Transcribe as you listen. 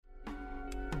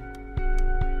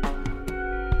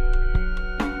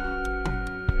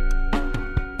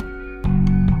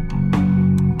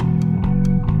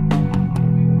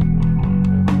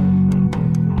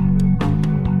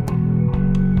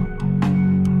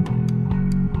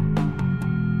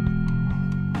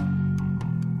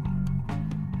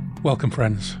Welcome,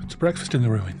 friends, to Breakfast in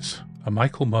the Ruins, a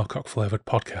Michael Moorcock flavoured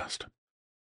podcast.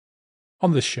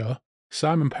 On this show,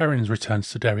 Simon Perrins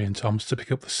returns to Derry and Toms to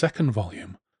pick up the second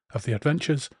volume of The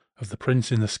Adventures of the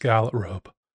Prince in the Scarlet Robe.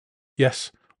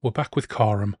 Yes, we're back with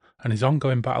Coram and his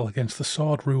ongoing battle against the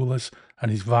Sword Rulers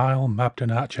and his vile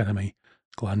Mabden archenemy,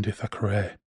 Glandith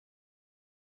Acre.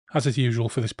 As is usual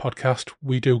for this podcast,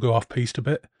 we do go off-piste a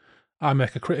bit. I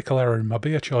make a critical error in my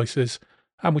beer choices,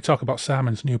 and we talk about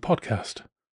Simon's new podcast.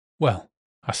 Well,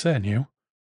 I say new.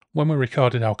 When we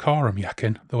recorded our Coram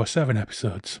yakking, there were 7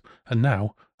 episodes, and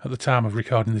now, at the time of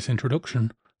recording this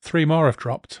introduction, 3 more have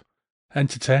dropped.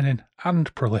 Entertaining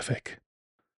and prolific.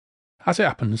 As it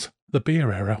happens, the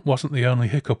beer error wasn't the only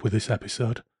hiccup with this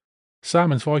episode.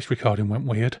 Simon's voice recording went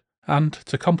weird, and,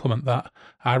 to complement that,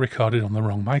 I recorded on the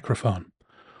wrong microphone.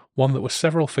 One that was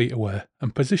several feet away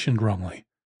and positioned wrongly,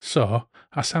 so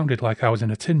I sounded like I was in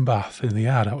a tin bath in the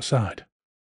yard outside.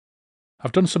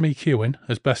 I've done some EQing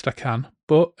as best I can,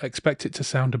 but expect it to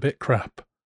sound a bit crap.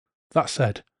 That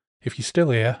said, if you're still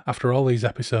here after all these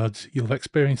episodes, you'll have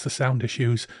experienced the sound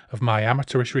issues of my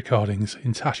amateurish recordings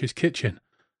in Tash's kitchen,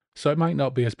 so it might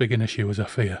not be as big an issue as I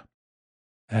fear.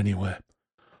 Anyway,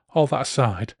 all that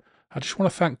aside, I just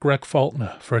want to thank Greg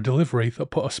Faulkner for a delivery that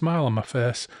put a smile on my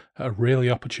face at a really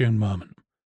opportune moment,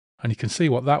 and you can see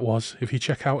what that was if you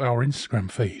check out our Instagram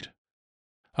feed.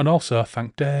 And also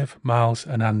thank Dave, Miles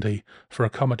and Andy for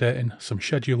accommodating some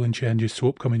scheduling changes to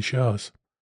upcoming shows.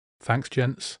 Thanks,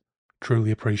 gents.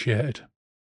 Truly appreciated.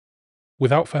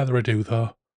 Without further ado,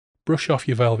 though, brush off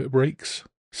your velvet breeks,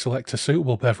 select a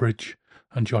suitable beverage,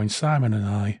 and join Simon and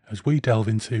I as we delve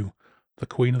into The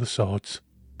Queen of the Swords,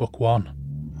 Book 1.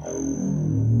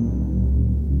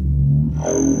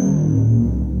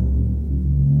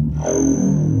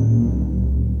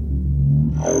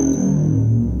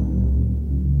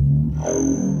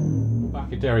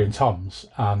 Back at Derry and Toms,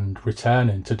 and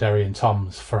returning to Derry and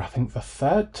Toms for I think the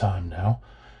 3rd time now.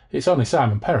 It's only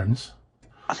Simon Perrins.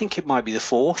 I think it might be the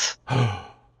 4th.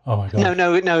 Oh my god.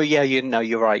 No, yeah,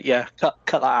 you're right. Yeah, cut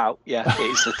that out. Yeah, it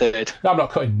is the 3rd. I'm not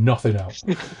cutting nothing out.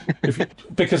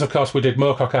 Because of course we did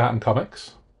Moorcock Art and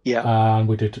Comics. Yeah. And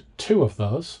we did 2 of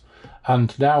those.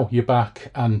 And now you're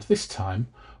back, and this time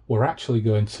we're actually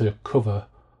going to cover,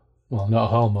 well, not a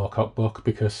whole Moorcock book,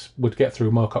 because we'd get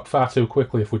through Moorcock far too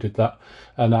quickly if we did that.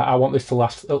 And I want this to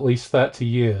last at least 30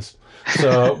 years.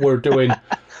 So we're doing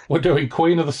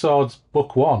Queen of the Swords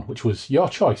Book 1, which was your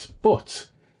choice. But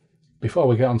before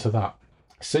we get onto that,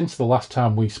 since the last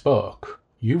time we spoke,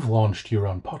 you've launched your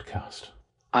own podcast.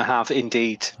 I have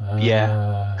indeed.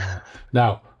 Yeah.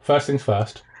 Now, first things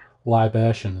first,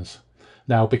 libations.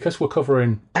 Now, because we're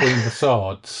covering Queen of the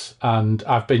Swords, and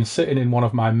I've been sitting in one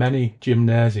of my many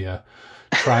gymnasia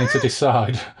trying to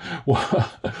decide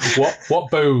what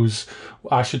booze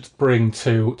I should bring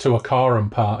to a Coram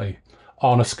party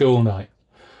on a school night.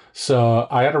 So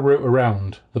I had a route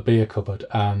around the beer cupboard,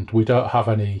 and we don't have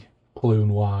any Plune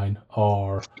wine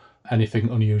or anything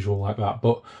unusual like that.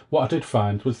 But what I did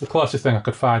find was the closest thing I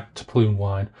could find to Plune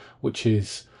wine, which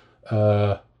is,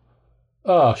 oh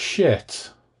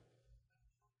shit.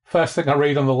 First thing I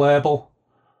read on the label,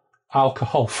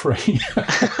 alcohol-free.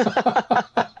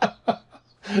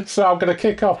 So I'm going to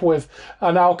kick off with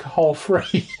an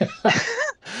alcohol-free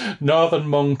Northern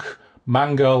Monk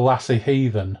Mango Lassie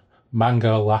Heathen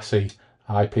Mango Lassie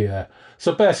IPA.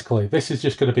 So basically, this is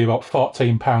just going to be about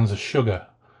 14 pounds of sugar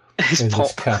in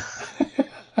this can.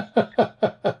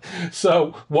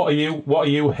 So what are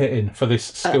you hitting for this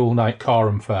school night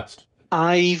Coram fest?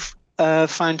 I've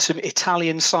found some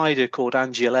Italian cider called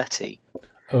Angioletti,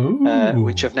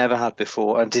 which I've never had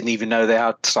before and didn't even know they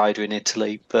had cider in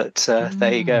Italy. But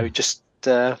there you go. Just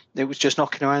it was just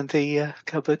knocking around the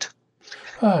cupboard.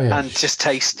 Oh, yeah. And just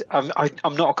taste. I'm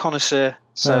not a connoisseur,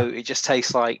 so it just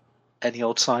tastes like any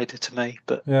old cider to me.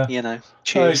 But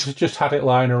cheers. I just had it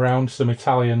lying around, some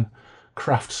Italian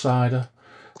craft cider.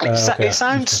 It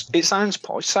sounds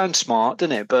smart,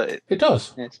 doesn't it? But it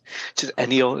does. It's just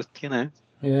any old,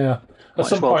 Yeah. At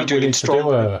some point we need to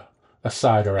do a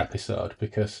cider episode,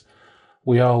 because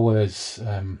we always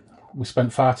we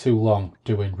spent far too long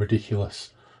doing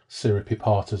ridiculous syrupy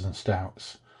porters and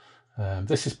stouts.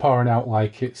 This is pouring out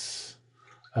like it's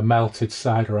a melted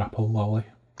cider apple lolly.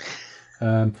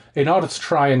 In order to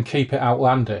try and keep it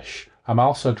outlandish, I'm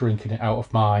also drinking it out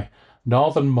of my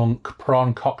Northern Monk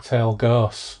Prawn Cocktail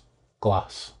Gose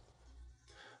glass.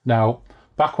 Now,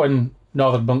 back when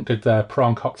Northern Monk did their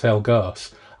Prawn Cocktail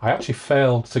Gose, I actually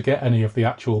failed to get any of the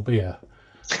actual beer.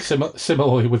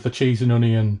 Similarly with the Cheese and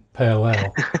Onion Pale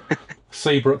Ale.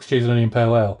 Seabrook's Cheese and Onion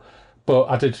Pale Ale. But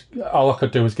all I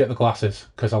could do was get the glasses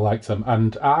because I liked them.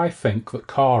 And I think that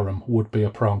Coram would be a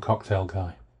prawn cocktail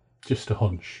guy. Just a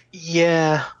hunch.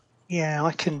 Yeah,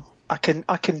 I can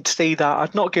see that.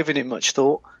 I've not given it much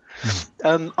thought.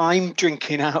 I'm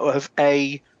drinking out of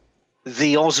the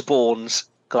Osbornes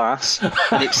glass,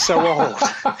 and it's so old.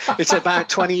 It's about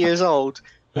 20 years old.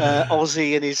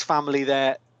 Ozzy and his family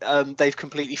there, they've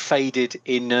completely faded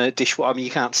in dishwater. I mean,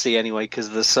 you can't see anyway because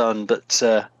of the sun, but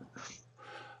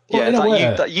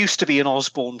that used to be an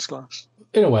Osborne's glass.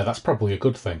 In a way, that's probably a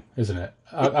good thing, isn't it?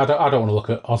 I don't want to look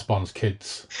at Osborne's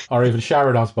kids or even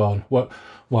Sharon Osbourne. Well,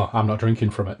 I'm not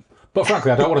drinking from it. But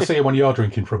frankly, I don't want to see it when you're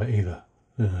drinking from it either.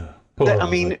 I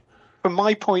mean, from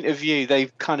my point of view,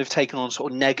 they've kind of taken on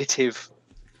sort of negative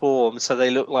form, so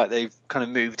they look like they've kind of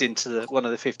moved into one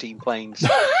of the 15 planes.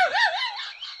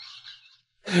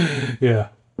 Yeah,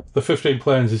 the 15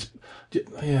 planes is...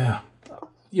 Yeah.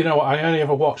 You know, I only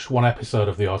ever watched one episode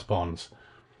of The Osbournes,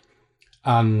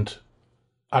 and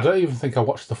I don't even think I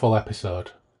watched the full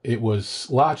episode. It was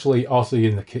largely Ozzy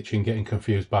in the kitchen getting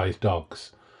confused by his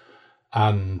dogs,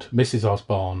 and Mrs.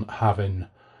 Osbourne having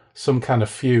some kind of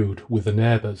feud with the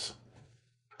neighbours.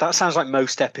 That sounds like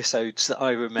most episodes that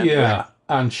I remember. Yeah,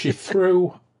 and she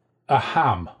threw a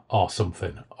ham or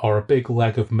something, or a big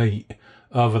leg of meat,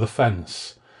 over the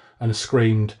fence and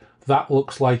screamed, "That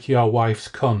looks like your wife's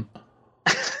cunt."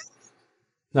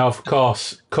 Now, of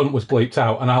course, cunt was bleeped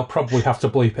out, and I'll probably have to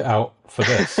bleep it out for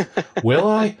this. Will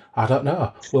I? I don't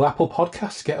know. Will Apple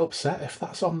Podcasts get upset if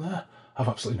that's on there? I've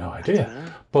absolutely no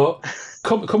idea. But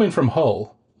coming from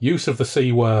Hull, use of the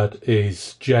C word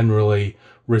is generally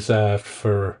reserved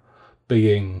for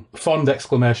being fond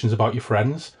exclamations about your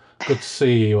friends. Good to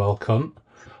see you, old cunt.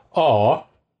 Or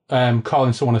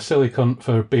calling someone a silly cunt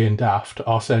for being daft,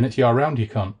 or saying it's your round, you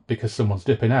cunt, because someone's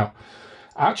dipping out.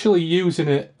 Actually using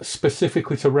it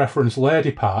specifically to reference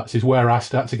lady parts is where I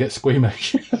start to get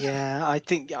squeamish. Yeah, I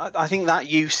think that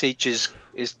usage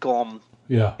is gone.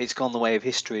 Yeah, it's gone the way of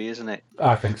history, isn't it?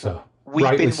 I think so.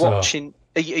 We've been watching.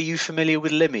 Are you familiar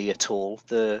with Limmy at all?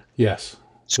 Yes,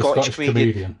 Scottish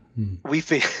comedian. We've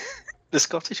been the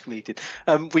Scottish comedian.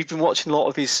 We've been watching a lot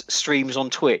of his streams on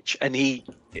Twitch, and he,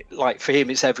 like, for him,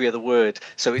 it's every other word,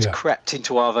 so it's crept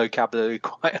into our vocabulary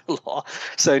quite a lot.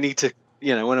 So I need to.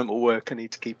 When I'm at work, I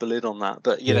need to keep a lid on that.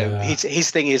 But,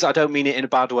 his thing is, I don't mean it in a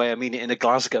bad way. I mean it in a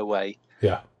Glasgow way.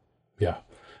 Yeah.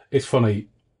 It's funny.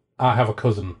 I have a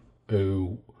cousin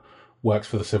who works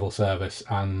for the civil service,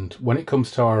 and when it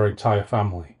comes to our entire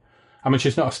family, I mean,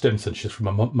 she's not a Stimson. She's from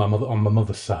my mother on my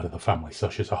mother's side of the family, so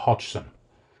she's a Hodgson.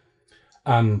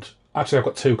 And actually, I've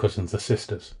got two cousins, they're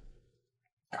sisters.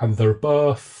 And they're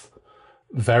both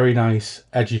very nice,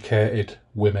 educated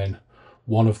women.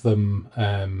 One of them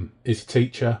is a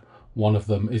teacher, one of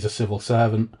them is a civil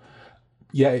servant.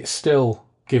 Yet it still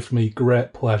gives me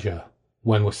great pleasure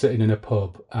when we're sitting in a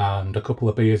pub and a couple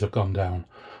of beers have gone down,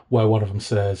 where one of them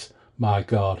says, "My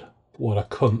God, what a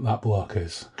cunt that bloke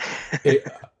is."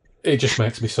 It just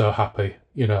makes me so happy,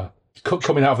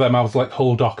 coming out of their mouths like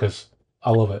Hull Dockers.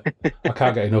 I love it. I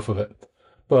can't get enough of it.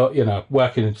 But,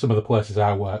 working in some of the places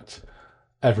I worked,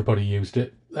 everybody used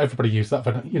it. Everybody used that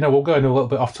vernacular. We're going a little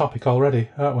bit off topic already,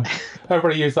 aren't we?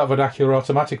 Everybody used that vernacular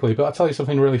automatically. But I'll tell you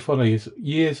something really funny is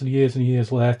years and years and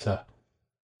years later,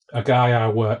 a guy I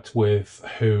worked with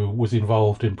who was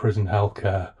involved in prison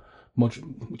healthcare, which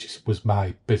was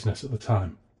my business at the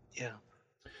time. Yeah.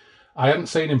 I hadn't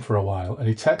seen him for a while, and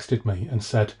he texted me and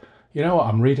said, "You know what,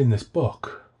 I'm reading this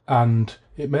book, and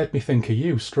it made me think of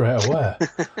you straight away."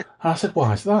 And I said,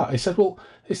 "Why is that?" He said, "Well,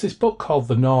 it's this book called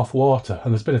The North Water,"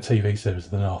 and there's been a TV series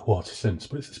of The North Water since,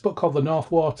 but it's this book called The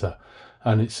North Water,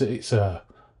 and it's I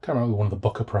can't remember, one of the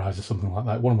Booker Prize or something like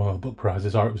that, one of the book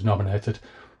prizes, or it was nominated.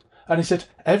 And he said,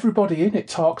 "Everybody in it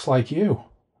talks like you."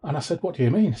 And I said, "What do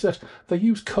you mean?" He said, "They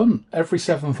use cunt every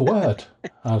seventh word."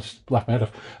 I just laughed my head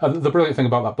off. And the brilliant thing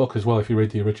about that book as well, if you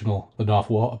read the original The North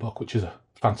Water book, which is a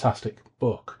fantastic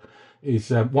book,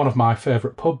 is one of my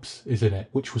favourite pubs is in it,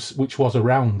 which was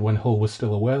around when Hull was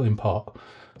still a whaling port.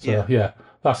 So yeah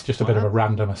that's just a bit of a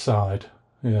random aside.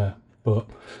 Yeah, but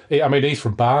he's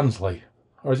from Barnsley,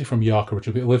 or is he from York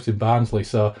originally? He lives in Barnsley,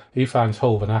 so he finds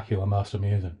Hull vernacular most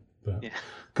amusing. But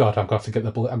God, I've got to get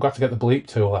the bleep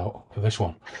tool out for this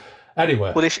one.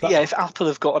 Anyway, well, if Apple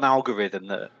have got an algorithm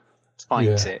that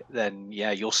finds it, then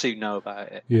you'll soon know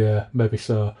about it. Yeah, maybe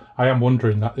so. I am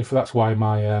wondering that if that's why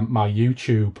my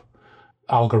YouTube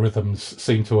algorithms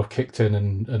seem to have kicked in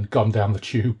and gone down the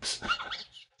tubes.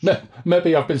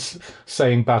 Maybe I've been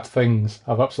saying bad things.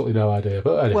 I've absolutely no idea.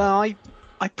 But anyway. Well,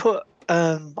 I put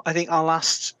I think our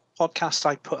last podcast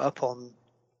I put up on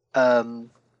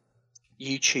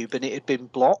YouTube, and it had been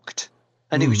blocked.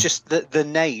 and it was just that the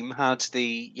name had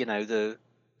the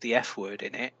the F word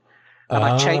in it, and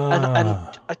I changed, and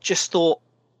I just thought,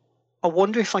 I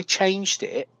wonder if I changed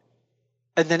it,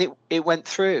 and then it went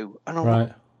through,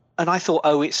 and I thought,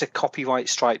 oh, it's a copyright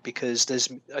strike because there's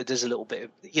a little bit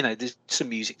of there's some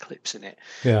music clips in it.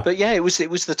 Yeah. But yeah, it was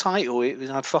the title. It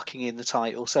had fucking in the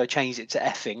title, so I changed it to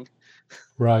effing.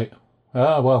 Right.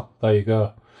 Ah, well, there you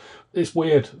go. It's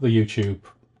weird, the YouTube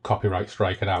copyright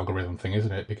strike and algorithm thing,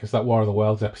 isn't it? Because that War of the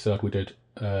Worlds episode we did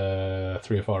 3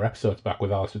 or 4 episodes back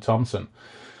with Alistair Thompson,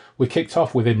 we kicked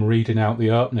off with him reading out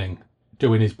the opening,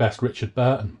 doing his best Richard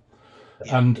Burton.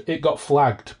 And it got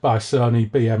flagged by Sony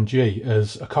BMG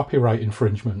as a copyright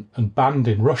infringement and banned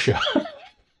in Russia.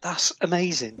 That's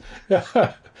amazing.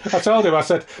 I told him, I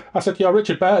said, your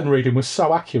Richard Burton reading was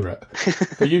so accurate.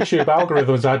 The YouTube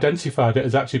algorithm has identified it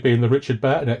as actually being the Richard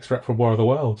Burton extract from War of the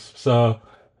Worlds. So,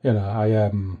 I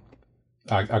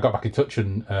got back in touch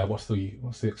and what's the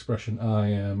expression?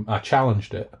 I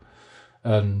challenged it.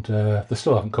 And they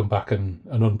still haven't come back and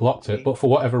unblocked it. But for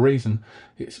whatever reason,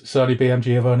 Sony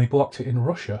BMG have only blocked it in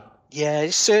Russia. Yeah,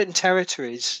 it's certain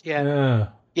territories.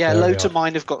 Yeah, loads of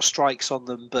mine have got strikes on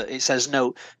them, but it says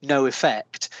no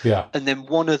effect. Yeah. And then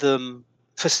one of them,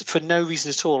 for no reason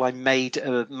at all, I made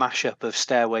a mashup of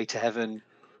Stairway to Heaven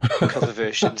cover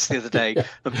versions the other day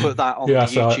and put that on the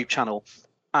YouTube channel.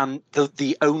 And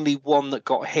the only one that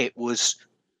got hit was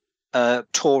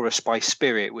Taurus by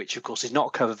Spirit, which of course is not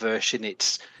a cover version.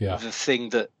 It's the thing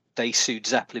that they sued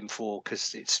Zeppelin for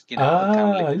because it's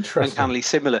uncannily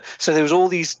similar. So there was all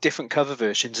these different cover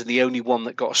versions, and the only one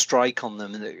that got a strike on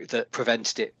them that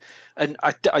prevented it. And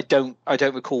I don't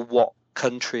recall what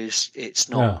countries it's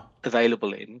not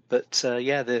available in, but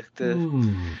the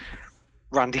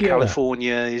Randy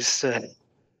California is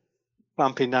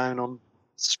clamping down on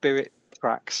Spirit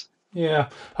tracks. Yeah,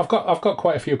 I've got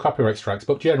quite a few copyright strikes,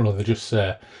 but generally they just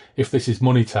say if this is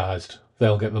monetized,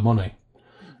 they'll get the money,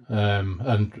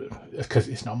 and because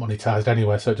it's not monetized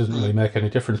anyway, so it doesn't really make any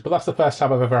difference. But that's the first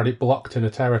time I've ever had it blocked in a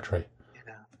territory.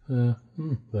 Yeah.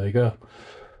 There you go.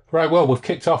 Right, well, we've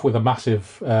kicked off with a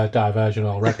massive diversion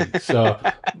already. So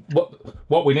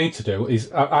what we need to do is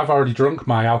I've already drunk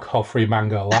my alcohol-free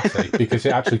mango latte because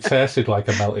it actually tasted like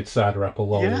a melted cider apple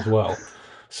lolly as well.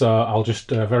 So I'll just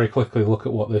very quickly look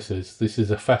at what this is. This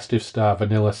is a Festive Star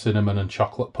vanilla, cinnamon and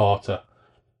chocolate porter.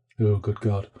 Oh, good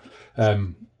God.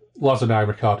 Loz and I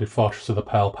recorded Fortress of the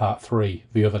Pearl Part 3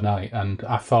 the other night, and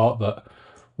I thought that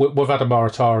we've had a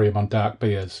moratorium on dark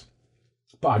beers,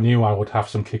 but I knew I would have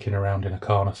some kicking around in a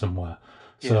corner somewhere.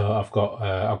 So I've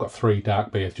got 3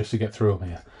 dark beers just to get through them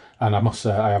here. And I must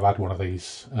say I have had one of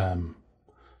these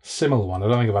similar one. I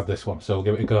don't think I've had this one, so we'll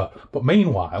give it a go. But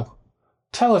meanwhile,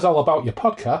 tell us all about your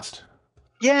podcast.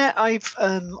 Yeah,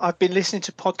 I've been listening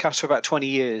to podcasts for about 20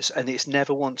 years, and it's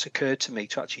never once occurred to me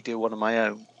to actually do one of my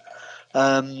own.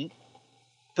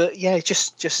 But yeah,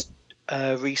 just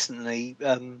recently,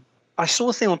 I saw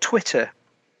a thing on Twitter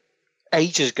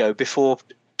ages ago before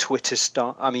Twitter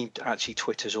started. I mean, actually,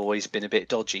 Twitter's always been a bit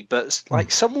dodgy, but like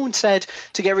someone said,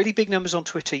 to get really big numbers on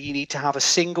Twitter, you need to have a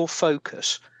single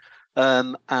focus.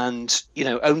 And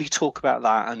only talk about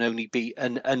that and only be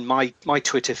and my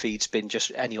Twitter feed's been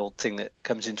just any old thing that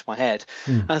comes into my head.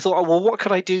 And I thought, oh, well, what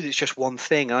could I do that's just one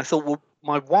thing? And I thought, well,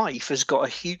 my wife has got a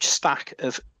huge stack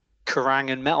of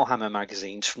Kerrang and Metal Hammer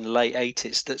magazines from the late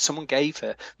 80s that someone gave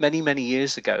her many, many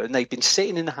years ago, and they've been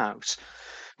sitting in the house.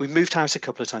 We moved house a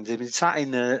couple of times. They've been sat in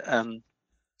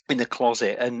the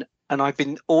closet, and I've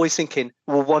been always thinking,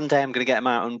 well, one day I'm going to get them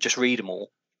out and just read them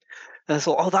all. And I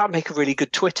thought, oh, that'd make a really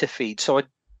good Twitter feed. So I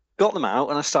got them out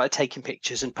and I started taking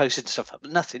pictures and posting stuff up.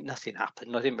 But nothing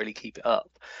happened. I didn't really keep it up.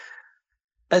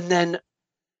 And then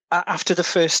after the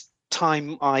first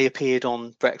time I appeared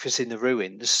on Breakfast in the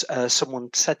Ruins,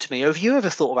 someone said to me, have you ever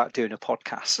thought about doing a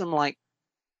podcast? And I'm like,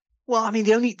 well, I mean,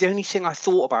 the only thing I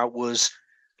thought about was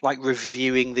like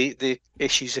reviewing the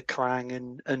issues of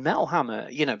Kerrang and Metal Hammer,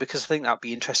 because I think that'd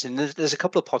be interesting. There's a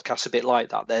couple of podcasts a bit like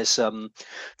that. There's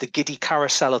the Giddy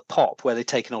Carousel of Pop, where they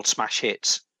take an old smash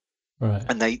hits, right,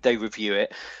 and they review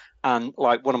it. And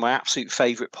like one of my absolute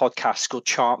favorite podcasts called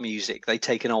Chart Music, they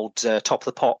take an old Top of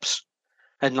the Pops,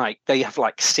 and like they have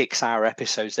like 6-hour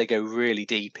episodes. They go really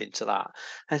deep into that.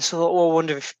 And so I thought, well, I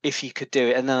wonder if you could do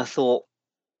it. And then I thought,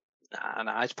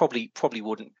 no, it probably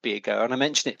wouldn't be a go. And I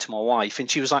mentioned it to my wife, and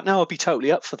she was like, no, I'd be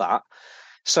totally up for that.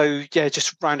 So yeah,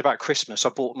 just round about Christmas, I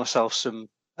bought myself some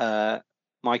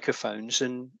microphones,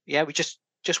 and yeah, we just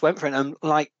went for it. And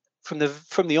like from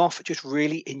the off, I just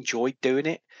really enjoyed doing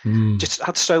it. Just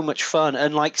had so much fun.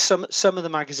 And like some of the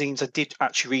magazines I did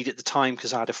actually read at the time,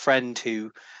 because I had a friend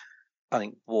who I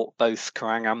think both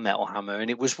Kerrang and Metal Hammer, and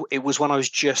it was when I was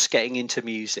just getting into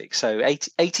music. So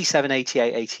 87,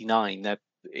 88, 89,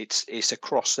 it's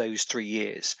across those 3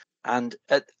 years. And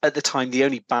at the time, the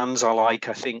only bands I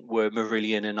think, were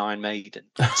Marillion and Iron Maiden.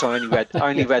 So I only read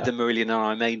the Marillion and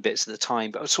Iron Maiden bits at the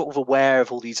time, but I was sort of aware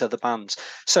of all these other bands.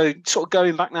 So sort of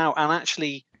going back now and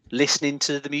actually listening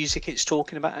to the music it's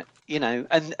talking about,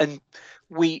 and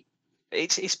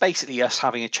it's basically us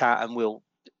having a chat, and we'll,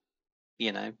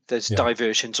 there's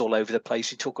diversions all over the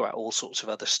place. We talk about all sorts of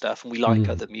other stuff, and we like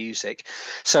other music.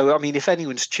 So I mean, if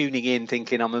anyone's tuning in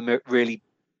thinking I'm a really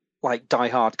like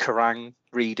diehard Kerrang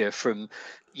reader from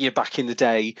back in the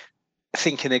day,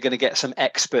 thinking they're going to get some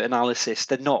expert analysis,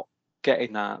 they're not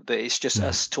getting that. But it's just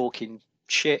us talking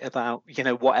shit about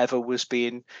whatever was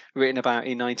being written about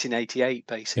in 1988,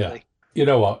 basically. Yeah. You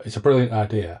know what? It's a brilliant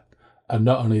idea, and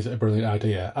not only is it a brilliant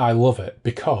idea, I love it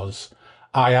because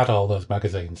I had all those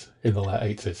magazines in the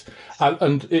late 80s.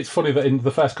 And it's funny that in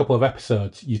the first couple of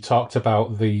episodes, you talked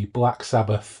about the Black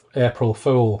Sabbath April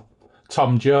Fool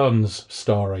Tom Jones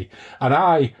story. And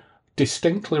I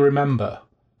distinctly remember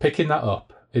picking that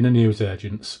up in a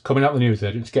newsagent's, coming out the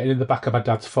newsagent's, getting in the back of my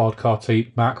dad's Ford Cortina,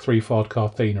 Mark III Ford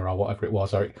Cortina or whatever it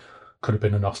was, or it could have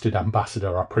been an Austin Ambassador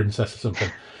or a Princess or something,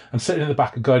 and sitting in the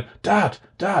back and going, Dad,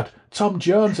 Tom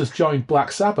Jones has joined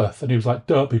Black Sabbath. And he was like,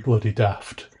 don't be bloody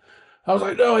daft. I was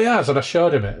like, no, he has. And I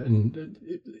showed him it, and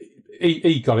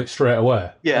he got it straight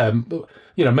away. Yeah. But,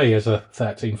 me as a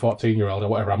 13, 14-year-old or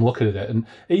whatever, I'm looking at it, and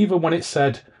even when it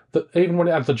said that, even when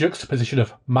it had the juxtaposition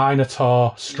of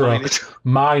Minotaur stroke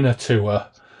Minor Tour,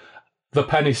 the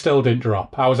penny still didn't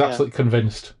drop. I was absolutely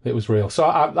convinced it was real. So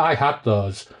I had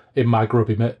those in my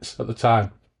grubby mitts at the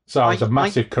time. So I was a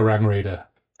massive Kerrang reader.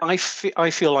 I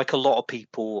feel like a lot of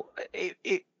people,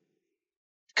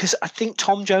 because I think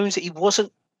Tom Jones, he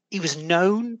was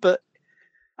known, but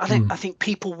I think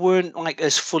people weren't like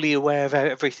as fully aware of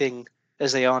everything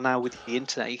as they are now with the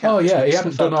internet. He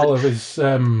hadn't done all of his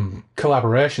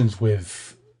collaborations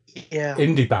with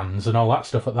indie bands and all that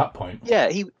stuff at that point. Yeah,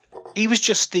 he was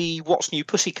just the What's New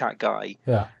Pussycat guy.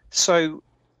 Yeah. So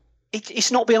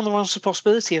it's not beyond the realms of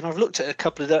possibility. And I've looked at a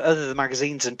couple of the other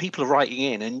magazines, and people are writing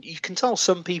in, and you can tell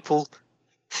some people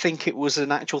think it was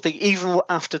an actual thing, even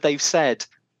after they've said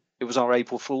it was our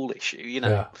April Fool issue.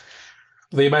 Yeah.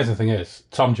 The amazing thing is,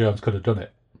 Tom Jones could have done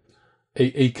it.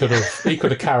 He could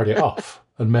have carried it off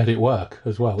and made it work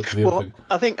as well. Which is the other thing.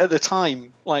 I think at the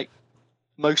time, like,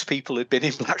 most people had been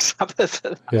in Black Sabbath.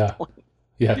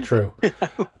 Yeah, true.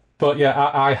 But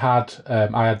yeah, I had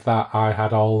that. I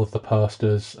had all of the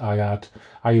posters.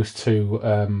 I used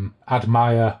to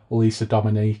admire Lisa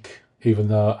Dominique, even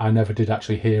though I never did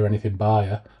actually hear anything by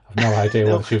her. I've no idea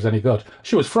whether she was any good.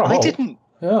 She was from. I didn't.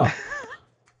 Yeah.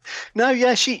 No,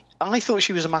 yeah, I thought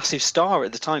she was a massive star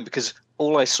at the time, because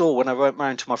all I saw when I went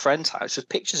round to my friend's house was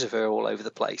pictures of her all over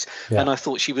the place. Yeah. And I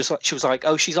thought she was like,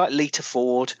 oh, she's like Lita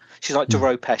Ford. She's like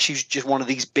Doro Pesch. She's just one of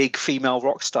these big female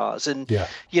rock stars. And,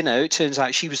 it turns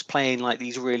out she was playing like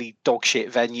these really dog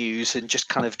shit venues and just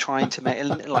kind of trying to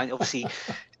make, like, obviously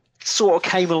sort of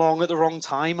came along at the wrong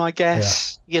time, I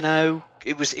guess. Yeah.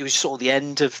 It was sort of the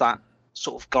end of that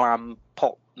sort of glam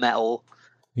pop metal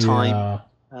time. Yeah.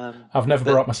 I've never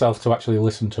brought myself to actually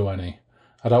listen to any.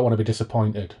 I don't want to be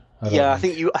disappointed. I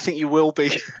think you will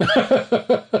be.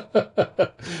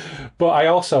 But I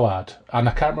also had, and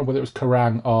I can't remember whether it was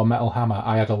Kerrang or Metal Hammer,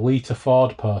 I had a Lita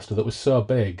Ford poster that was so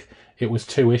big it was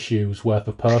 2 issues worth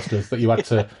of posters that you had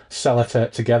to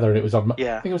sellotape together, and it was on. I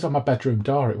think it was on my bedroom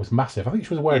door. It was massive. I think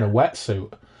she was wearing a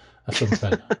wetsuit or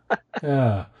something.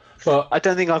 Yeah. But I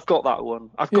don't think I've got that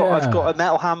one. I've got a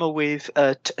Metal Hammer with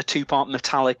a 2-part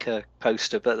Metallica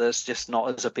poster, but that's just not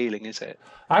as appealing, is it?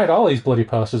 I had all these bloody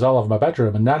posters all over my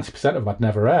bedroom, and 90% of them I'd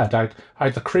never aired. I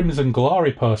had the Crimson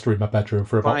Glory poster in my bedroom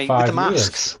for about 5 years. With the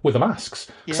masks. With the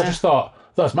masks. Because I just thought,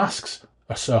 those masks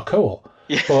are so cool.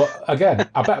 Yeah. But again,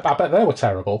 I bet they were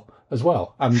terrible as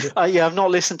well. And I've not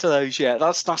listened to those yet.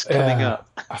 That's coming up.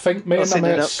 I think me and my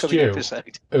mate Stu,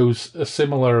 who's a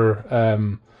similar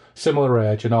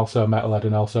age and also a metalhead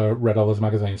and also read all those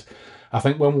magazines. I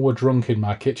think when we were drunk in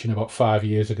my kitchen about 5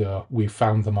 years ago, we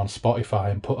found them on Spotify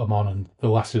and put them on, and they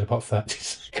lasted about 30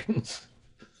 seconds.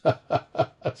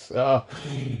 So,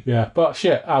 yeah, but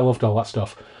shit, I loved all that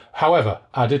stuff. However,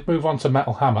 I did move on to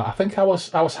Metal Hammer. I think I was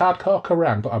hardcore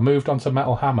Kerrang, but I moved on to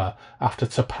Metal Hammer after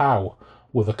T'Pau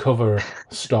with a cover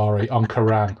story on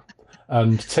Kerrang.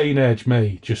 And teenage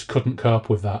me just couldn't cope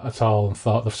with that at all and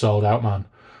thought, they've sold out, man.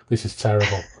 This is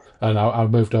terrible. And I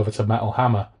moved over to Metal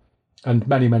Hammer. And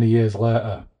many, many years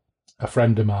later, a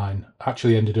friend of mine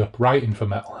actually ended up writing for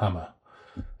Metal Hammer.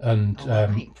 And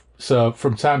so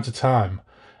from time to time,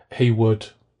 he would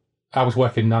I was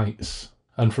working nights,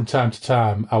 and from time to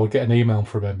time I would get an email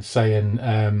from him saying,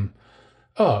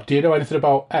 "Oh, do you know anything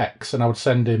about X?" And I would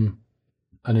send him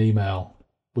an email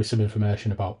with some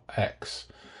information about X.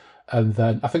 And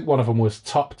then I think one of them was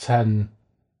top 10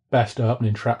 best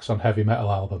opening tracks on heavy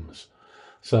metal albums.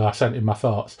 So I sent him my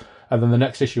thoughts. And then the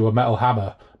next issue of Metal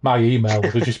Hammer, my email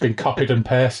would have just been copied and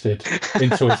pasted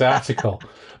into his article.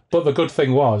 But the good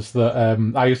thing was that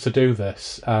I used to do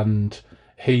this, and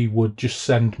he would just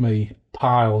send me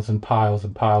piles and piles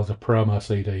and piles of promo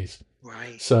CDs.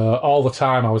 Right. So all the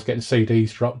time I was getting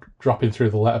CDs dropping through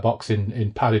the letterbox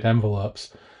in padded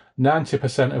envelopes,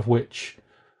 90% of which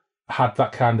had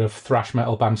that kind of thrash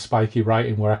metal band spiky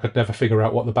writing where I could never figure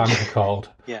out what the band were called.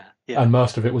 Yeah. And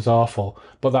most of it was awful.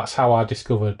 But that's how I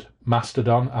discovered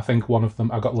Mastodon. I think one of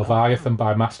them, I got Leviathan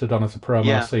by Mastodon as a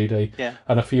promo CD,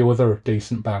 and a few other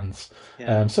decent bands.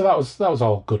 Yeah. So that was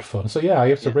all good fun. So yeah, I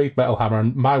used to read Metal Hammer,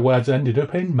 and my words ended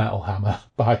up in Metal Hammer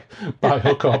by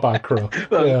hook or by crook.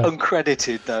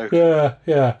 Uncredited though.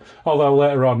 Yeah. Although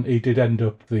later on he did end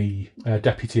up the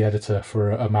deputy editor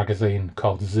for a magazine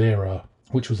called Zero,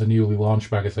 which was a newly launched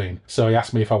magazine. So he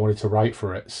asked me if I wanted to write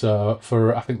for it. So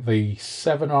for, I think, the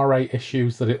 7 or 8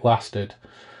 issues that it lasted,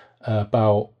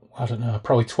 about, I don't know,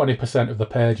 probably 20% of the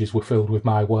pages were filled with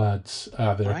my words,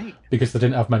 because they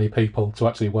didn't have many people to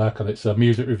actually work on it. So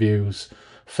music reviews,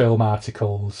 film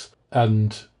articles,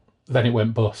 and then it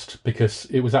went bust because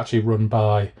it was actually run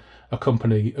by a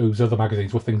company whose other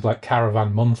magazines were things like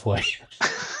Caravan Monthly.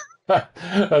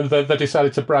 And they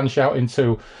decided to branch out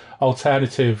into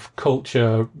alternative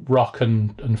culture, rock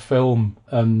and film,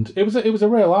 and it was a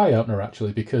real eye opener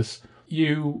actually, because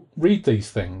you read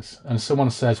these things and someone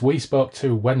says, "We spoke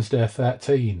to Wednesday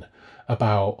 13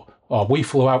 about," or "We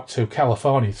flew out to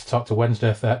California to talk to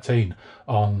Wednesday 13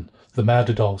 on the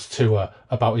Murder Dolls tour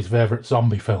about his favourite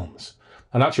zombie films."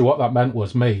 And actually what that meant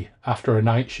was me, after a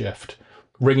night shift,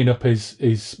 ringing up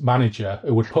his manager,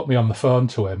 who would put me on the phone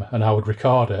to him, and I would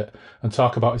record it and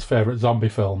talk about his favourite zombie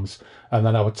films, and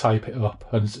then I would type it up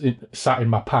and it sat in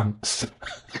my pants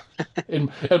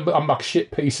on my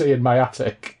shit PC in my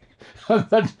attic, and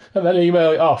then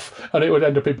email it off, and it would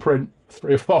end up in print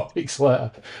 3 or 4 weeks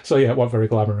later. So yeah, it wasn't very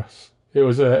glamorous. It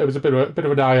was a bit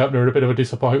of an eye opener and a bit of a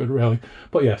disappointment, really.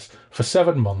 But yes, for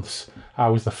 7 months I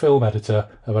was the film editor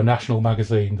of a national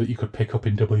magazine that you could pick up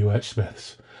in WH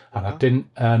Smith's. And I didn't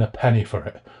earn a penny for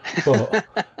it,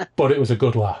 but it was a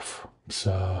good laugh.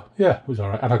 So yeah, it was all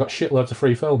right. And I got shitloads of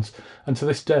free films. And to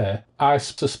this day, I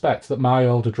suspect that my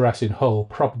old address in Hull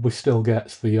probably still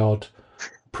gets the odd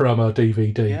promo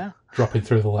DVD dropping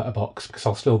through the letterbox, because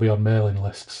I'll still be on mailing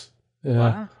lists. Yeah.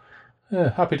 Wow.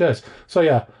 Yeah, happy days. So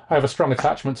yeah, I have a strong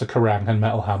attachment to Kerrang and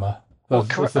Metal Hammer. That's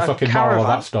the fucking moral of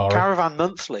that story. Caravan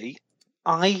Monthly,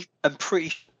 I am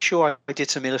pretty sure I did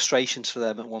some illustrations for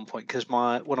them at one point, because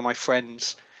one of my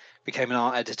friends became an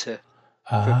art editor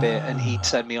for a bit, and he'd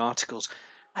send me articles.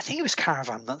 I think it was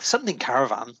Caravan, something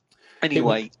Caravan.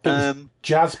 Anyway, it was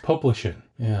Jazz Publishing,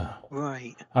 yeah.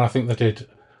 Right. And I think they did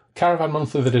Caravan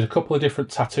Monthly. They did a couple of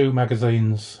different tattoo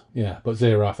magazines, yeah. But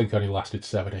Zero, I think, only lasted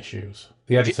 7 issues.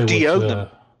 The editor do you own them?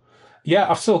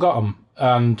 Yeah, I've still got them,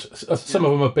 and some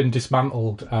of them have been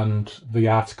dismantled, and the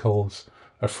articles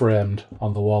are framed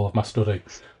on the wall of my study.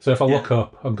 So if I look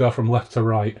up and go from left to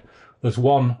right, there's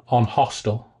one on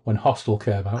Hostel, when Hostel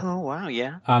came out. Oh wow,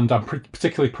 yeah. And I'm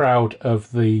particularly proud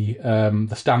of the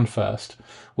stand first,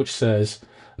 which says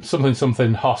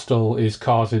something Hostel is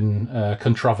causing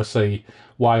controversy.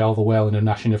 Why all the wailing and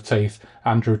gnashing of teeth?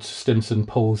 Andrew Stimson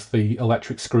pulls the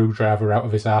electric screwdriver out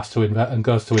of his ass and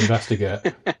goes to investigate.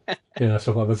 Stuff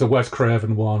like that. There's a Wes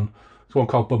Craven one. There's one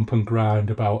called Bump and Grind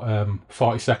about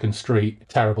 42nd Street,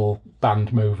 terrible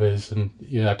band movies, and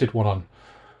I did one on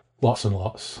lots and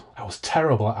lots. I was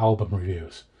terrible at album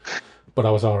reviews, but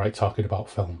I was all right talking about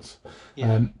films.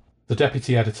 Yeah. The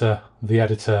deputy editor, the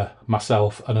editor,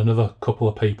 myself, and another couple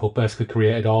of people basically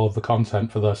created all of the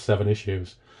content for those 7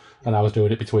 issues, and I was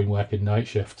doing it between working night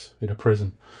shifts in a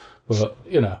prison. But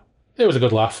it was a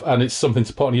good laugh, and it's something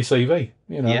to put on your CV.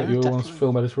 That you were once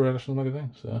film editor for a national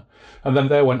magazine. So, and then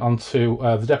they went on to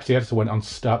the deputy editor went on to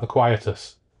start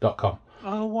thequietus.com.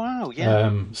 Oh wow,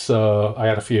 yeah. So I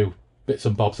had a few bits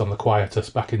and bobs on the Quietus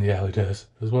back in the early days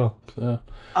as well. So,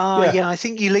 yeah, I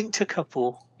think you linked a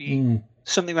couple.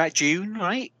 Something about Dune,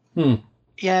 right?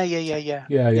 Yeah.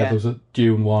 There was a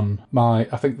Dune one. I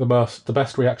think the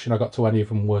best reaction I got to any of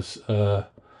them was a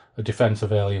defense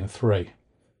of Alien 3.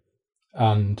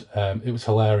 And it was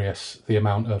hilarious, the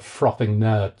amount of frothing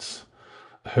nerds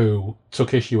who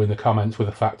took issue in the comments with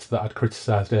the fact that I'd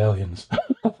criticised aliens.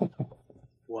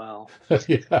 Wow.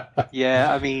 Yeah.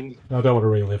 Yeah, I mean, I don't want to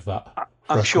relive that.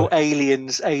 I'm sure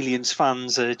Aliens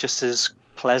fans are just as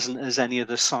pleasant as any of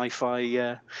the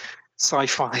sci-fi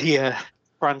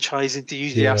franchise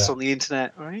enthusiasts on the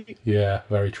internet, right? Yeah,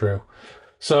 very true.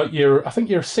 So I think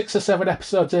you're 6 or 7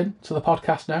 episodes in to the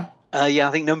podcast now. Yeah,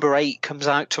 I think number 8 comes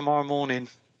out tomorrow morning.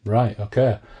 Right.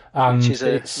 Okay. And which is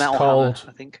it's Metal called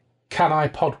Hammer, I think. Can I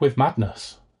Pod with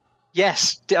Madness?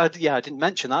 Yes. I didn't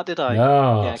mention that, did I?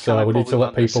 No. Yeah, so we need to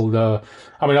let people know.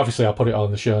 I mean, obviously, I'll put it all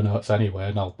in the show notes anyway,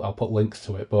 and I'll put links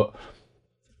to it. But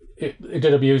it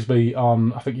did amuse me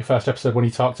on, I think, your first episode when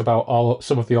you talked about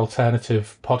some of the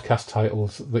alternative podcast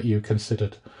titles that you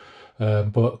considered.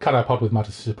 But Can I Pod with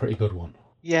Madness is a pretty good one.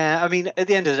 Yeah, I mean, at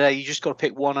the end of the day, you just got to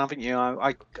pick one, haven't you?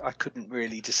 I couldn't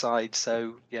really decide,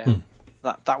 so yeah,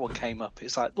 that one came up.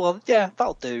 It's like, well, yeah,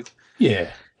 that'll do. Yeah.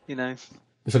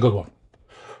 It's a good one.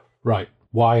 Right.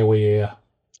 Why are we here?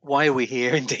 Why are we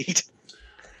here, indeed?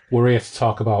 We're here to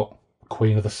talk about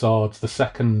Queen of the Swords, the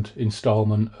second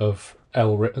instalment of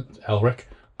Elric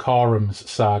Corum's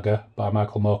saga by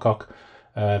Michael Moorcock,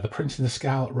 The Prince in the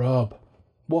Scarlet Robe.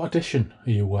 What edition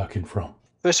are you working from?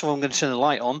 First of all, I'm going to turn the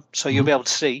light on so you'll be able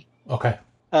to see. Okay.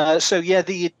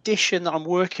 The edition that I'm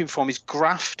working from is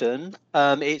Grafton.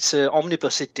 It's an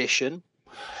omnibus edition.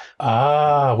 We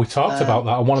talked about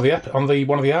that on one of the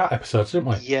art episodes, didn't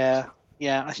we? Yeah.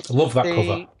 I love that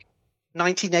cover.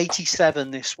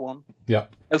 1987, this one. Yeah.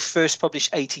 First published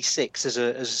 86 as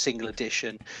a single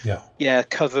edition. Yeah. Yeah,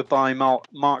 covered by Mark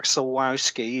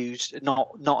Solwowski, who's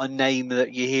not a name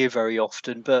that you hear very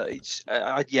often, but it's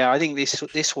I think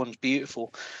this one's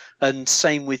beautiful, and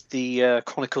same with the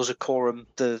Chronicles of Corum,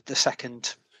 the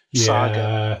second saga.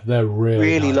 Yeah, they're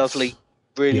really nice. Lovely.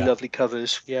 Really lovely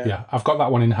covers. Yeah, I've got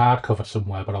that one in hardcover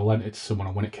somewhere, but I lent it to someone,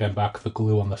 and when it came back, the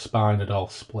glue on the spine had all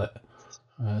split.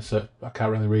 So I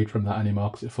can't really read from that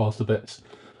anymore because it falls to bits.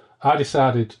 I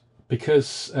decided,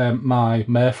 because my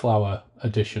Mayflower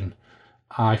edition,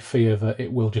 I fear that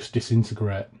it will just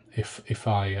disintegrate if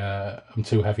I am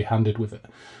too heavy-handed with it.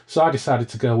 So I decided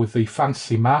to go with the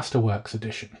Fantasy Masterworks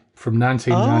edition from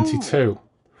 1992. Oh,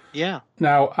 yeah.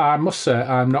 Now, I must say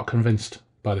I'm not convinced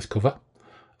by this cover.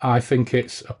 I think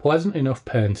it's a pleasant enough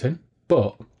painting,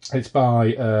 but it's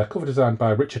by cover design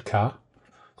by Richard Carr.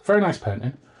 Very nice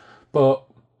painting, but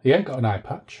he ain't got an eye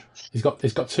patch. He's got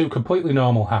 2 completely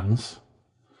normal hands.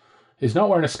 He's not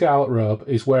wearing a scarlet robe.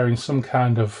 He's wearing some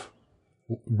kind of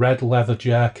red leather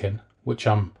jerkin, which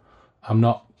I'm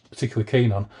not particularly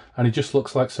keen on, and he just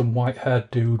looks like some white-haired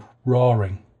dude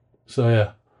roaring. So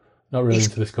yeah, not really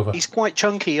into this cover. He's quite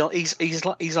chunky. He's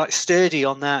like sturdy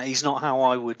on that. He's not how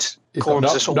I would call him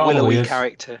as a sort of willowy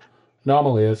character.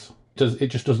 Normally is. It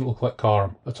just doesn't look like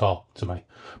Corum at all to me.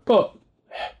 But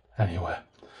anyway,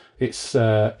 it's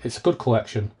a good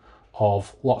collection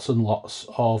of lots and lots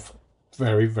of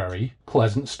very, very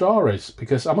pleasant stories,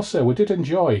 because I must say we did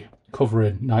enjoy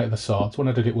covering Night of the Swords when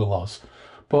I did it with Loz,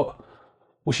 but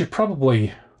we should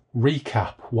probably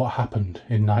recap what happened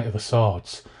in Night of the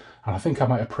Swords, and I think I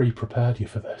might have pre-prepared you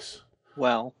for this.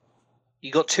 Well,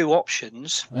 you got 2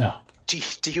 options. Yeah.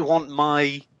 Do you want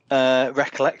my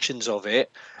recollections of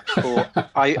it, or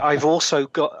I've also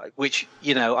got, which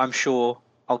I'm sure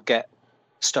I'll get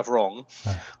stuff wrong.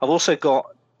 Yeah. I've also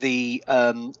got the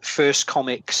first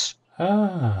comics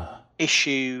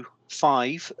issue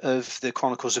 5 of the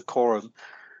Chronicles of Corum,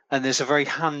 and there's a very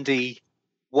handy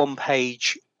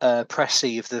 1-page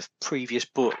précis of the previous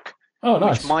book. Oh,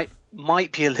 nice. Which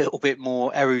might be a little bit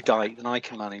more erudite than I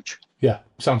can manage. Yeah,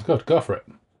 sounds good. Go for it.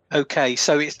 Okay,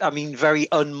 so it's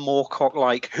very un-Moorcock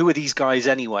like. Who are these guys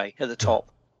anyway? At the top,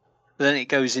 but then it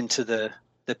goes into the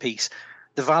piece.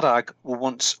 The Vadag were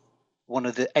once one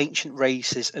of the ancient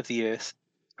races of the earth.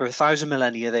 For 1,000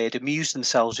 millennia, they had amused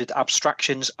themselves with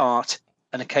abstractions, art,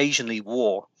 and occasionally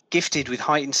war. Gifted with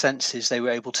heightened senses, they were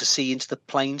able to see into the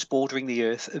plains bordering the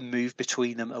earth and move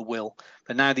between them at will.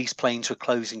 But now these plains were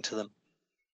closing to them.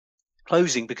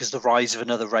 Closing because of the rise of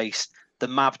another race, the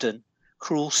Mabden,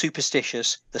 cruel,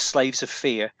 superstitious, the slaves of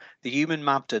fear. The human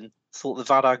Mabden thought the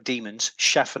Vadag demons,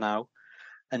 Shefenau,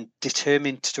 and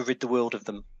determined to rid the world of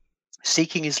them.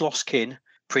 Seeking his lost kin,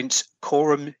 Prince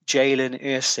Corum Jalen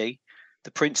Ursi,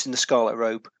 the prince in the scarlet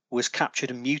robe, was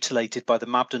captured and mutilated by the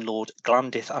Mabden lord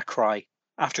Glandith Akrai.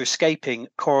 After escaping,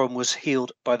 Corum was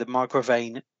healed by the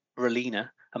Margravine Relina,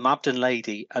 a Mabden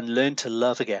lady, and learned to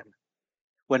love again.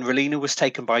 When Relina was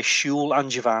taken by Shul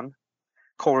Anjivan,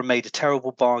 Corum made a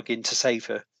terrible bargain to save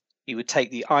her. He would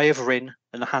take the Eye of Rin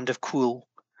and the Hand of Kuul,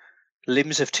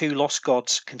 limbs of 2 lost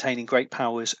gods containing great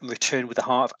powers, and return with the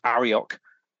heart of Ariok,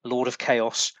 Lord of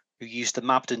Chaos, who used the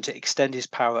Mabden to extend his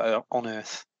power on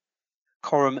Earth.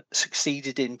 Corum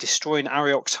succeeded in destroying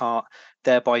Ariok's heart,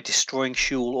 thereby destroying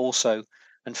Shul also,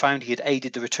 and found he had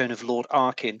aided the return of Lord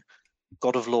Arkin,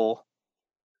 god of law.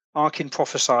 Arkin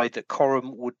prophesied that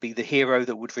Corum would be the hero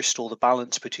that would restore the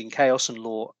balance between chaos and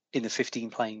law in the 15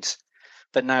 Planes.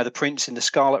 But now the prince in the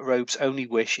scarlet robe's only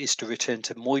wish is to return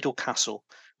to Moidal Castle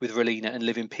with Rowena and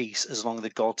live in peace as long as the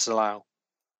gods allow.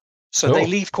 So they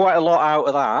leave quite a lot out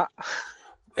of that.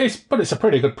 But it's a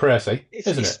pretty good précis,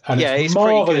 isn't it? And it's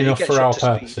more than enough for our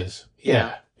purposes.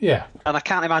 Yeah. And I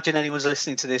can't imagine anyone's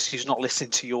listening to this who's not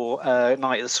listening to your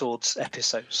Knight of the Swords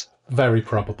episodes. Very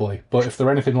probably. But if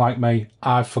they're anything like me,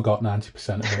 I've forgot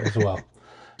 90% of it as well.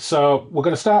 So we're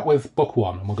going to start with book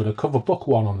 1, and we're going to cover book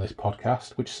 1 on this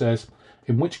podcast, which says,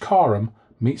 in which Corum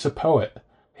meets a poet,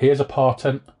 hears a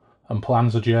portent, and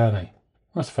plans a journey.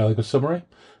 That's a fairly good summary.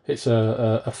 It's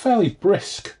a fairly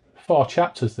brisk 4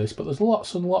 chapters, this, but there's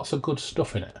lots and lots of good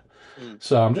stuff in it.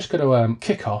 So I'm just going to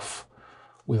kick off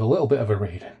with a little bit of a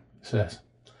reading. It says,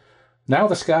 now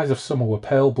the skies of summer were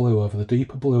pale blue over the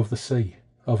deeper blue of the sea,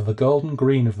 over the golden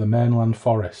green of the mainland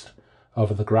forest,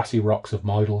 over the grassy rocks of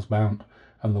Moidal's Mount,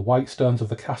 and the white stones of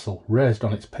the castle raised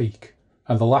on its peak.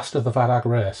 And the last of the Vadag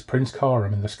race, Prince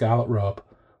Corum in the scarlet robe,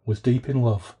 was deep in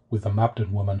love with the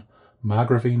Mabden woman,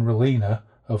 Margravine Rowena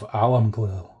of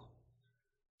Alamglil.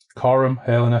 Corum,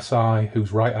 hailing a sigh,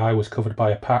 whose right eye was covered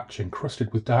by a patch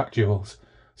encrusted with dark jewels,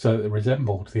 so that it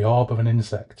resembled the orb of an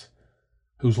insect,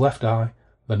 whose left eye,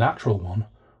 the natural one,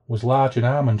 was large and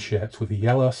almond-shaped with a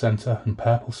yellow centre and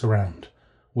purple surround,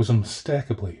 was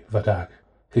unmistakably Vadag.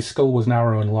 His skull was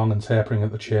narrow and long and tapering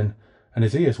at the chin, and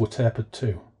his ears were tapered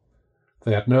too.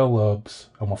 They had no lobes,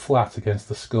 and were flat against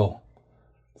the skull.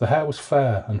 The hair was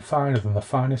fair and finer than the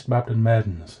finest Mabden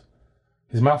maidens.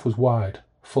 His mouth was wide,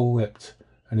 full-lipped,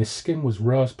 and his skin was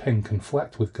rose-pink and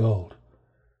flecked with gold.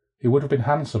 He would have been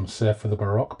handsome save for the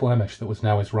baroque blemish that was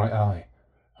now his right eye,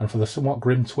 and for the somewhat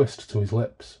grim twist to his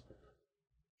lips.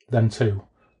 Then, too,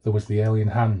 there was the alien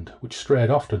hand, which strayed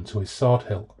often to his sword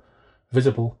hilt,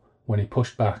 visible when he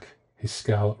pushed back his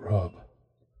scarlet robe.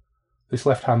 This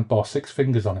left hand bore 6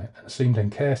 fingers on it and seemed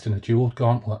encased in a jewelled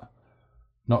gauntlet.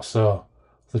 Not so.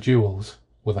 The jewels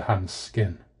were the hand's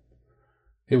skin.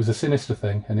 It was a sinister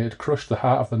thing, and it had crushed the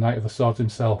heart of the Knight of the Swords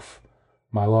himself,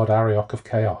 my Lord Arioch of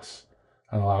Chaos,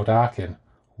 and allowed Arkin,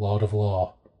 Lord of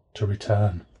Law, to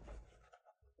return.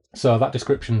 So that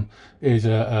description is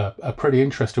a pretty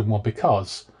interesting one,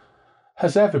 because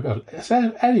has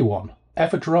anyone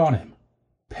ever drawn him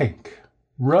pink?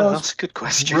 That's a good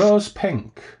question. Rose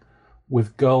pink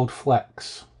with gold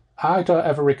flecks. I don't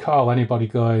ever recall anybody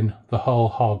going the whole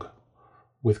hog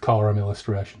with Corum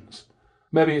illustrations.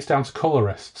 Maybe it's down to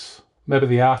colourists. Maybe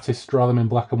the artists draw them in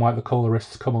black and white, the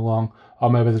colourists come along, or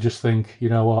maybe they just think, you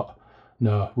know what,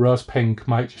 no, rose pink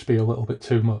might just be a little bit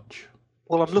too much.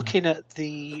 Well, I'm looking at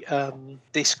the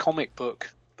this comic book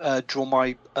drawn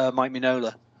by Mike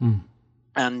Mignola,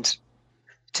 and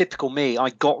typical me, I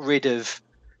got rid of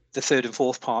the 3rd and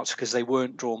 4th parts because they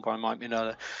weren't drawn by Mike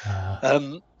Mignola.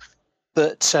 And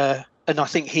I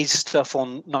think his stuff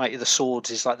on Knight of the Swords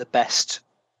is like the best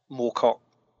Moorcock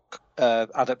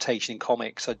adaptation in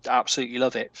comics. I absolutely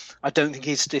love it. I don't think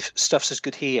his stuff's as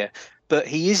good here, but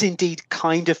he is indeed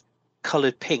kind of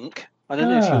coloured pink. I don't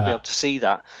know if you'll be able to see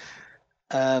that.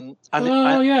 I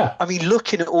mean,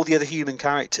 looking at all the other human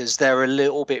characters, they're a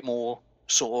little bit more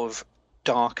sort of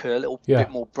darker, a little bit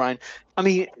more brown. I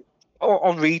mean,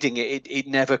 on reading it, it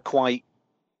never quite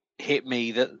hit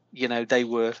me that, you know, they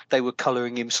were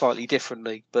colouring him slightly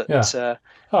differently. But I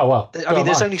mean,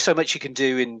 there's only so much you can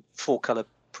do in 4-colour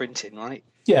printing, right?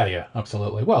 Yeah,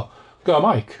 absolutely. Well, go on,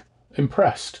 Mike.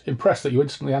 Impressed that you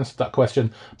instantly answered that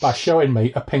question by showing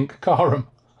me a pink Corum.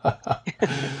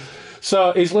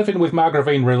 So he's living with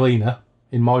Margravine Rowena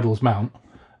in Moidal's Mount,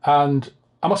 and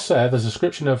I must say there's a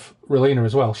description of Rowena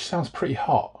as well. She sounds pretty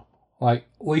hot, like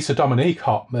Lisa Dominique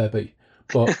hot maybe,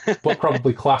 but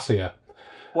probably classier.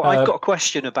 Well, I've got a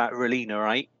question about Rowena,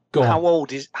 right? Go on.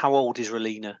 How old is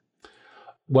Rowena?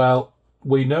 Well,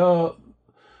 we know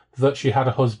that she had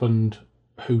a husband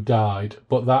who died,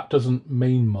 but that doesn't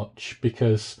mean much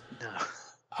because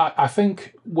I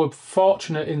think we're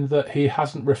fortunate in that he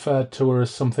hasn't referred to her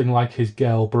as something like his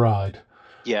girl bride,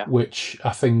 which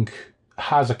I think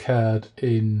has occurred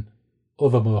in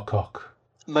other Moorcock.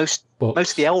 Most of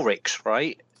the Elrics,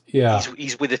 right? Yeah.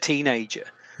 He's with a teenager.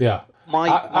 Yeah.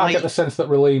 I get the sense that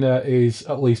Rowena is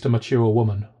at least a mature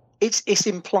woman. It's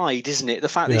implied, isn't it? The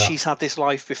fact that she's had this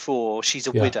life before, she's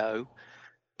a widow.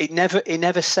 It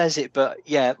never says it, but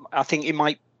yeah, I think in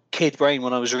my kid brain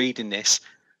when I was reading this,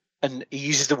 and he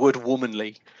uses the word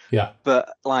womanly. Yeah.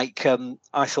 But like,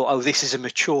 I thought, this is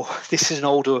an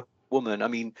older woman. I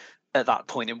mean, at that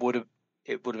point, it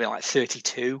it would have been like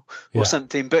 32 or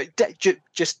something. But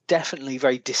just definitely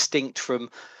very distinct from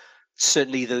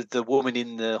certainly the woman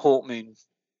in the Hawkmoon,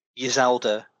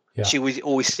 Yzelda. Yeah. She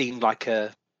always seemed like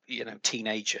a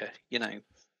teenager.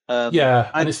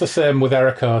 And it's the same with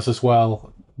Ericos as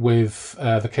well. With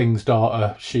the King's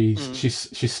Daughter,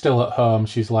 she's still at home.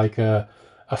 She's like a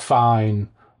fine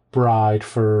bride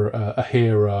for a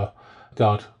hero.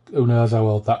 God, who knows how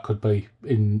old that could be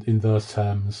in those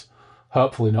terms.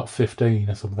 Hopefully not 15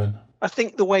 or something. I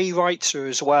think the way he writes her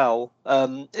as well,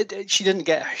 she didn't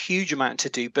get a huge amount to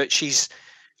do, but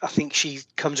I think she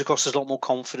comes across as a lot more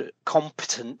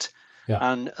competent,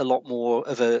 and a lot more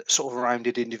of a sort of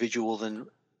rounded individual than,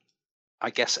 I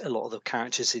guess, a lot of the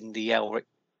characters in the Elric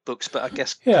books. But I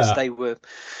guess because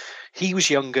he was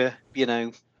younger,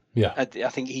 Yeah. I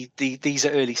think these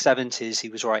are early 70s. He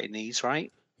was writing these,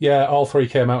 right? Yeah, all three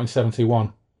came out in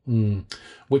 71.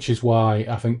 Which is why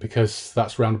I think, because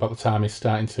that's round about the time he's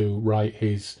starting to write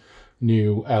his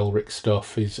new Elric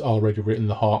stuff. He's already written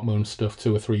the Hawkmoon stuff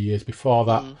 2 or 3 years before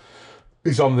that.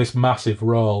 He's on this massive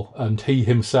roll, and he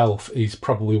himself is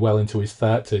probably well into his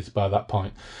 30s by that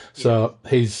point. So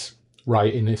his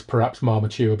writing is perhaps more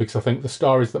mature, because I think the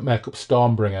stories that make up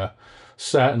Stormbringer,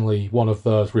 certainly one of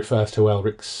those refers to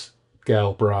Elric's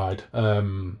girl bride.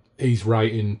 He's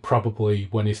writing probably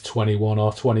when he's 21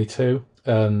 or 22.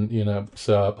 And,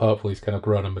 so hopefully he's kind of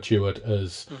grown and matured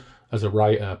as a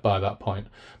writer by that point.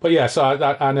 But yeah, so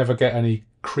I never get any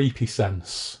creepy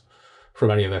sense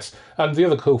from any of this. And the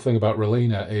other cool thing about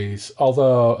Rowena is,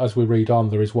 although as we read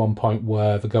on, there is one point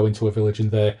where they go into a village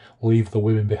and they leave the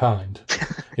women behind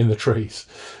in the trees.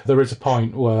 There is a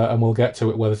point where, and we'll get to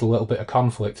it, where there's a little bit of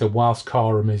conflict. And whilst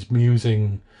Coram is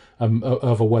musing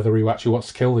over whether he actually wants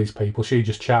to kill these people, she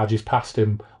just charges past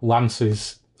him,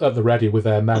 lances at the ready with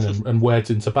their men, and wades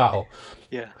into battle.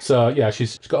 Yeah. So yeah,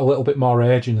 she's got a little bit more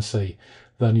agency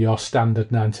than your standard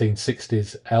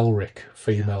 1960s Elric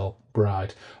female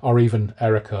bride, or even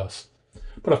Ericos.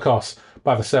 But of course,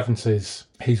 by the 70s,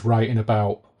 he's writing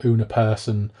about Una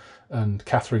Persson and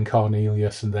Catherine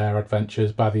Cornelius and their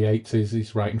adventures. By the 80s,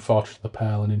 he's writing Fortress of the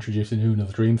Pearl and introducing Una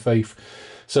the Dream Thief.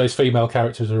 So his female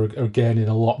characters are gaining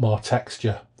a lot more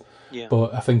texture. Yeah.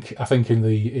 But I think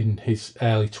in his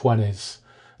early 20s,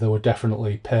 they were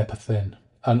definitely paper thin,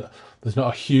 and there's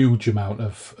not a huge amount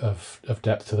of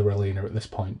depth to the Rowena at this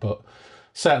point, but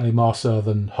certainly more so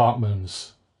than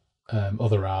Hawkmoon's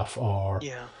other half, or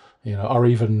or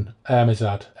even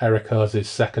Ermizad, Ericos'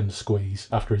 second squeeze,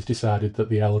 after he's decided that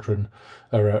the Eldrin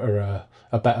are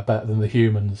a better bet than the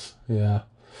humans. Yeah.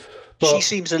 But she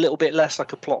seems a little bit less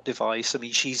like a plot device. I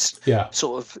mean, she's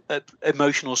sort of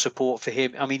emotional support for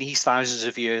him. I mean, he's thousands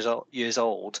of years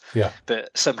old,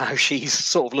 but somehow she's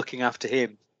sort of looking after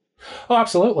him. Oh,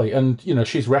 absolutely. And,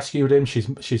 she's rescued him.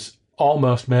 She's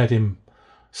almost made him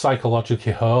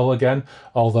psychologically whole again,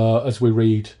 although as we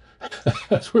read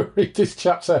this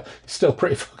chapter, it's still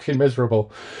pretty fucking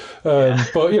miserable.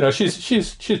 But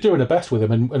she's doing her best with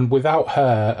him, and without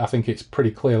her, I think it's pretty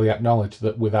clearly acknowledged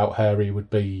that without her he would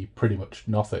be pretty much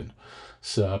nothing.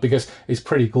 So because he's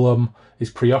pretty glum, he's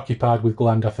preoccupied with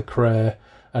Glandather Cray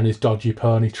and his dodgy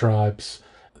pony tribes,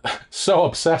 so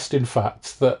obsessed in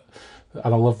fact that,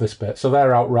 and I love this bit, so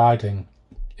they're out riding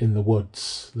in the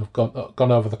woods. They've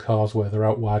gone over the causeway. They're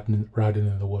out riding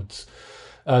in the woods,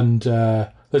 and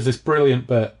there's this brilliant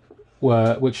bit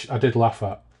which I did laugh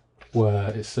at,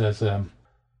 where it says,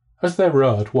 as they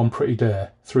rode one pretty day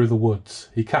through the woods,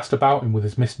 he cast about him with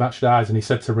his mismatched eyes, and he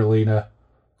said to Rowena,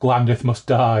 "Glandith must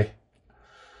die."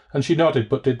 And she nodded,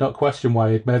 but did not question why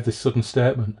he had made this sudden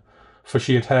statement, for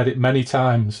she had heard it many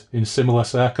times in similar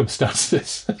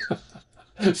circumstances.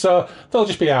 So they'll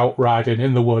just be out riding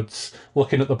in the woods,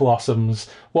 looking at the blossoms,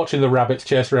 watching the rabbits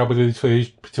chase around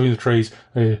between the trees.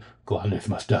 Glandith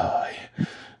must die.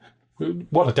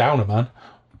 What a downer, man.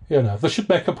 They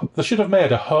should have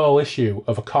made a whole issue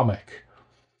of a comic,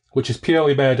 which is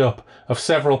purely made up of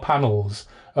several panels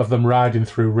of them riding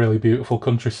through really beautiful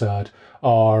countryside,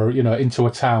 or into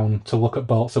a town to look at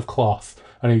bolts of cloth,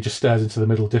 and he just stares into the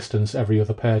middle distance every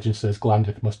other page and says,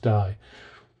 "Glandith must die."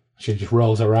 She just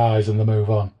rolls her eyes and they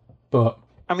move on. But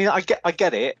I mean, I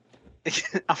get it.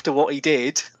 After what he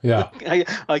did,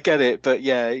 I get it. But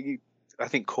yeah, I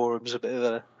think Coram's a bit of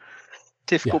a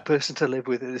difficult person to live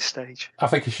with at this stage. I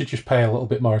think he should just pay a little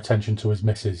bit more attention to his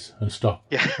missus and stop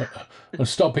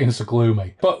being so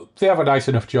gloomy. But they have a nice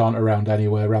enough jaunt around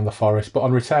anyway, around the forest. But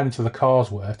on returning to the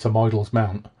causeway to Moidle's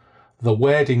Mount, the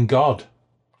wading god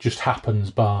just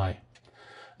happens by.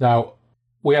 Now,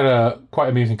 we had a quite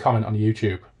amusing comment on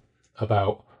YouTube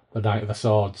about the Knight of the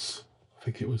Swords. I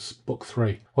think it was book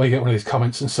 3. Where you get one of these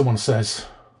comments and someone says,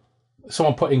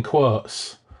 someone put in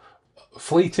quotes,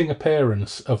 fleeting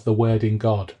appearance of the wording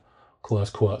God, close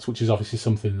quotes, which is obviously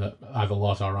something that either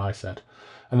Loz or I said,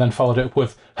 and then followed it up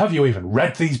with, have you even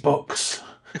read these books?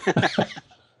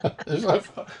 It's like,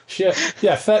 shit,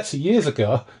 yeah, 30 years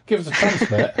ago, give us a chance,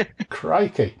 mate.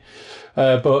 Crikey.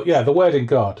 But yeah, the wording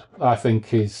God, I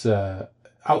think, is...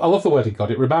 I love the wording God.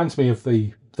 It reminds me of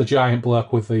the giant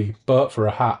bloke with the boat for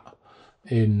a hat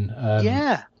in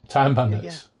Time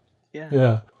Bandits.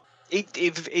 Yeah.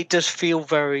 It does feel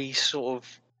very sort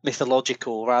of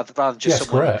mythological rather than just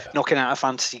someone knocking out a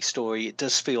fantasy story. It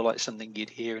does feel like something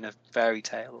you'd hear in a fairy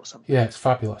tale or something. Yeah, it's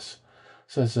fabulous.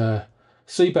 It says,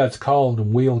 seabirds called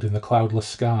and wheeled in the cloudless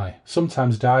sky,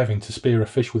 sometimes diving to spear a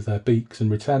fish with their beaks and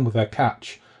return with their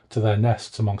catch to their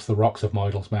nests amongst the rocks of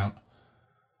Moidle's Mount.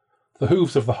 The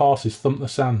hooves of the horses thumped the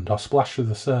sand or splashed through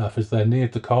the surf as they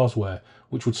neared the causeway,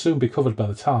 which would soon be covered by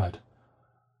the tide.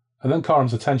 And then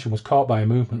Coram's attention was caught by a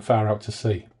movement far out to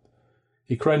sea.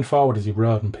 He craned forward as he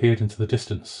rowed and peered into the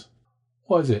distance.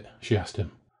 What is it? She asked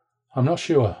him. I'm not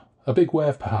sure. A big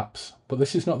wave, perhaps, but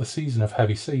this is not the season of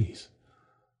heavy seas.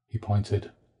 He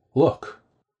pointed. Look!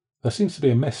 There seems to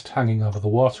be a mist hanging over the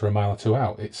water a mile or two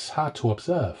out. It's hard to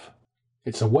observe.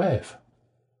 It's a wave.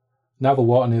 Now the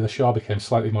water near the shore became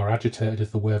slightly more agitated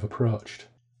as the wave approached.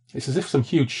 It's as if some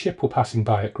huge ship were passing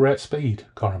by at great speed,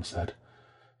 Coram said.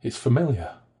 It's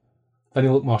familiar. Then he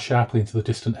looked more sharply into the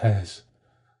distant haze.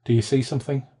 Do you see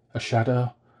something? A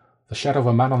shadow? The shadow of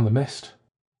a man on the mist?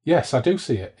 Yes, I do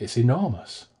see it. It's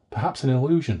enormous. Perhaps an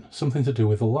illusion, something to do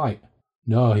with the light.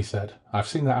 No, he said. I've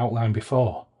seen that outline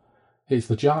before. It's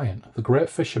the giant, the great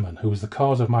fisherman who was the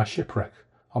cause of my shipwreck,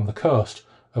 on the coast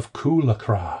of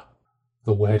Kulakra.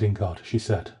 The wading god, she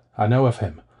said. I know of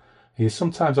him. He is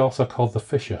sometimes also called the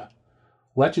Fisher.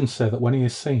 Legends say that when he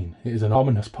is seen, it is an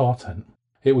ominous portent.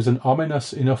 It was an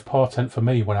ominous enough portent for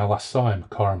me when I last saw him,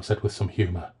 Coram said with some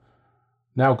humour.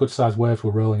 Now good-sized waves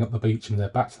were rolling up the beach and they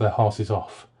backed their horses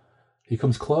off. He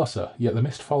comes closer, yet the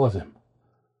mist follows him.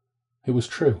 It was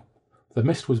true. The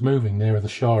mist was moving nearer the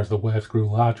shore as the waves grew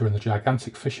larger and the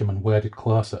gigantic fisherman waded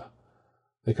closer.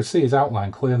 They could see his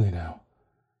outline clearly now.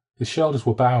 His shoulders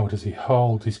were bowed as he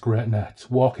hauled his great net,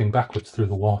 walking backwards through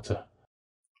the water.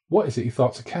 What is it you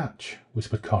thought to catch?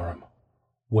 Whispered Coram.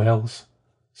 Whales?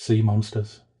 Sea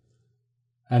monsters?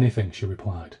 Anything, she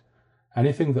replied.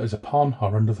 Anything that is upon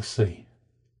or under the sea.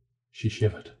 She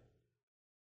shivered.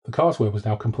 The causeway was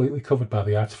now completely covered by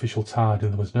the artificial tide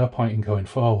and there was no point in going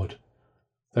forward.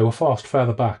 They were forced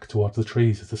further back towards the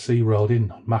trees as the sea rolled in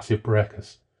on massive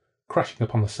breakers, crashing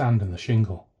upon the sand and the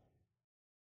shingle.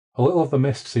 A little of the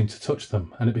mist seemed to touch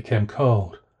them, and it became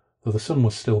cold, though the sun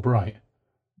was still bright.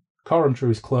 Coram drew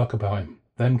his cloak about him,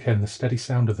 then came the steady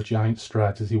sound of the giant's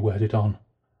strides as he waded on.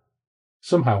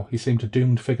 Somehow he seemed a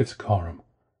doomed figure to Coram,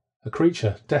 a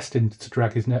creature destined to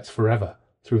drag his nets forever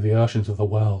through the oceans of the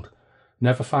world,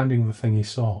 never finding the thing he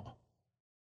sought.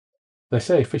 They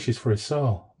say he fishes for his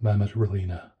soul, murmured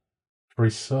Rowena. For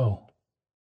his soul.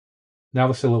 Now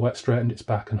the silhouette straightened its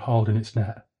back and hauled in its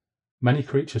net. Many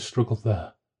creatures struggled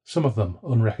there, some of them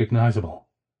unrecognisable.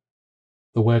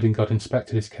 The wading god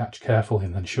inspected his catch carefully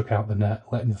and then shook out the net,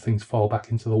 letting the things fall back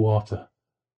into the water.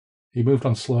 He moved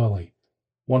on slowly,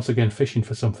 once again fishing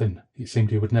for something it seemed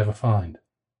he would never find.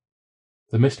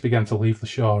 The mist began to leave the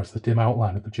shore as the dim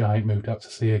outline of the giant moved out to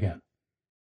sea again.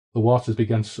 The waters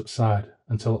began to subside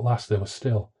until at last they were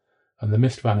still, and the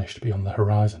mist vanished beyond the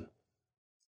horizon.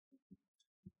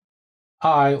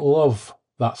 I love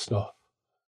that stuff.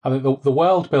 I think the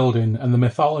world building and the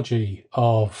mythology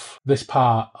of this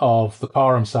part of the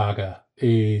Coram saga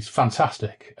is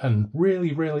fantastic and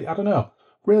really, really, I don't know,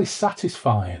 really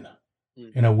satisfying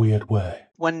in a weird way.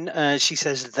 When she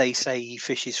says they say he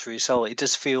fishes for his soul, it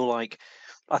does feel like,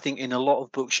 I think in a lot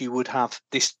of books you would have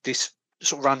this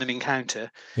sort of random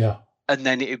encounter. Yeah. And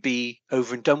then it would be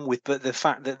over and done with. But the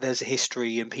fact that there's a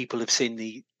history and people have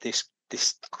seen this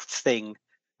thing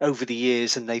over the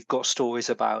years and they've got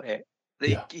stories about it.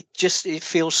 It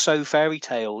feels so fairy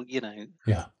tale, you know.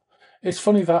 Yeah. It's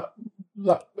funny that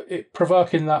it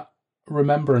provoking that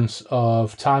remembrance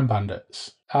of Time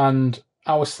Bandits. And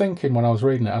I was thinking when I was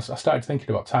reading it, I started thinking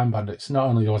about Time Bandits. Not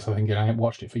only was I thinking I haven't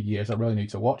watched it for years, I really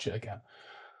need to watch it again.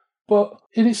 But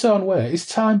in its own way, is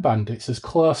Time Bandits as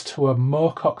close to a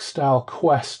Moorcock-style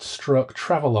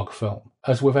quest/travelogue film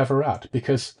as we've ever had?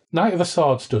 Because Night of the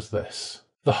Swords does this.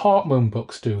 The Hawkmoon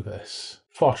books do this.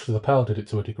 Fortress of the Pearl did it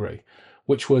to a degree,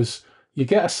 which was you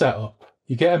get a setup,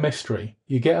 you get a mystery,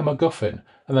 you get a MacGuffin,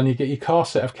 and then you get your core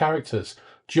set of characters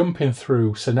jumping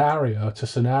through scenario to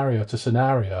scenario to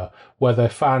scenario where they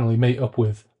finally meet up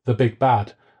with the big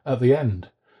bad at the end.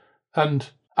 And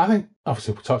I think,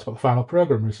 obviously, we talked about the final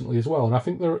programme recently as well, and I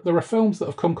think there are films that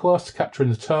have come close to capturing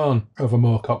the tone of a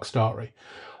Moorcock story.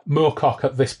 Moorcock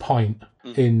at this point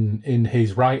in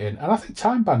his writing, and I think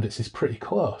Time Bandits is pretty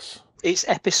close. It's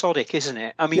episodic, isn't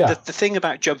it? I mean, the thing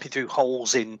about jumping through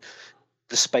holes in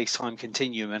the space-time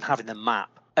continuum and having the map,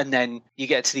 and then you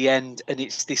get to the end and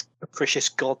it's this capricious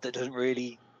god that doesn't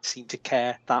really seem to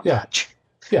care that much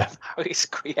about his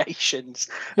creations.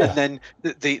 And then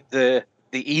the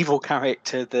evil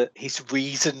character, that his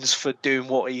reasons for doing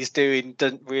what he's doing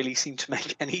doesn't really seem to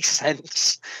make any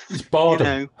sense. He's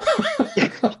boredom.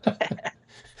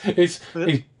 He's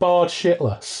bored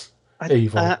shitless.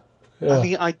 Evil. I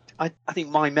mean, I think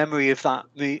my memory of that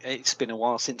movie, it's been a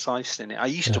while since I've seen it. I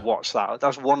used to watch that.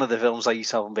 That's one of the films I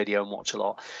used to have on video and watch a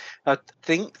lot. I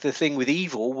think the thing with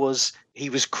Evil was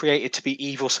he was created to be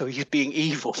evil, so he's being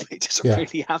evil. He doesn't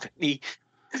really have any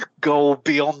goal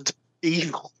beyond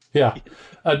evil. Yeah,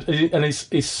 and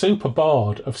he's super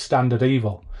bored of standard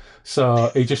evil. So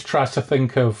he just tries to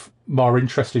think of more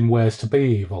interesting ways to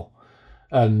be evil.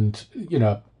 And, you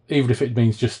know, even if it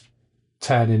means just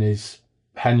turning his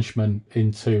henchmen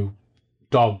into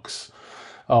dogs,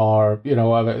 or you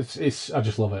know, it's I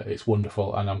just love it. It's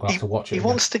wonderful, and I'm glad to watch it.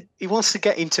 He wants to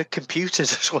get into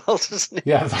computers as well, doesn't he?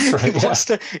 Yeah, that's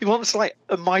right. He wants like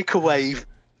a microwave.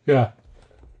 Yeah.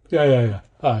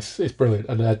 Oh, it's brilliant,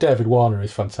 and David Warner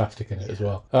is fantastic in it as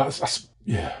well. I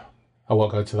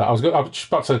won't go into that. I was just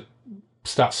about to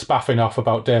start spaffing off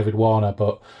about David Warner,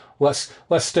 but let's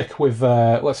stick with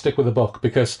the book,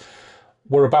 because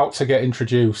we're about to get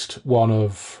introduced one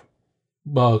of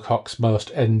Moorcock's most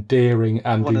endearing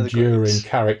and enduring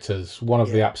characters, one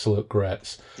of the absolute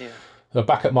greats. Yeah.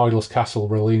 Back at Moidle's castle,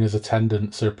 Rolena's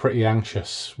attendants are pretty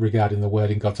anxious regarding the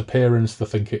Wading God's appearance. They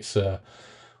think it's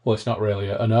it's not really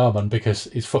an omen because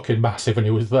he's fucking massive and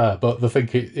he was there, but they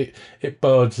think it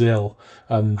bodes ill,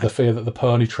 and the fear that the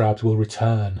pony tribes will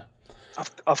return.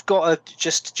 I've got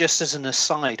just as an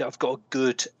aside, I've got a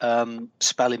good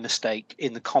spelling mistake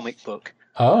in the comic book.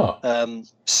 Oh.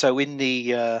 So in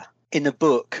the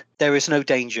book, there is no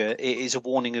danger. It is a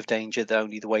warning of danger that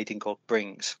only the Wading God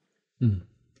brings.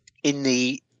 In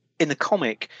the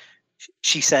comic,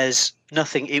 she says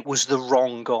nothing. It was the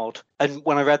wrong god. And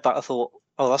when I read that, I thought,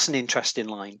 oh, that's an interesting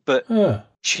line. But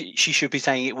she should be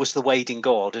saying it was the Wading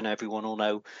God, and everyone will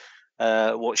know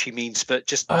what she means. But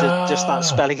just that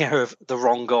spelling error of the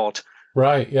wrong god.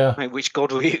 Right. Yeah. Right, which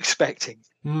god were you expecting?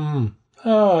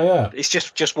 Oh, yeah. It's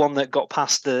just one that got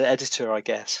past the editor, I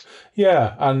guess.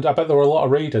 Yeah, and I bet there were a lot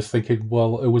of readers thinking,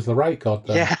 well, it was the right god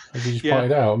then, as you just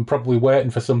pointed out, and probably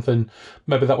waiting for something,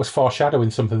 maybe that was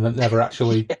foreshadowing something that never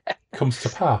actually comes to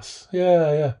pass.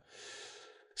 Yeah.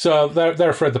 So they're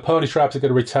afraid the pony tribes are going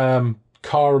to return.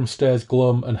 Coram stays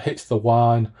glum and hits the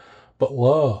wine, but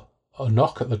lo, a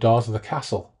knock at the doors of the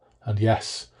castle, and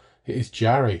yes, it is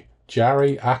Jarry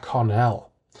a Cornell.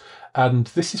 And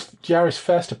this is Jarry's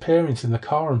first appearance in the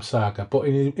Coram saga, but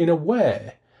in a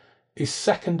way, his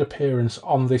second appearance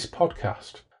on this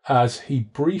podcast, as he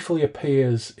briefly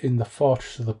appears in the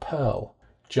Fortress of the Pearl,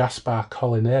 Jaspar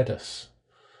Collinadus.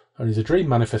 And he's a dream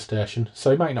manifestation,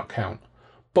 so he might not count.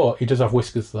 But he does have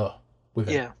whiskers, though, with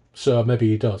him. Yeah. So maybe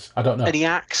he does. I don't know. And he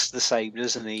acts the same,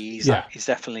 doesn't he? He's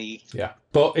definitely... Yeah.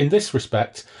 But in this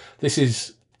respect, this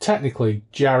is technically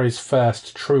Jarry's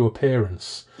first true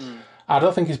appearance. I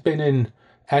don't think he's been in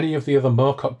any of the other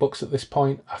Moorcock books at this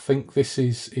point. I think this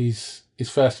is his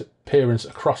first appearance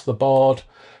across the board,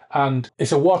 and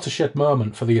it's a watershed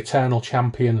moment for the Eternal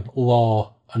Champion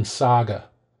lore and saga,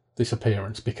 this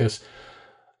appearance, because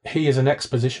he is an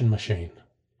exposition machine.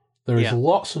 There is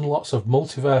lots and lots of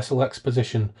multiversal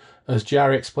exposition as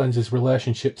Jarry explains his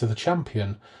relationship to the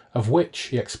champion, of which,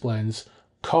 he explains,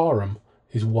 Coram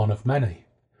is one of many.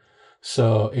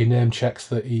 So he name checks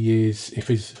that he is, if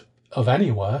he's of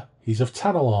anywhere, he's of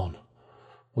Tanalorn.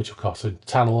 Which, of course, in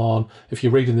Tanalorn, if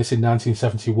you're reading this in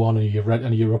 1971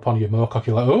 and you're up on your Moorcock,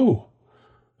 you're like, ooh,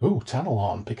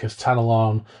 Tanalorn, because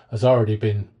Tanalorn has already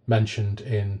been mentioned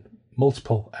in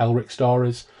multiple Elric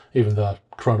stories, even though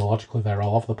chronologically they're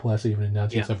all over the place, even in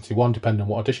 1971, depending on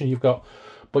what edition you've got.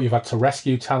 But you've had to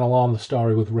rescue Tanalorn, the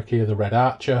story with Ricky the Red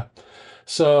Archer.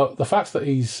 So the fact that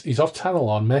he's of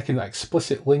Tanalorn, making that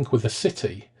explicit link with the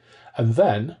city, and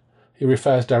then he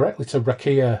refers directly to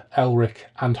Rakia, Elric,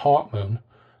 and Hawkmoon,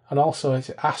 and also is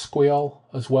it Asquiol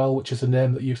as well, which is a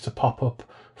name that used to pop up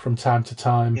from time to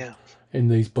time in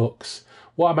these books.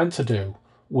 What I meant to do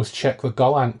was check the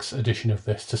Golanx edition of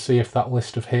this to see if that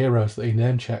list of heroes that he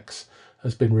name checks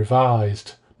has been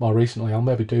revised more recently. I'll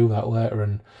maybe do that later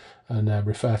and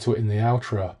refer to it in the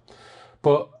outro.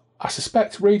 But I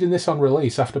suspect reading this on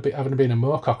release after having been a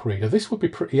Moorcock reader, this would be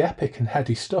pretty epic and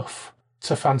heady stuff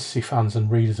to fantasy fans and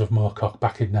readers of Moorcock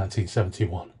back in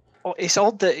 1971. Well, it's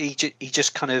odd that he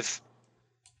just kind of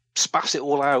spat it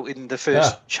all out in the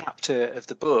first chapter of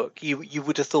the book. You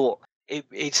would have thought it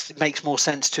makes more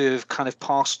sense to have kind of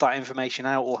passed that information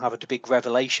out or have a big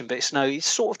revelation, but it's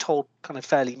sort of told kind of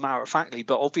fairly matter-of-factly,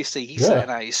 but obviously he's setting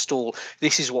out his stall.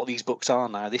 This is what these books are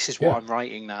now. This is what I'm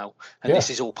writing now, and this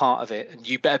is all part of it, and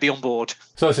you better be on board.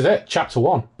 So this is it, chapter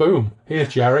 1. Boom. Here's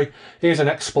Jerry. Here's an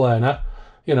explainer.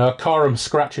 You know, Corum's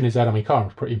scratching his head. I mean,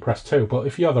 Corum's pretty impressed too, but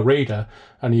if you're the reader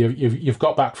and you've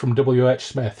got back from W.H.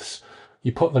 Smith's,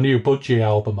 you put the new Budgie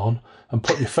album on and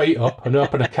put your feet up and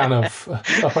open a can of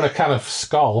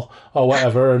Skol or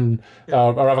whatever, and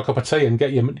or have a cup of tea and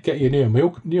get your new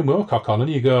Moorcock on, and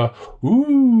you go,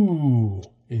 ooh,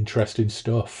 interesting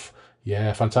stuff.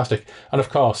 Yeah, fantastic. And of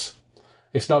course,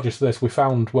 it's not just this. We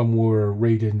found when we were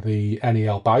reading the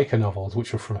N.E.L. Biker novels,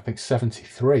 which were from, I think,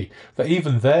 1973, that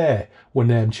even they were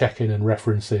name-checking and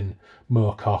referencing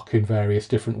Moorcock in various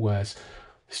different ways.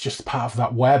 It's just part of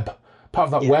that web.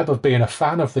 Web of being a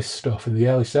fan of this stuff in the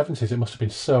early 70s. It must have been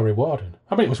so rewarding.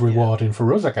 I mean, it was rewarding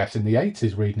for us, I guess, in the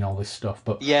 80s reading all this stuff.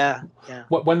 But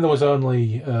when there was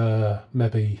only I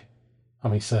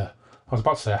was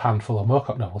about to say a handful of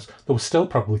Moorcock novels, there was still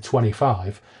probably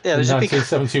 25 in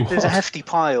 1971. There's a hefty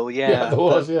pile, Yeah, there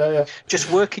was, yeah.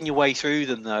 Just working your way through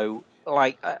them, though,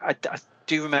 like, I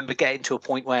do remember getting to a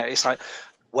point where it's like,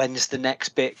 when's the next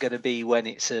bit going to be when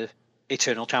it's a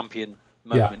Eternal Champion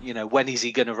moment? You know, when is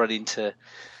he going to run into,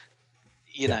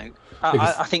 you know,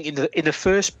 I think in the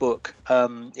first book,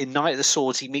 in Night of the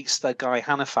Swords, he meets the guy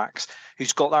Halifax,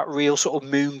 who's got that real sort of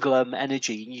Moonglum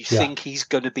energy, and you think he's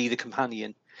going to be the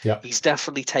companion. He's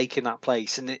definitely taken that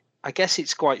place, and I guess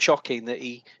it's quite shocking that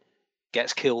he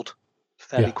gets killed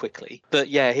fairly quickly. But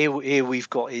here we've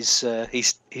got his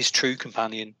true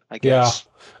companion, I guess.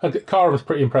 And Cara was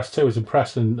pretty impressed too. He's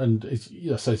impressed and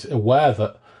is aware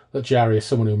that Jerry is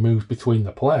someone who moves between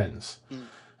the planes.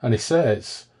 And he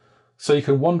says, "So you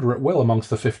can wander at will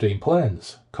amongst the 15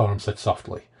 planes," Coram said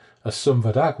softly, "as some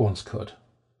Vadag once could."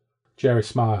 Jerry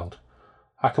smiled.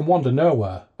 "I can wander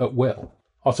nowhere at will,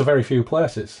 or to very few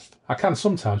places. I can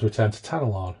sometimes return to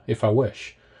Tanalorn, if I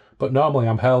wish, but normally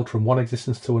I'm held from one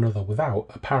existence to another without,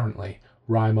 apparently,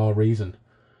 rhyme or reason.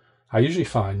 I usually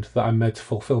find that I'm made to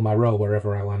fulfil my role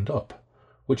wherever I land up,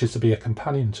 which is to be a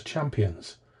companion to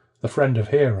champions, the friend of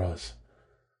heroes.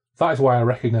 That is why I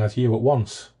recognise you at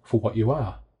once for what you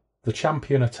are, the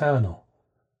champion eternal.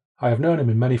 I have known him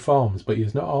in many forms, but he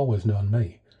has not always known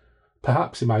me.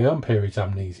 Perhaps in my own period's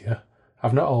amnesia,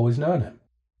 I've not always known him.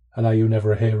 And are you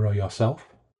never a hero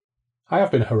yourself? I have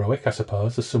been heroic, I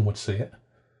suppose, as some would see it.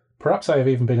 Perhaps I have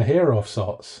even been a hero of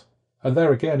sorts, and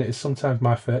there again it is sometimes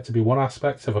my fate to be one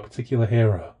aspect of a particular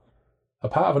hero, a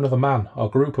part of another man or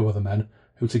group of other men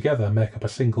who together make up a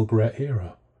single great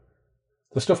hero.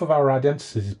 The stuff of our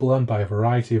identities is blown by a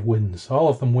variety of winds, all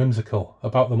of them whimsical,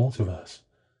 about the multiverse.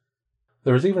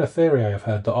 There is even a theory I have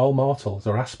heard that all mortals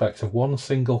are aspects of one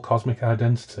single cosmic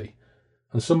identity,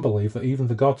 and some believe that even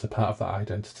the gods are part of that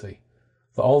identity,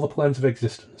 that all the planes of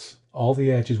existence, all the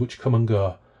ages which come and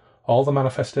go, all the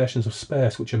manifestations of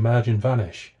space which emerge and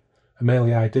vanish, are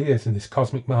merely ideas in this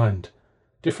cosmic mind,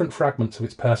 different fragments of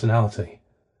its personality.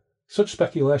 Such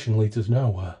speculation leads us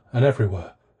nowhere and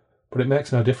everywhere, but it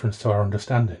makes no difference to our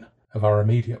understanding of our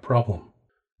immediate problem.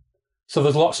 So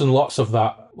there's lots and lots of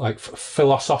that, like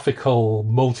philosophical,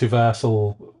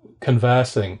 multiversal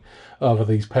conversing over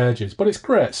these pages, but it's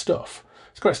great stuff.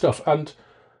 It's great stuff, and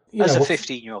as a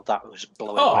 15-year-old, that was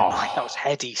blowing my mind. That was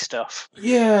heady stuff.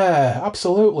 Yeah,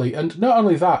 absolutely. And not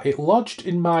only that, it lodged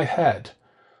in my head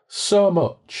so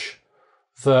much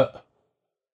that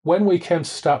when we came to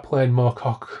start playing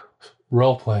Moorcock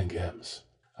role-playing games,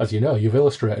 as you know, you've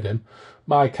illustrated him,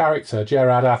 my character,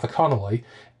 Gerard Arthur Connolly,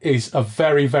 is a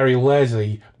very, very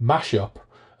lazy mashup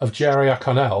of Jerry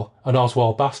O'Connell and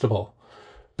Oswald Bastable,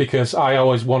 because I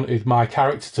always wanted my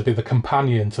character to be the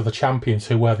companion to the champions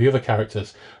who were the other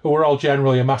characters, who were all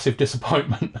generally a massive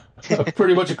disappointment,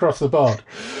 pretty much across the board.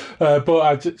 But I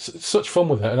had such fun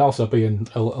with it, and also being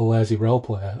a lazy role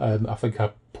player. I think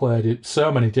I played it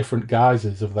so many different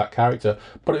guises of that character,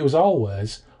 but it was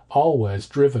always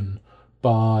driven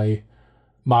by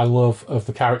my love of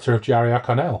the character of Jerry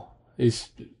O'Connell. It's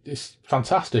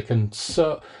fantastic, and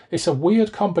so it's a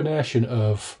weird combination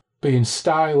of being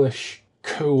stylish,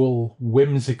 cool,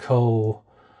 whimsical,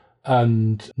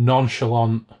 and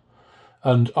nonchalant,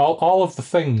 and all of the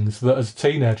things that as a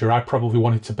teenager I probably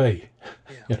wanted to be.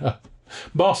 You know,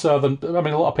 more so than, I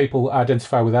mean, a lot of people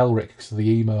identify with Elric because of the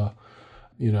emo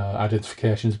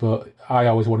identifications, but I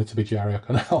always wanted to be Jerry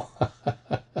O'Connell.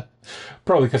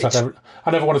 Probably because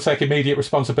I never want to take immediate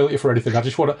responsibility for anything. I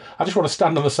just want to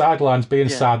stand on the sidelines being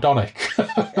sardonic.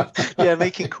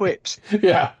 Making quips.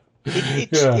 Yeah.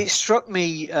 It struck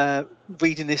me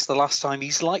reading this the last time.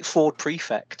 He's like Ford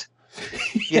Prefect.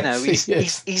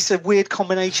 He's a weird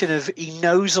combination of he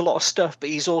knows a lot of stuff, but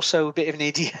he's also a bit of an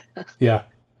idiot. Yeah.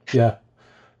 No,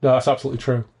 that's absolutely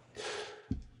true.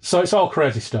 So it's all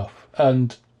crazy stuff,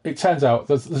 and it turns out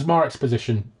there's more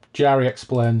exposition. Jerry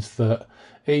explains that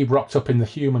he rocked up in the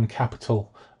human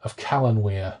capital of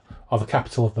Callanweir, or the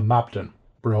capital of the Mabden,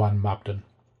 Broan Mabden,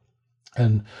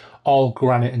 and all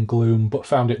granite and gloom, but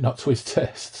found it not to his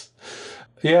tastes.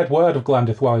 He heard word of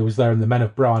Glandith while he was there, and the men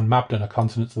of Broan Mabden, a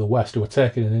continent to the west, who were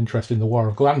taking an interest in the war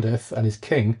of Glandith and his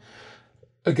king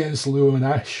against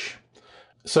Luanesh.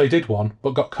 So he did one,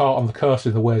 but got caught on the coast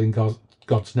in the wading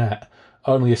god's net,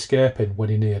 only escaping when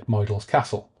he neared Moidal's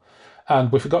castle.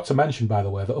 And we forgot to mention, by the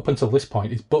way, that up until this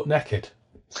point he's butt naked.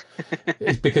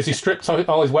 It's because he stripped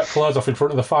all his wet clothes off in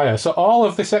front of the fire. So all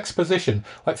of this exposition,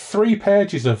 like 3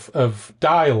 pages of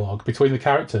dialogue between the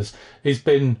characters, he's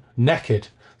been naked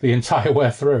the entire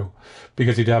way through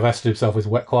because he divested himself with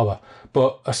wet clother.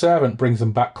 But a servant brings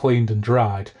them back cleaned and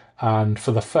dried, and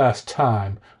for the first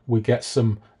time we get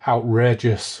some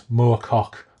outrageous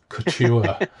moorcock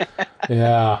couture.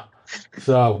 Yeah.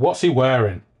 So what's he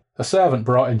wearing? A servant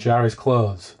brought in Jerry's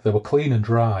clothes. They were clean and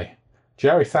dry.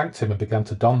 Jerry thanked him and began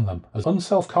to don them, as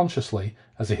unself-consciously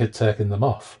as he had taken them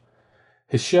off.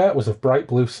 His shirt was of bright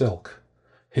blue silk.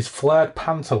 His flared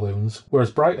pantaloons were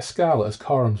as bright a scarlet as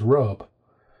Coram's robe.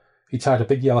 He tied a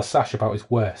big yellow sash about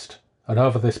his waist, and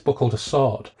over this buckled a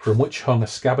sword, from which hung a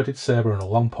scabbarded sabre and a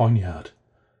long poniard.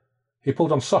 He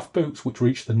pulled on soft boots which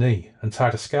reached the knee, and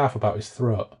tied a scarf about his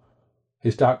throat.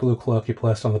 His dark blue cloak he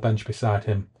placed on the bench beside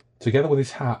him, together with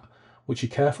his hat, which he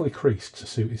carefully creased to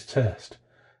suit his taste,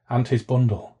 and his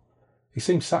bundle. He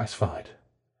seemed satisfied.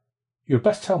 "You had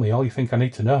best tell me all you think I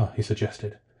need to know," he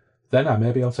suggested. "Then I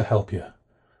may be able to help you.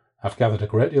 I've gathered a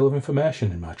great deal of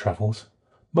information in my travels.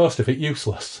 Most of it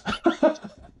useless."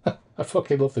 I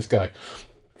fucking love this guy.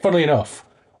 Funnily enough,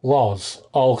 Loz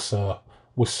also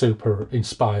was super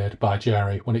inspired by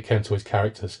Jerry when it came to his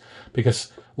characters,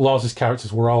 because Loz's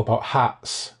characters were all about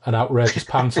hats and outrageous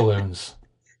pantaloons.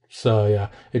 So yeah,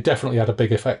 it definitely had a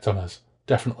big effect on us.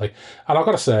 Definitely. And I've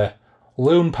got to say,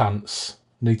 loon pants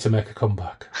need to make a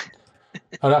comeback.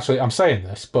 And actually, I'm saying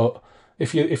this, but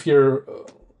if you're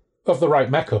of the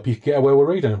right makeup, you can get away with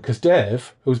reading them. Because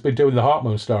Dave, who's been doing the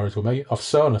Heartmoon stories with me, of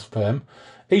Sonus fame,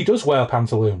 he does wear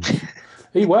pantaloons.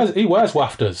 he wears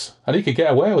wafters, and he could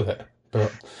get away with it.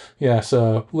 But yeah,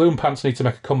 so loon pants need to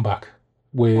make a comeback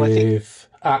with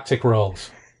Arctic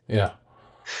rolls. Yeah.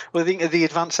 Well, I think at the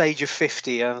advanced age of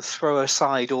 50, throw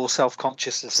aside all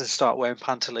self-consciousness and start wearing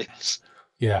pantaloons.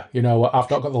 Yeah, you know what? I've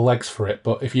not got the legs for it,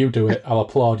 but if you do it, I'll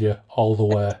applaud you all the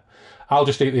way. I'll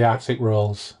just eat the Arctic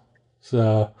rolls.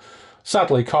 So,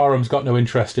 sadly, Coram's got no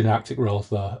interest in Arctic rolls,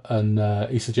 though, and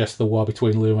he suggests the war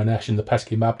between Luanesh and the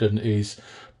pesky Mabden is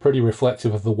pretty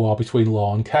reflective of the war between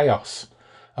law and chaos.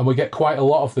 And we get quite a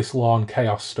lot of this law and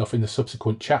chaos stuff in the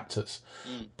subsequent chapters.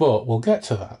 But we'll get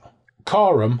to that.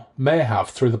 Coram may have,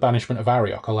 through the banishment of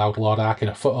Ariok, allowed Lord Arkin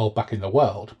a foothold back in the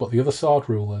world, but the other sword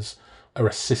rulers are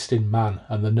assisting Man,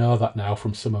 and they know that now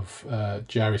from some of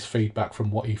Jerry's feedback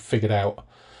from what he figured out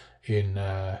in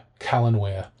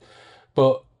Callanweir.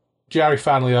 But Jerry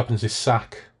finally opens his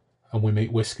sack, and we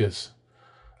meet Whiskers,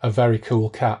 a very cool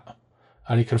cat,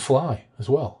 and he can fly as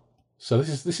well. So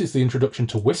this is the introduction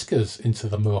to Whiskers into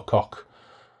the Moorcock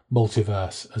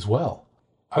multiverse as well.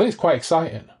 I think it's quite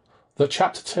exciting that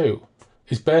Chapter 2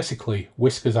 is basically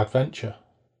Whiskers' adventure,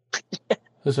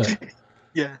 isn't it?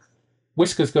 Yeah.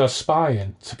 Whiskers goes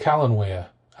spying to Callanweir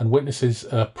and witnesses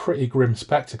a pretty grim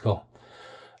spectacle.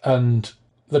 And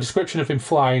the description of him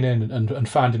flying in and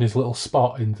finding his little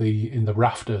spot in the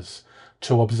rafters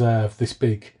to observe this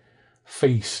big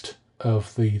feast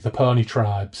of the pony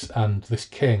tribes and this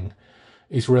king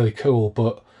is really cool.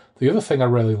 But the other thing I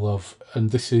really love,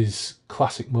 and this is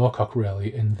classic Moorcock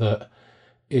really, in that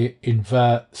it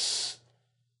inverts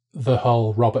the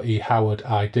whole Robert E. Howard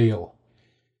ideal,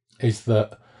 is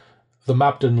that the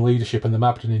Mabden leadership and the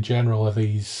Mabden in general are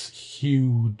these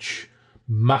huge,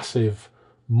 massive,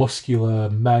 muscular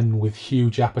men with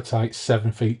huge appetites,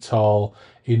 7 feet tall,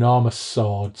 enormous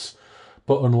swords.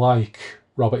 But unlike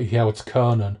Robert E. Howard's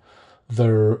Conan,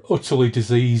 they're utterly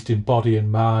diseased in body and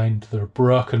mind. They're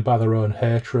broken by their own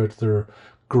hatred. They're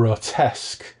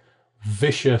grotesque,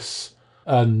 vicious,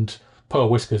 and poor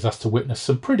Whiskers has to witness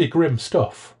some pretty grim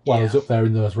stuff while he's up there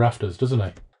in those rafters, doesn't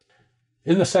he?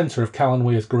 In the centre of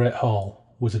Callanweir's Great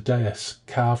Hall, was a dais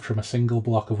carved from a single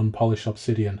block of unpolished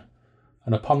obsidian,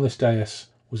 and upon this dais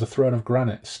was a throne of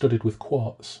granite studded with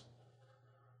quartz.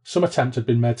 Some attempt had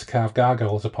been made to carve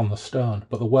gargoyles upon the stone,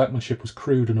 but the workmanship was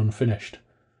crude and unfinished.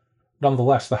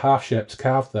 Nonetheless, the half-shapes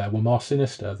carved there were more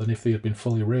sinister than if they had been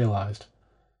fully realised.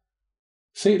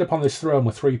 Seated upon this throne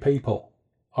were 3 people.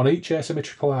 On each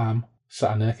asymmetrical arm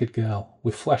sat a naked girl,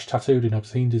 with flesh tattooed in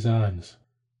obscene designs.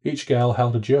 Each girl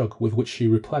held a jug with which she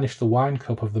replenished the wine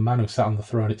cup of the man who sat on the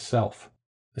throne itself.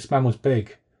 This man was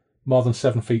big, more than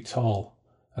 7 feet tall.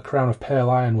 A crown of pale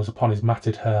iron was upon his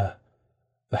matted hair.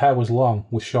 The hair was long,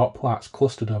 with short plaits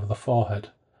clustered over the forehead.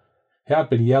 It had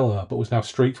been yellow, but was now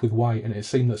streaked with white, and it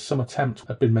seemed that some attempt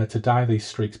had been made to dye these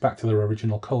streaks back to their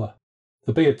original colour.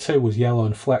 The beard, too, was yellow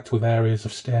and flecked with areas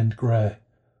of stained grey.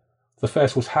 The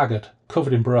face was haggard,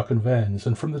 covered in broken veins,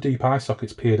 and from the deep eye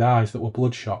sockets peered eyes that were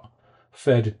bloodshot,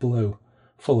 faded blue,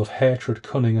 full of hatred,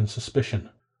 cunning, and suspicion.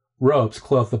 Robes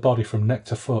clothed the body from neck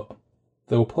to foot.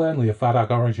 They were plainly of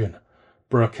Vadag origin,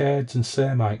 brocades and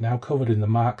samite now covered in the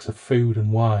marks of food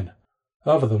and wine.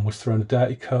 Over them was thrown a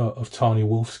dirty coat of tawny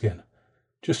wolfskin,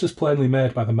 just as plainly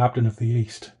made by the Mabden of the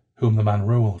East, whom the man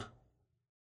ruled.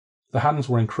 The hands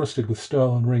were encrusted with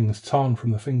stolen rings torn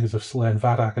from the fingers of slain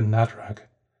Vadag and Nadrag.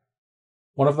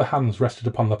 One of the hands rested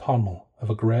upon the pommel of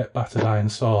a great battered iron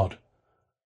sword.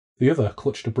 The other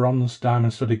clutched a bronze,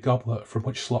 diamond-studded goblet from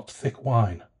which slopped thick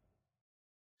wine.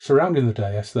 Surrounding the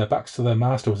dais, their backs to their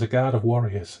master, was a guard of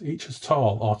warriors, each as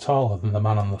tall or taller than the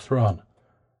man on the throne.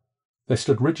 They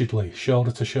stood rigidly,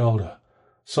 shoulder to shoulder,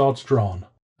 swords drawn,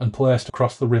 and placed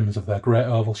across the rims of their great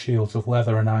oval shields of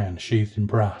leather and iron sheathed in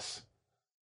brass.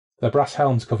 Their brass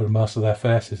helms covered most of their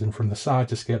faces, and from the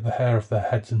sides escaped the hair of their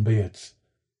heads and beards.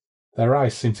 Their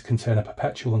eyes seemed to contain a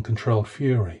perpetual and controlled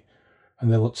fury,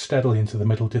 and they looked steadily into the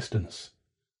middle distance.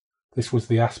 This was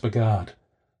the Asper Guard,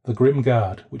 the grim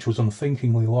guard which was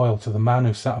unthinkingly loyal to the man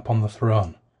who sat upon the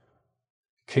throne.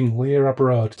 King Lear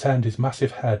Abrode turned his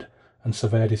massive head and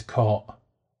surveyed his court.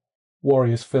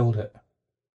 Warriors filled it.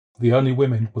 The only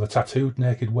women were the tattooed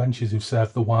naked wenches who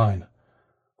served the wine.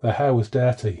 Their hair was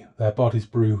dirty, their bodies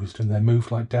bruised, and they moved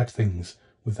like dead things,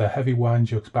 with their heavy wine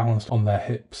jugs balanced on their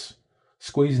hips,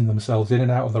 squeezing themselves in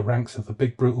and out of the ranks of the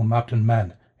big brutal Mabden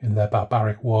men in their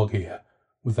barbaric war gear,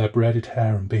 with their braided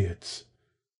hair and beards.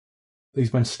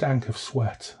 These men stank of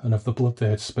sweat and of the blood they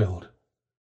had spilled.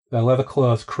 Their leather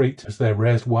clothes creaked as they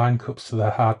raised wine cups to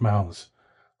their hard mouths.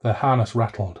 Their harness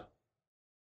rattled.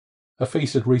 A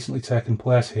feast had recently taken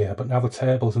place here, but now the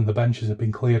tables and the benches had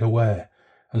been cleared away,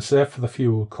 and save for the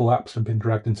few who had collapsed and been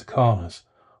dragged into corners,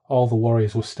 all the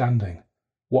warriors were standing,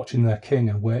 watching their king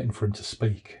and waiting for him to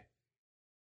speak.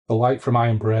 The light from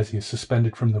iron braziers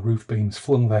suspended from the roof beams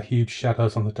flung their huge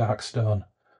shadows on the dark stone,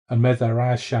 and made their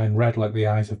eyes shine red like the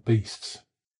eyes of beasts.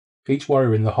 Each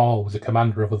warrior in the hall was a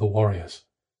commander of other warriors.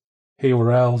 Here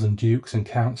were earls and dukes and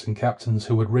counts and captains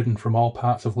who had ridden from all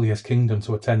parts of Lear's kingdom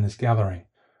to attend this gathering,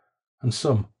 and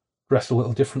some, dressed a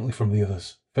little differently from the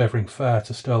others, favouring fair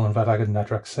to stolen Vadag and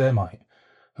Nadrag Samite,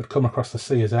 had come across the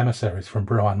sea as emissaries from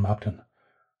Broan Mabden,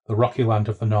 the rocky land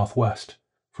of the northwest,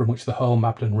 from which the whole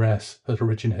Mabden race had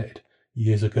originated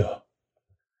years ago.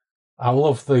 I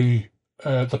love the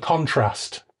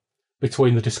contrast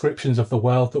between the descriptions of the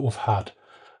world that we've had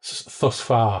thus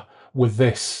far with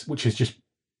this, which is just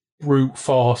brute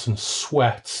force and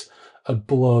sweat and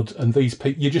blood, and these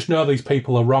people, you just know these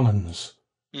people are wrong-uns.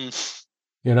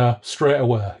 You know, straight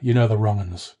away, you know they're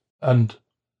wrong-uns. And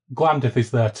Glandith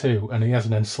is there too, and he has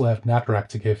an enslaved Nadrag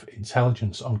to give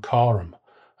intelligence on Corum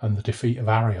and the defeat of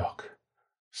Ariok.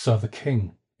 So the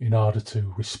king, in order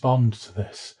to respond to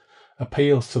this,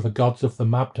 appeals to the gods of the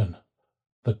Mabden,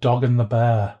 the dog and the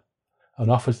bear, and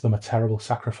offers them a terrible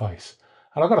sacrifice.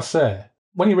 And I've got to say,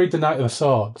 when you read The Night of the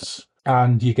Swords,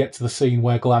 and you get to the scene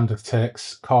where Glandith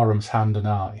takes Corum's hand and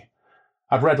eye,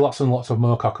 I'd read lots and lots of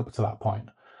Moorcock up to that point,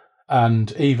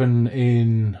 and even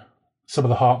in some of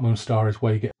the Hawkmoon stories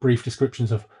where you get brief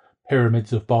descriptions of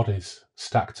pyramids of bodies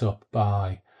stacked up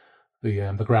by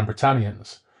the Grand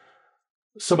Britannians,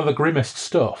 some of the grimmest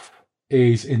stuff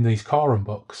is in these Corum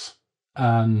books,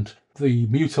 and the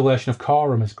mutilation of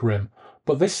Corum is grim,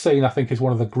 but this scene I think is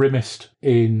one of the grimmest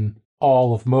in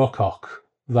all of Moorcock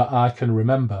that I can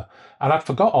remember, and I'd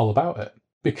forgot all about it,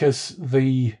 because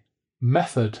the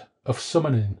method of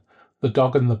summoning the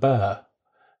dog and the bear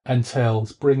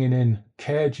entails bringing in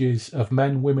cages of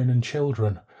men, women and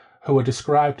children who are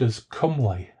described as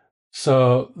comely.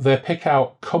 So they pick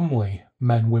out comely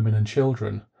men, women and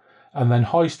children and then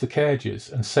hoist the cages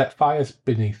and set fires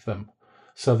beneath them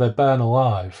so they burn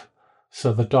alive,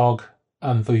 so the dog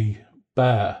and the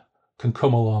bear can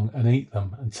come along and eat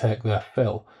them and take their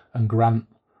fill and grant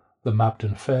the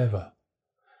Mabden favour.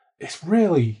 It's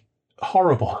really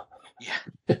horrible.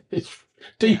 Yeah. It's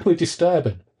deeply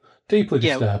disturbing. Deeply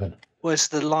disturbing. Whereas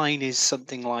the line is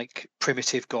something like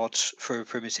primitive gods for a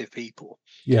primitive people.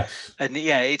 Yes. And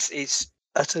it's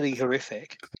utterly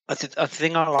horrific. The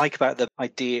thing I like about the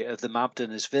idea of the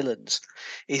Mabden as villains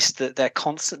is that they're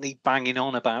constantly banging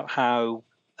on about how,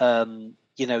 the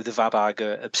Vabag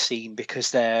are obscene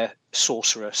because they're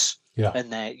sorcerous. Yeah.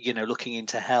 And they're, looking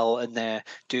into hell, and they're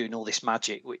doing all this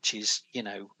magic, which is,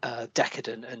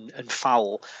 decadent and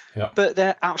foul. Yeah. But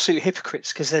they're absolute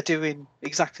hypocrites because they're doing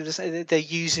exactly the same. They're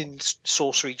using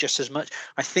sorcery just as much.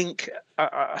 I think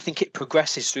it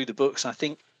progresses through the books. I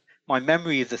think my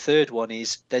memory of the third one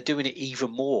is they're doing it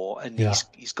even more, and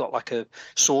he's got like a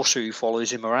sorcerer who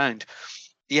follows him around.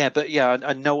 Yeah, but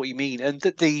I know what you mean. And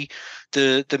the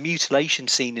mutilation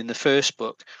scene in the first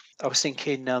book, I was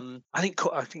thinking, I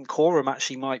think Coram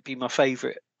actually might be my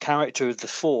favourite character of the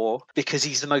four because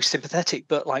he's the most sympathetic.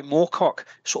 But like Moorcock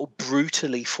sort of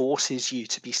brutally forces you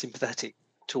to be sympathetic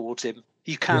towards him.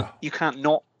 You can't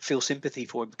not feel sympathy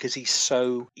for him because he's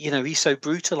so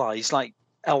brutalised. Like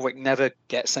Elric never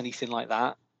gets anything like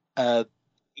that.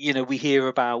 We hear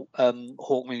about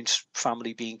Hawkmoon's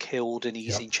family being killed and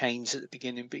he's in chains at the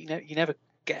beginning, but you never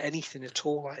get anything at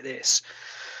all like this.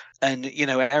 And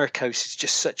Ericos is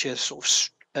just such a sort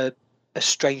of a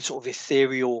strange sort of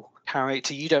ethereal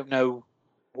character. You don't know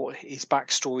what his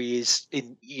backstory is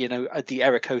in the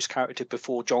Ericos character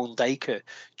before John Dacre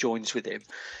joins with him.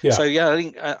 Yeah. So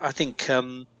I think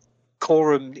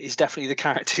Coram is definitely the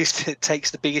character that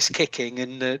takes the biggest kicking,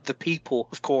 and the people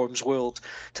of Coram's world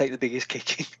take the biggest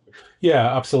kicking.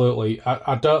 Yeah, absolutely.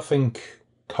 I don't think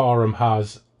Coram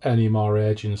has any more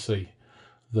agency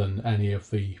than any of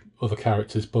the other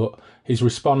characters, but his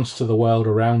response to the world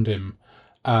around him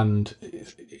and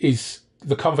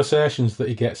the conversations that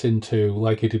he gets into,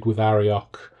 like he did with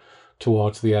Ariok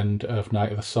towards the end of Night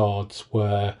of the Swords,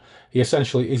 where he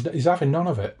essentially he's having none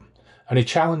of it, and he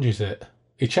challenges it.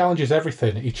 He challenges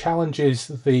everything. He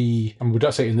challenges we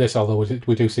don't see it in this, although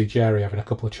we do see Jerry having a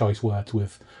couple of choice words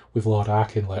with Lord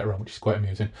Arkin later on, which is quite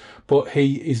amusing. But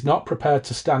he is not prepared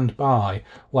to stand by,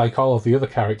 like all of the other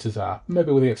characters are,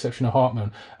 maybe with the exception of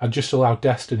Hawkmoon, and just allow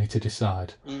destiny to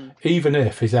decide. Even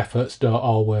if his efforts don't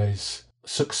always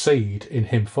succeed in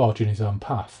him forging his own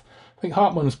path. I think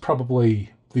Hawkmoon's probably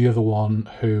the other one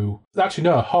who... Actually,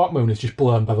 no, Hawkmoon is just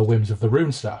blown by the whims of the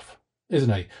Runestaff,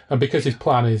 isn't he? And because his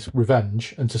plan is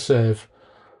revenge and to save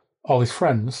all his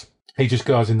friends, he just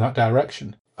goes in that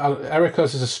direction.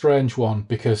 Ericos is a strange one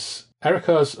because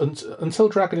Ericos, until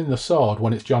Dragon in the Sword,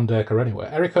 when it's John Dacre anyway,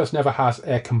 Ericos never has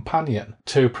a companion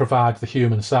to provide the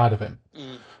human side of him.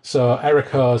 So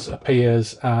Ericos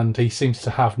appears and he seems to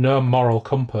have no moral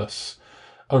compass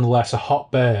unless a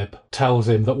hot babe tells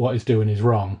him that what he's doing is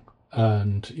wrong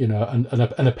and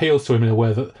appeals to him in a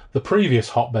way that the previous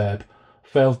hot babe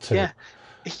failed to.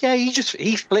 Yeah,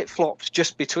 he flip-flops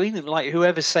just between them. Like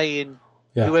whoever's saying,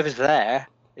 whoever's there,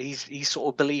 he's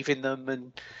sort of believing them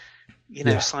and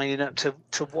signing up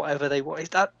to whatever they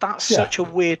want. That's such a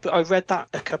weird. But I read that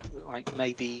a couple, like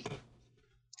maybe,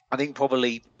 I think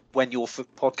probably when your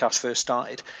podcast first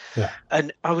started,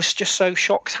 and I was just so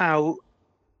shocked how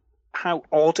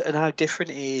odd and how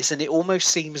different it is, and it almost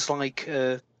seems like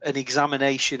an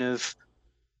examination of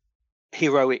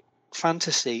heroic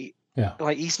fantasy. Yeah.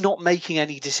 Like he's not making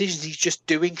any decisions, he's just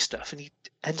doing stuff, and he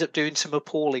ends up doing some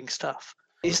appalling stuff.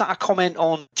 Is that a comment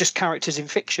on just characters in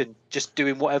fiction just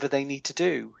doing whatever they need to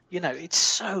do? It's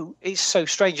so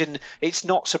strange, and it's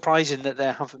not surprising that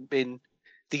there haven't been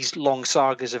these long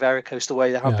sagas of Ericos the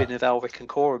way there have been of Elric and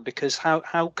Coram, because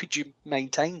how could you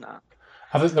maintain that?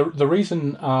 I think the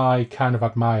reason I kind of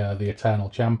admire the Eternal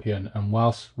Champion, and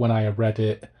whilst when I read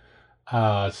it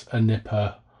as a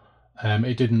nipper,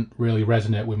 it didn't really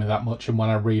resonate with me that much, and when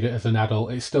I read it as an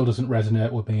adult, it still doesn't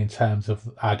resonate with me in terms of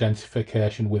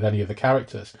identification with any of the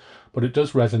characters. But it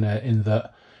does resonate in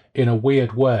that, in a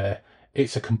weird way,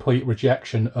 it's a complete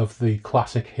rejection of the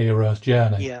classic hero's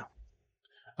journey. Yeah.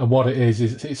 And what it is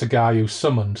it's a guy who's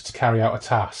summoned to carry out a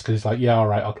task, and he's like, yeah, all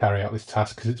right, I'll carry out this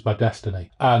task because it's my destiny.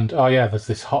 And, there's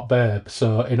this hot babe,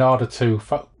 so in order to,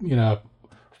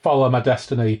 follow my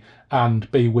destiny and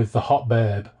be with the hot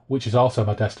babe, which is also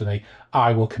my destiny,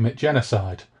 I will commit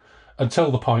genocide.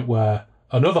 Until the point where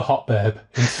another hot babe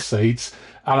intercedes,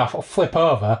 and I'll flip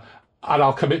over, and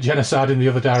I'll commit genocide in the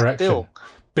other direction.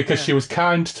 Because she was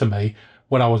kind to me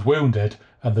when I was wounded,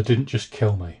 and they didn't just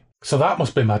kill me. So that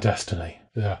must be my destiny.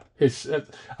 Yeah, and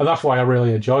that's why I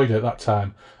really enjoyed it that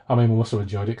time. I mean, we must have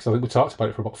enjoyed it because I think we talked about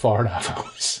it for about 4.5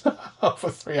 hours. over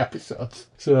 3 episodes.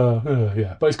 So,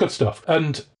 yeah. But it's good stuff.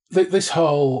 And this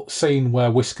whole scene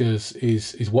where Whiskers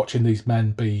is watching these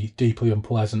men be deeply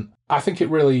unpleasant, I think it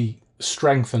really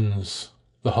strengthens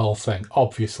the whole thing.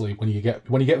 Obviously, when you get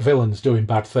villains doing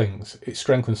bad things, it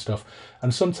strengthens stuff.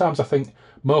 And sometimes I think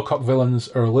Moorcock villains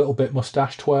are a little bit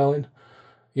moustache twirling.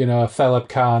 You know, Theleb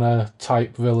Kana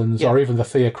type villains, or even the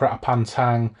Theocrat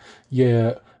Pantang,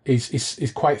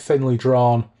 is quite thinly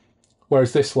drawn.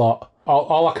 Whereas this lot,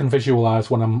 all I can visualise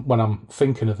when I'm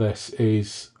thinking of this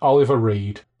is Oliver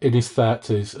Reed in his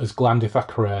 30s as Glandith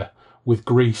Acre with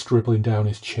grease dribbling down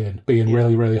his chin, being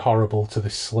really, really horrible to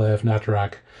this slave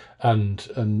Nadrag,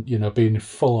 and you know, being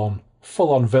full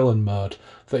on villain mode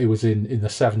that he was in the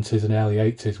 70s and early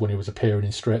 80s when he was appearing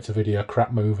in straight to video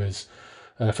crap movies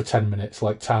for 10 minutes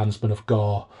like Tarnsman of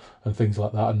Gore and things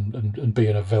like that, and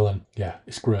being a villain. Yeah,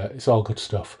 it's great. It's all good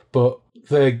stuff. But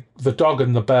the dog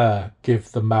and the bear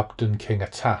give the Mabden King a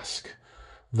task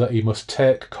that he must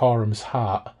take Corum's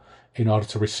heart in order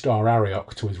to restore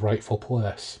Arioch to his rightful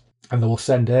place. And they will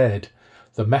send aid,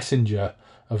 the messenger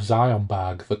of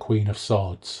Zionbag, the Queen of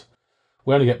Swords.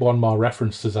 We only get one more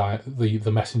reference to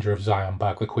the messenger of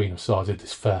Zionbag, the Queen of Swords, in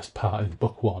this first part in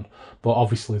book 1. But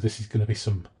obviously this is going to be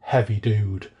some heavy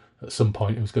dude at some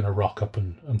point who's going to rock up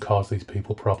and cause these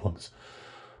people problems.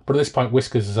 But at this point,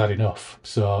 Whiskers has had enough,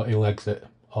 so he legs it,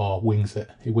 or wings it.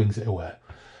 He wings it away.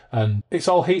 And it's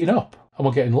all heating up, and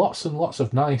we're getting lots and lots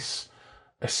of nice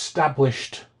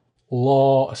established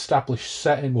lore, established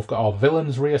setting. We've got our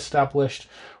villains re-established.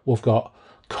 We've got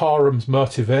Corum's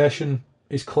motivation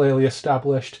is clearly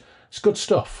established. It's good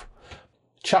stuff.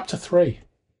 Chapter 3.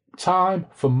 Time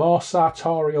for more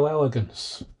sartorial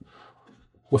elegance.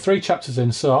 We're 3 chapters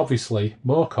in, so obviously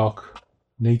Moorcock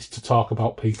needs to talk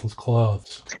about people's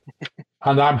clothes.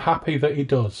 And I'm happy that he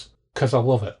does, because I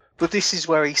love it. But this is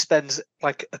where he spends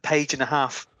like a page and a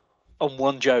half on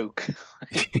one joke.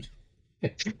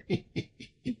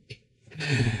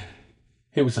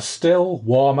 It was a still,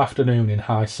 warm afternoon in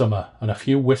high summer, and a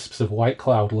few wisps of white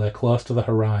cloud lay close to the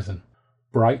horizon.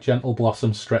 Bright, gentle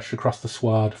blossoms stretched across the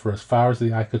sward for as far as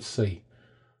the eye could see,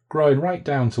 growing right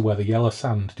down to where the yellow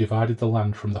sand divided the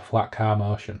land from the flat calm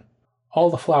ocean. All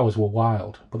the flowers were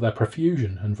wild, but their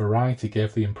profusion and variety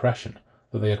gave the impression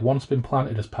that they had once been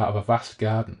planted as part of a vast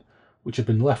garden, which had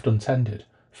been left untended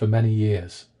for many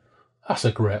years. That's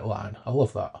a great line. I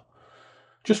love that.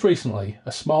 Just recently,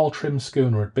 a small trim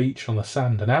schooner had beached on the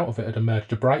sand, and out of it had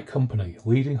emerged a bright company,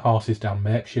 leading horses down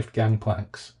makeshift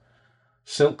gangplanks.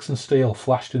 Silks and steel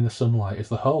flashed in the sunlight as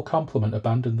the whole complement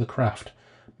abandoned the craft,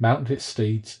 mounted its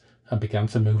steeds, and began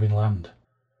to move inland.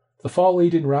 The 4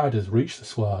 leading riders reached the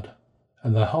sward,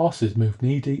 and their horses moved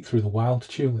knee-deep through the wild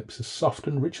tulips as soft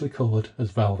and richly coloured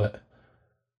as velvet.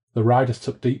 The riders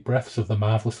took deep breaths of the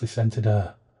marvellously scented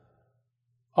air.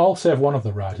 All save one of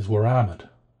the riders were armoured.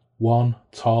 One,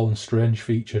 tall and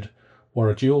strange-featured, wore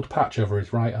a jewelled patch over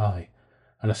his right eye,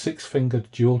 and a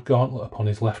 6-fingered jewelled gauntlet upon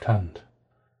his left hand.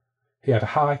 He had a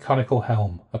high conical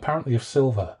helm, apparently of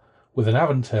silver, with an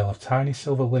aventail of tiny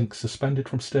silver links suspended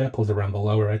from staples around the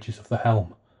lower edges of the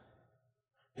helm.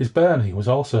 His byrnie was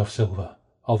also of silver,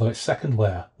 although its second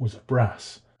layer was of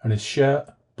brass, and his shirt,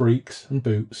 breeks, and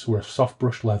boots were of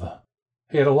soft-brushed leather.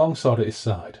 He had a long sword at his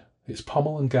side, its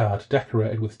pommel and guard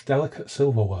decorated with delicate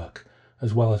silver-work,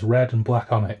 as well as red and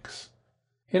black onyx.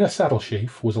 In a saddle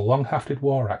sheath was a long-hafted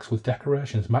war-axe with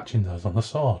decorations matching those on the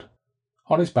sword.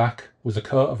 On his back was a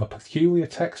coat of a peculiar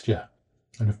texture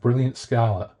and of brilliant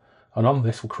scarlet, and on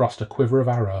this were crossed a quiver of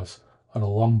arrows and a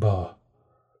long bow.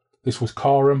 This was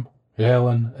Corum,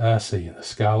 Aelin, Ersi in the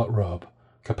scarlet robe,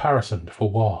 caparisoned for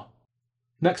war.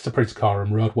 Next to Prince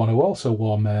Corum rode one who also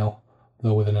wore mail,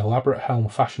 though with an elaborate helm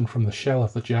fashioned from the shell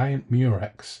of the giant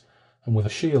murex, and with a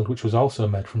shield which was also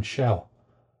made from shell.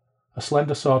 A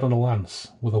slender sword and a lance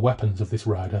were the weapons of this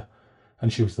rider,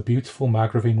 and she was the beautiful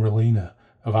Margravine Relina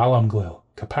of Alamglil,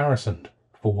 caparisoned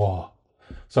for war.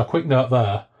 So a quick note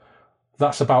there,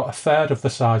 that's about a third of the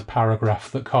size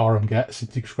paragraph that Corum gets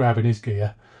describing his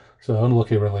gear, so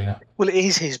unlucky Relina. Well, it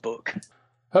is his book.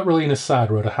 At Relina's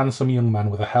side rode a handsome young man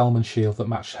with a helm and shield that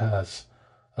matched hers,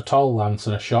 a tall lance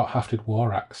and a short-hafted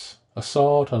war-axe, a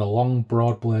sword and a long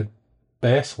broad-blade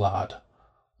base-lard.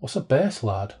 What's a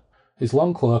base-lard? His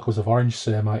long cloak was of orange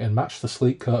samite and matched the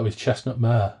sleek coat of his chestnut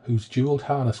mare, whose jewelled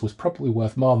harness was probably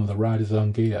worth more than the rider's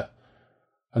own gear.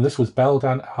 And this was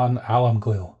Beldan an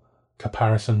Alamglil,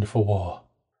 caparisoned for war.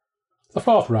 The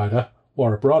 4th rider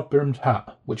wore a broad-brimmed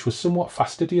hat, which was somewhat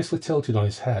fastidiously tilted on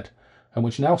his head, and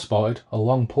which now sported a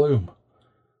long plume.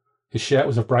 His shirt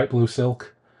was of bright blue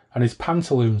silk, and his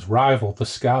pantaloons rivalled the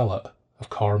scarlet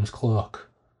of Corum's cloak.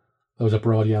 There was a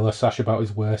broad yellow sash about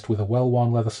his waist with a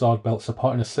well-worn leather sword belt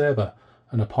supporting a sabre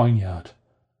and a poignard.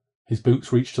 His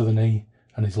boots reached to the knee,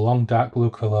 and his long dark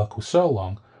blue cloak was so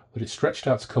long that it stretched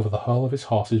out to cover the whole of his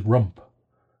horse's rump.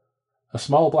 A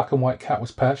small black and white cat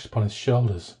was perched upon his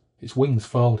shoulders, its wings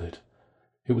folded.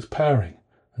 It was purring,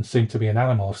 and seemed to be an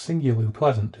animal of singularly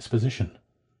pleasant disposition.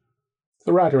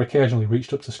 The rider occasionally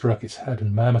reached up to stroke its head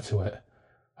and murmur to it,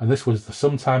 and this was the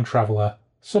sometime traveller,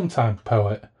 sometime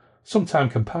poet, sometime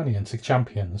companion to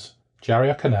champions, Jarry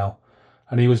O'Connell,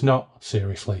 and he was not,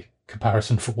 seriously,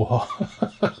 comparison for war.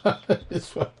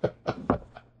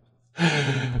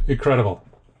 Incredible.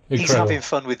 He's having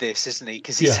fun with this, isn't he?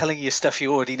 Because he's telling you stuff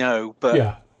you already know,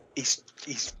 but he's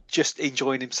just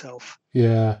enjoying himself.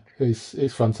 Yeah,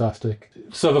 it's fantastic.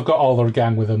 So they've got all their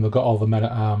gang with them. They've got all the men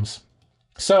at arms.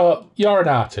 So you're an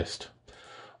artist.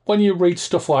 When you read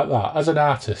stuff like that, as an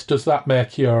artist, does that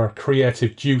make your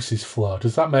creative juices flow?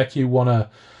 Does that make you want to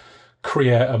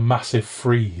create a massive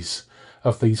frieze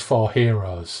of these four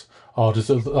heroes? Or is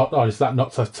that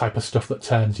not the type of stuff that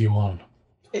turns you on?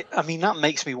 That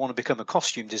makes me want to become a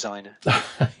costume designer.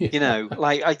 You know,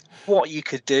 what you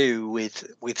could do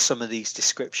with some of these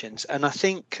descriptions. And I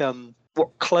think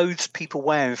what clothes people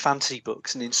wear in fantasy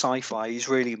books and in sci-fi is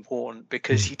really important,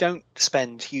 because you don't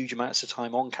spend huge amounts of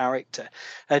time on character,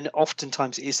 and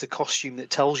oftentimes it is the costume that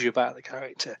tells you about the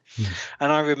character.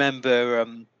 And I remember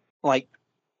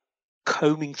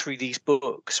combing through these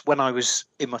books when I was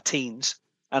in my teens,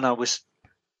 and I was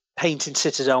painting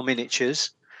Citadel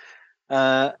miniatures,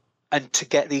 and to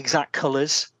get the exact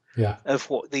colours of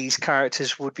what these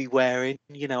characters would be wearing.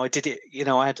 You know, I did it. You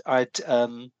know, I had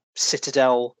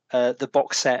Citadel, the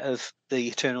box set of the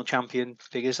Eternal Champion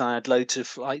figures. I had loads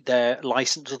of their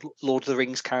licensed Lord of the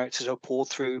Rings characters. I poured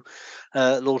through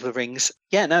Lord of the Rings.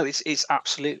 Yeah, no, it's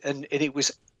absolute, and it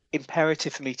was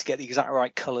imperative for me to get the exact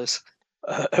right colours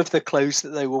of the clothes that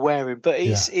they were wearing. But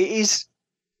it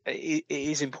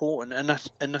is important,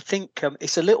 and I think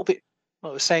it's a little bit. What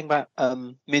I was saying about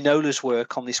Minola's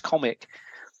work on this comic,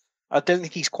 I don't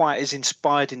think he's quite as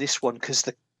inspired in this one, because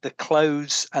the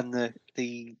clothes and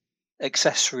the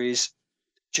accessories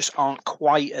just aren't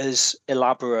quite as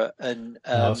elaborate and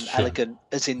elegant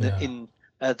as in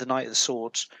the Knight of the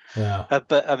Swords. Yeah.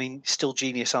 But I mean, still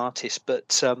genius artist.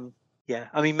 But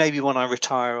maybe when I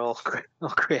retire, I'll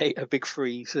create a big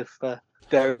frieze of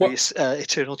various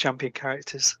Eternal Champion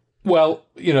characters. Well,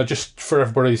 you know, just for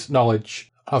everybody's knowledge,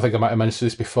 I think I might have mentioned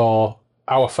this before,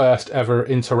 our first ever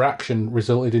interaction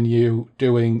resulted in you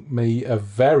doing me a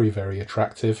very, very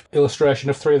attractive illustration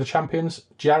of three of the champions,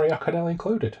 Jarry O'Connell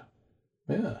included.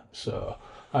 Yeah, so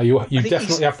you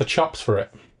definitely have the chops for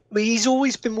it. But he's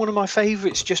always been one of my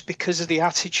favourites, just because of the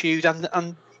attitude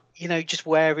and you know, just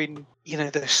wearing, you know,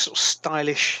 the sort of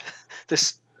stylish,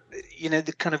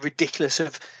 the kind of ridiculous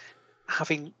of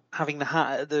having the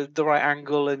hat at the right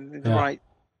angle and the right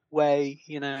way,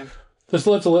 you know. There's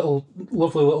loads of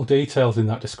lovely little details in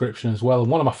that description as well.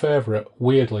 And one of my favourite,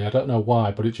 weirdly, I don't know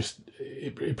why, but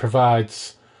it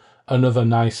provides another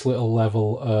nice little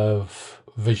level of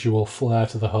visual flair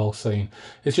to the whole scene.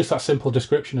 It's just that simple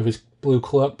description of his blue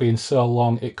cloak being so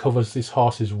long it covers his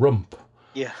horse's rump.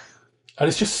 Yeah. And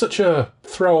it's just such a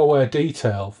throwaway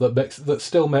detail that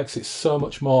still makes it so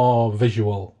much more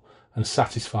visual and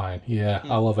satisfying. Yeah,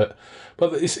 I love it.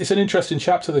 But it's an interesting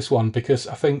chapter, this one, because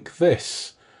I think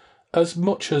this, as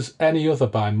much as any other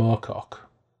by Moorcock,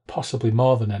 possibly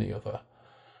more than any other,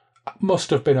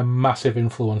 must have been a massive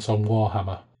influence on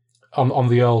Warhammer, on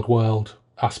the old world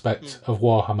aspect of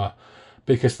Warhammer,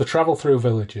 because they travel through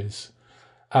villages,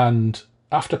 and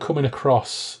after coming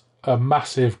across a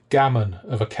massive gammon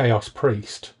of a chaos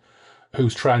priest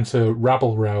who's trying to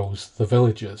rabble-rouse the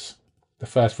villagers, the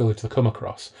first village they come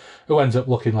across, who ends up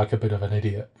looking like a bit of an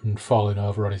idiot and falling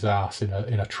over on his arse in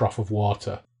a trough of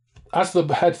water. As they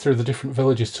head through the different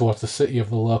villages towards the city of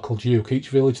the local duke, each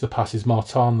village they pass is more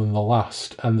torn than the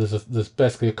last, and there's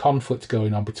basically a conflict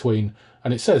going on between,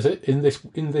 and it says it in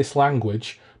this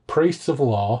language, priests of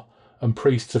law and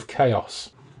priests of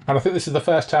chaos. And I think this is the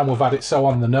first time we've had it so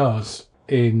on the nose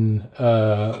in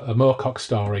a Moorcock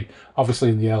story. Obviously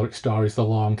in the Elric stories, the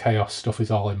law and chaos stuff is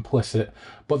all implicit,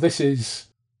 but this is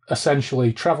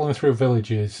essentially travelling through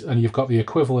villages, and you've got the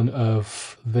equivalent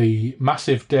of the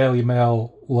massive Daily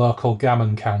Mail local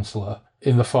gammon councillor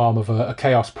in the form of a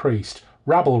chaos priest,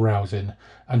 rabble-rousing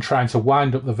and trying to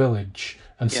wind up the village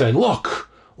and say, look,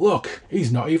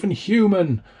 he's not even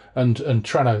human, and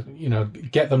trying to, you know,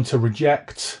 get them to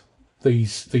reject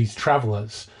these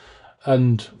travellers.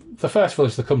 And the first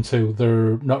village they come to,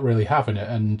 they're not really having it,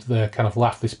 and they kind of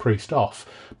laugh this priest off.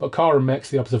 But Coran makes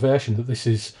the observation that this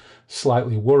is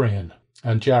slightly worrying.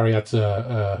 And Jerry adds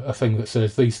a thing that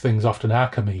says these things often are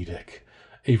comedic,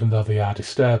 even though they are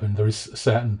disturbing. There is a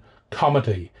certain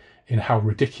comedy in how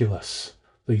ridiculous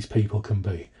these people can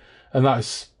be. And that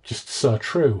is just so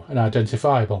true and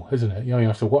identifiable, isn't it? You know, you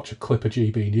have to watch a clip of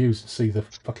GB News and see the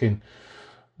fucking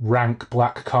rank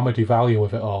black comedy value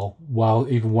of it all,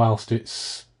 whilst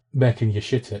it's making you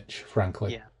shit itch,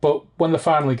 frankly. Yeah. But when they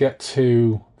finally get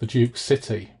to the Duke's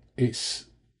city, it's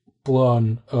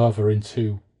blown over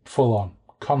into full-on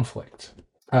conflict.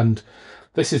 And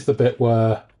this is the bit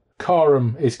where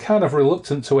Coram is kind of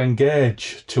reluctant to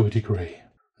engage to a degree.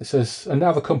 It says, and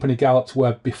now the company galloped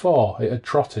where before it had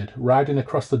trotted, riding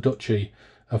across the duchy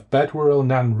of Bedwyr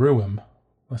nan Ruim,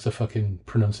 that's a fucking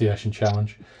pronunciation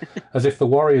challenge, as if the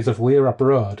warriors of Lyra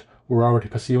Broad were already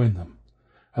pursuing them.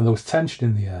 And there was tension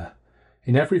in the air.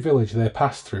 In every village they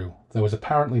passed through, there was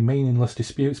apparently meaningless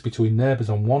disputes between neighbours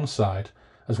on one side,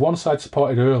 as one side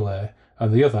supported Urlay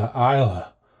and the other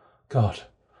Isla. God,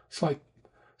 it's like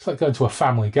going to a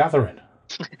family gathering.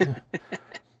 Yeah.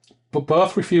 But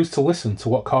both refused to listen to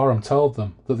what Coram told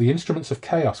them, that the instruments of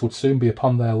chaos would soon be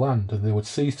upon their land, and they would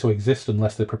cease to exist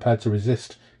unless they prepared to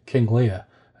resist King Lear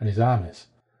and his armies.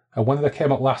 And when they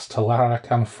came at last to Larach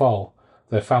an Fol,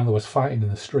 they found there was fighting in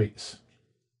the streets.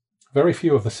 Very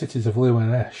few of the cities of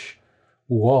Luanesh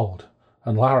were walled,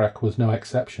 and Larach was no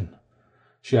exception.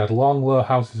 She had long, low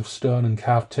houses of stone and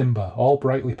carved timber, all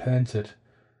brightly painted.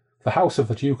 The house of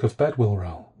the Duke of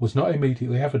Bedwyr was not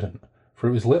immediately evident, for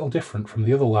it was little different from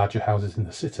the other larger houses in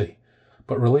the city,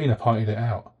 but Rowena pointed it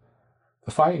out.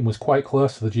 The fighting was quite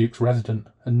close to the Duke's residence,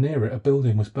 and near it a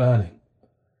building was burning.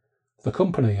 The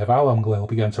company of Alamglil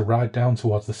began to ride down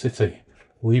towards the city,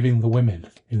 leaving the women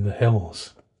in the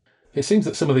hills. It seems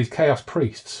that some of these chaos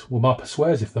priests were more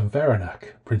persuasive than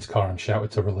Veranak, Prince Coram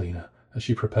shouted to Rowena as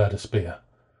she prepared a spear.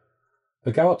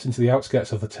 They galloped into the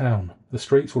outskirts of the town. The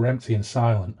streets were empty and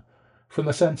silent. From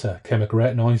the centre came a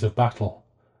great noise of battle.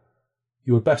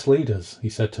 You had best lead us, he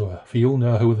said to her, for you'll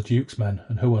know who are the Duke's men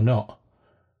and who are not.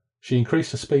 She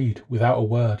increased her speed without a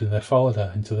word, and they followed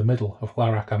her into the middle of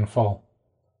Larach an Fol.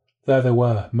 There they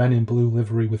were, men in blue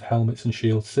livery with helmets and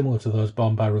shields similar to those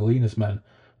borne by Rowena's men,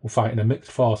 were fighting a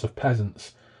mixed force of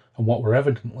peasants and what were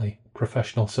evidently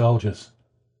professional soldiers.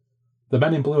 The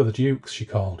men in blue are the Dukes, she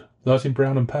called. Those in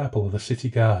brown and purple are the city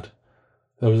guard.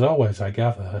 There was always, I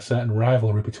gather, a certain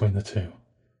rivalry between the two.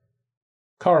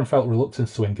 Coram felt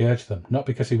reluctance to engage them, not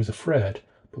because he was afraid,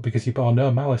 but because he bore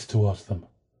no malice towards them.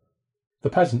 The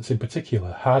peasants, in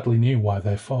particular, hardly knew why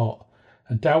they fought,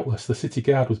 and doubtless the city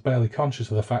guard was barely conscious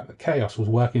of the fact that chaos was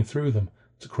working through them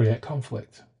to create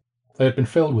conflict. They had been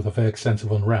filled with a vague sense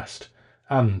of unrest,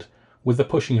 and, with the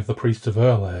pushing of the priests of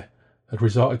Urlay, had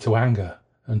resorted to anger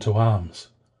and to arms.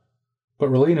 But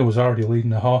Rowena was already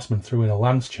leading her horsemen through in a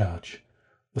lance charge.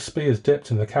 The spears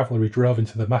dipped and the cavalry drove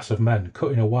into the mass of men,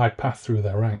 cutting a wide path through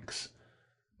their ranks.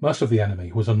 Most of the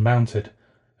enemy was unmounted,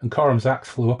 and Coram's axe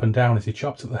flew up and down as he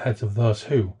chopped at the heads of those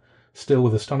who, still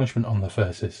with astonishment on their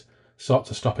faces, sought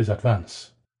to stop his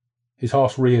advance. His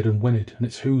horse reared and whinnied, and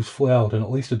its hooves flailed, and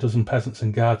at least a dozen peasants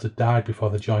and guards had died before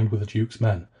they joined with the Duke's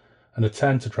men, and had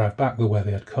turned to drive back the way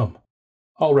they had come.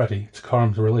 Already, to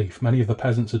Coram's relief, many of the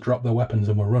peasants had dropped their weapons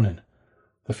and were running.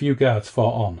 The few guards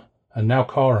fought on, and now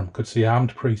Coram could see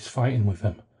armed priests fighting with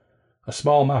them. A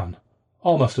small man,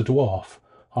 almost a dwarf,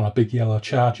 on a big yellow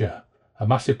charger, a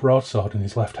massive broadsword in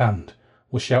his left hand,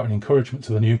 was shouting encouragement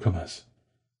to the newcomers.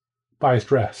 By his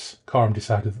dress, Coram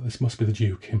decided that this must be the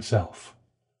Duke himself.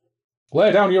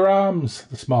 "Lay down your arms!"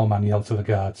 the small man yelled to the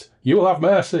guards. "You will have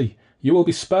mercy! You will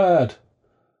be spared!"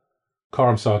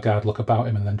 Coram saw a guard look about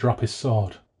him and then drop his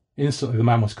sword. Instantly the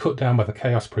man was cut down by the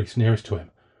chaos priest nearest to him.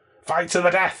 "Fight to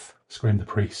the death!" screamed the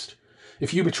priest.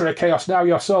 "If you betray chaos now,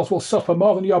 your souls will suffer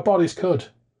more than your bodies could."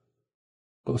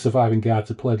 But the surviving guards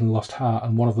had played and lost heart,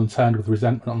 and one of them turned with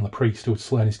resentment on the priest who had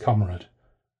slain his comrade.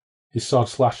 His sword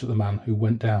slashed at the man, who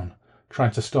went down,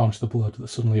 trying to staunch the blood that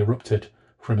suddenly erupted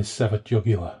from his severed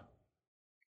jugular.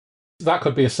 That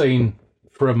could be a scene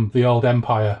from the old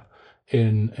Empire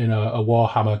in a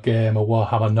Warhammer game, a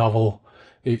Warhammer novel.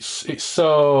 It's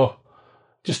so...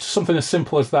 just something as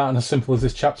simple as that and as simple as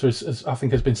this chapter is I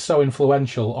think has been so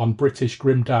influential on British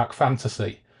grimdark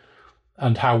fantasy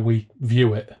and how we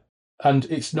view it. And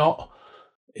it's not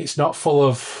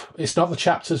the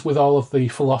chapters with all of the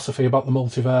philosophy about the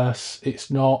multiverse. It's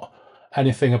not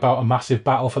anything about a massive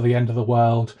battle for the end of the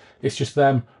world. It's just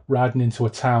them riding into a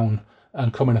town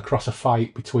and coming across a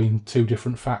fight between two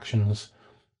different factions.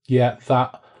 Yet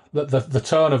the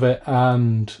tone of it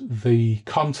and the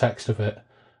context of it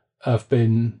have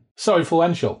been so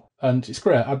influential, and it's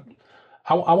great.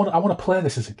 I want to play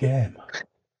this as a game,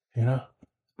 you know.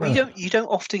 You don't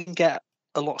often get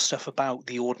a lot of stuff about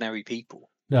the ordinary people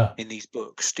No. in these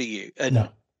books, do you? And No.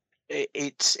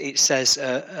 it says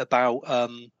about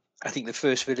I think the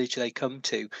first village they come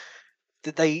to,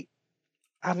 that they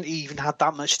hadn't even had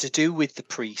that much to do with the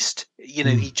priest. You know,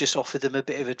 he just offered them a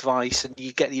bit of advice, and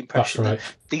you get the impression that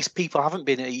these people haven't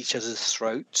been at each other's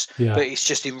throats. Yeah. But it's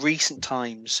just in recent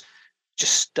times,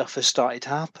 just stuff has started to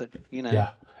happen. You know. Yeah,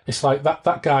 it's like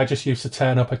that guy just used to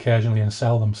turn up occasionally and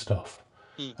sell them stuff,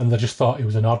 and they just thought he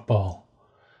was an oddball.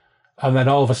 And then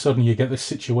all of a sudden, you get this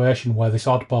situation where this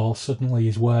oddball suddenly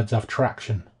his words have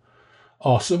traction,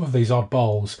 or some of these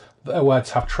oddballs, their words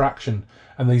have traction,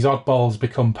 and these oddballs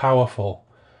become powerful.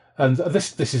 And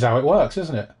this is how it works,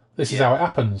 isn't it? This is how it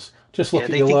happens. Just look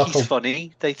at your local... They think he's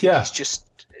funny. They think he's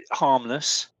just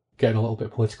harmless. Getting a little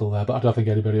bit political there, but I don't think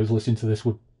anybody who's listening to this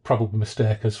would probably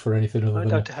mistake us for anything other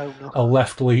than a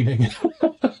left-leaning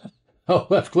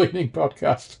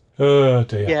podcast. Oh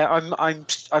dear. Yeah, I'm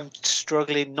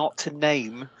struggling not to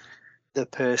name the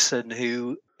person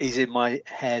who is in my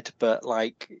head, but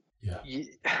like,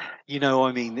 you know what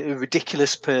I mean, a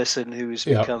ridiculous person who's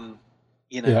become,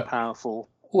 powerful.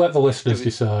 Let the listeners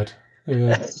decide.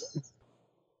 Yeah.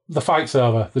 The fight's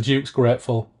over. The Duke's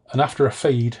grateful, and after a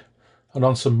feed and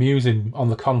on some musing on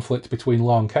the conflict between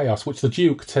Law and Chaos, which the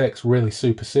Duke takes really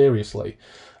super seriously,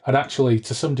 and actually,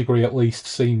 to some degree at least,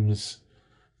 seems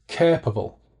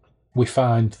capable, we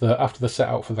find that after they set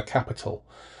out for the capital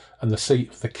and the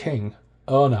seat of the king,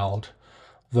 Ernald,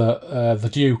 that the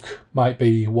Duke might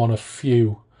be one of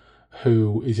few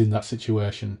who is in that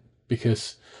situation,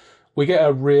 because we get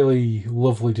a really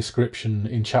lovely description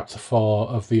in Chapter 4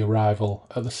 of the arrival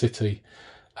at the city.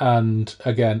 And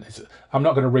again, I'm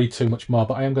not going to read too much more,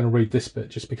 but I am going to read this bit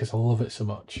just because I love it so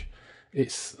much.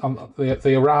 It's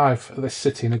they arrive at this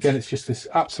city, and again, it's just this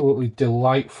absolutely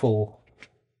delightful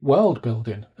world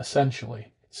building,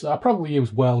 essentially. So I probably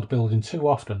use world building too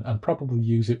often and probably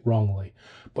use it wrongly.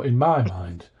 But in my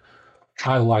mind,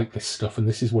 I like this stuff, and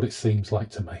this is what it seems like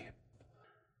to me.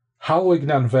 Halwig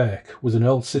nan Veik was an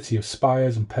old city of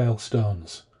spires and pale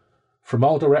stones. From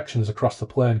all directions across the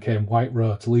plain came white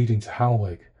roads leading to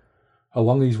Halwig.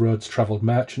 Along these roads travelled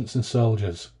merchants and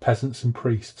soldiers, peasants and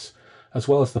priests, as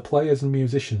well as the players and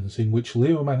musicians in which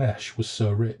Liumanesh was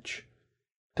so rich.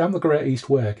 Down the great east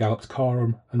way galloped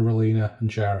Coram and Rowena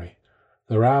and Jarry,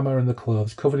 their armour and their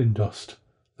clothes covered in dust,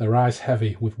 their eyes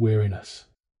heavy with weariness.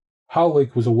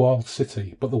 Halwig was a walled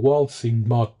city, but the walls seemed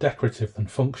more decorative than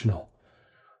functional.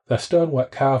 Their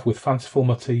stonework carved with fanciful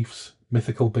motifs,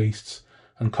 mythical beasts,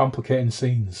 and complicating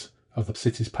scenes of the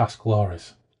city's past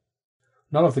glories.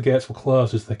 None of the gates were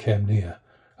closed as they came near,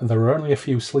 and there were only a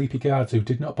few sleepy guards who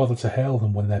did not bother to hail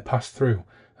them when they passed through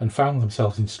and found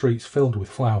themselves in streets filled with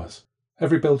flowers.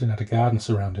 Every building had a garden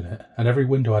surrounding it, and every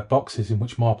window had boxes in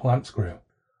which more plants grew.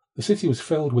 The city was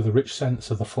filled with the rich scents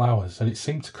of the flowers, and it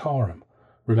seemed to Coram,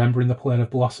 remembering the plain of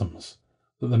blossoms,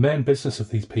 that the main business of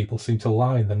these people seemed to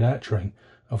lie in the nurturing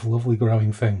of lovely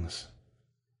growing things.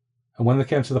 And when they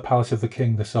came to the palace of the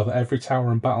king, they saw that every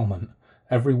tower and battlement,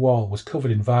 every wall was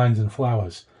covered in vines and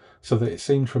flowers, so that it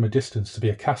seemed from a distance to be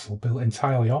a castle built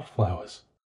entirely of flowers.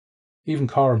 Even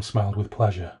Coram smiled with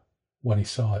pleasure when he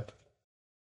saw it.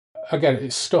 Again,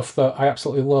 it's stuff that I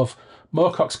absolutely love.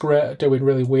 Moorcock's great at doing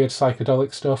really weird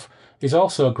psychedelic stuff. He's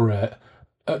also great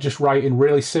at just writing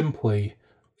really simply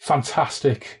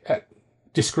fantastic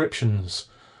descriptions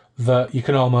that you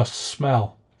can almost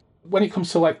smell. When it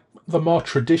comes to like the more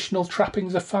traditional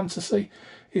trappings of fantasy,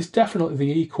 he's definitely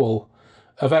the equal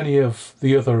of any of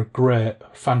the other great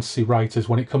fantasy writers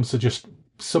when it comes to just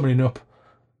summoning up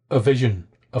a vision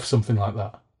of something like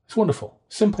that. It's wonderful.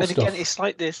 Simple stuff. And again, it's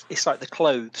like this. It's like the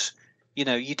clothes. You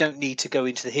know, you don't need to go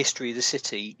into the history of the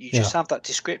city. You just have that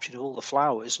description of all the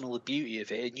flowers and all the beauty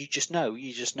of it, and you just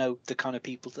know the kind of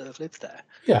people that have lived there.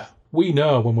 Yeah, we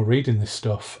know when we're reading this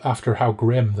stuff, after how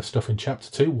grim the stuff in Chapter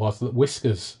 2 was that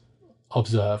Whiskers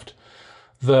observed,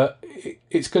 that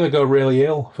it's going to go really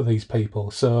ill for these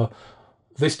people. So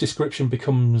this description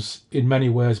becomes, in many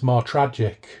ways, more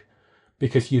tragic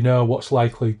because you know what's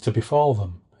likely to befall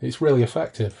them. It's really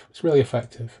effective.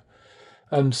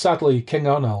 And sadly, King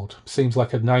Arnold seems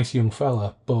like a nice young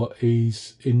fella, but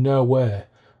he's in no way,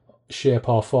 shape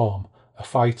or form, a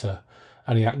fighter,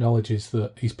 and he acknowledges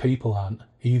that his people aren't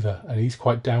either, and he's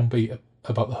quite downbeat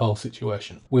about the whole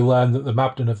situation. We learn that the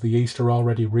Mabden of the East are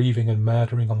already reaving and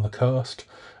murdering on the coast,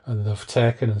 and they've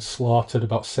taken and slaughtered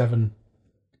about 7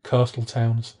 coastal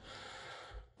towns.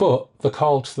 But they're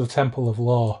called to the Temple of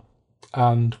Law,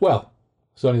 and, well,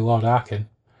 there's only Lord Arkin,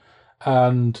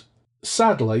 and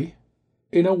sadly,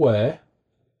 in a way,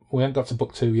 we haven't got to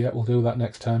book 2 yet, we'll do that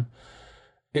next time,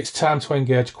 it's time to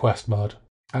engage quest mode.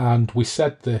 And we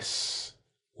said this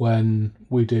when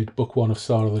we did Book 1 of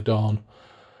Sword of the Dawn.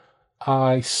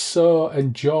 I so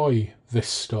enjoy this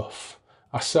stuff.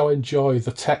 I so enjoy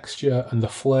the texture and the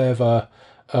flavour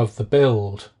of the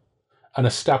build and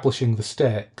establishing the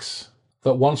stakes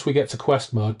that once we get to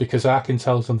quest mode, because Arkin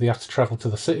tells them they have to travel to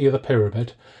the city of the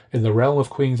pyramid in the realm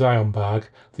of Queen Zionbag,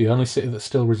 the only city that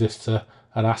still resists her,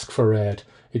 and ask for aid.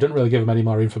 He doesn't really give them any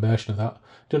more information of that.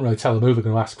 He doesn't really tell them who they're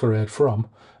going to ask for aid from.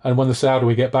 And when they say, how do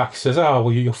we get back? He says, oh,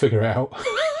 well, you'll figure it out.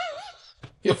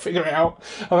 You'll figure it out.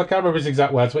 And I can't remember his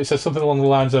exact words, but it says something along the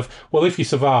lines of, well, if you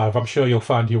survive, I'm sure you'll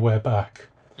find your way back.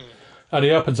 And he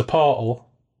opens a portal,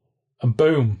 and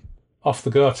boom, off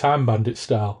the go, Time Bandit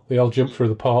style. They all jump through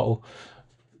the portal.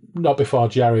 Not before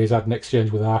Jerry has had an exchange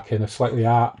with Arkin, a slightly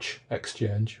arch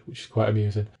exchange, which is quite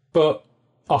amusing. But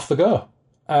off they go.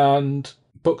 And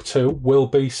Book 2 will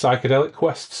be psychedelic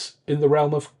quests in the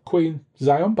realm of Queen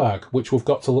Zionbag, which we've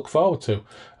got to look forward to.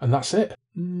 And that's it.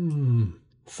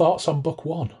 Thoughts on Book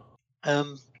 1?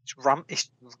 It's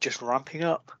just ramping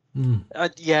up.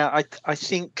 I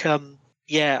think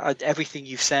everything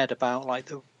you've said about like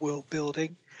the world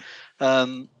building,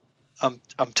 I'm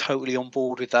totally on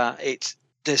board with that.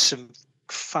 There's some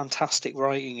fantastic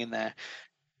writing in there.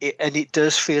 It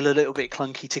does feel a little bit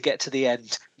clunky to get to the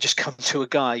end. Just come to a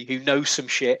guy who knows some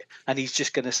shit, and he's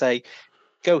just going to say,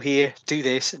 "Go here, do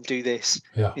this, and do this."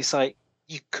 Yeah. It's like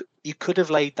you could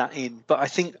have laid that in, but I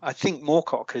think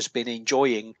Moorcock has been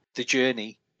enjoying the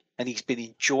journey, and he's been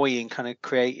enjoying kind of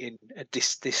creating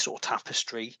this sort of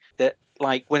tapestry that,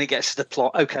 like, when it gets to the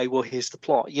plot, okay, well, here's the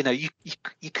plot. You know, you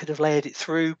could have layered it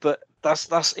through, but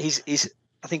that's his.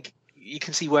 I think you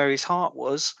can see where his heart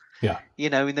was. Yeah, you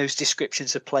know, in those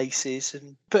descriptions of places,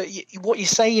 but what you're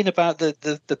saying about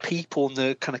the people and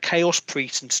the kind of chaos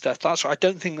priests and stuff, I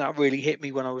don't think that really hit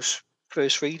me when I was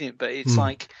first reading it. But it's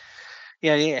like,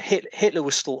 Hitler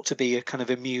was thought to be a kind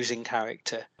of amusing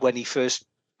character when he first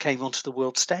came onto the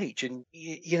world stage, and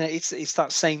you know, it's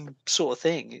that same sort of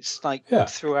thing. It's like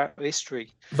throughout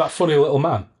history, that funny little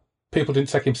man. People didn't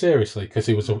take him seriously because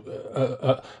he was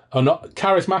a not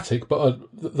charismatic, but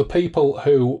the people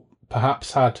who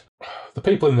perhaps had the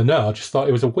people in the know just thought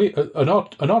he was an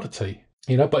oddity,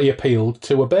 you know. But he appealed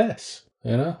to a base,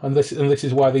 you know, and this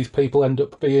is why these people end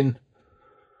up being,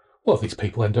 well, these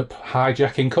people end up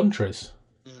hijacking countries,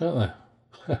 don't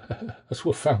they? As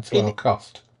we've found to our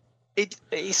cost.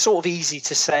 It's sort of easy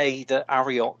to say that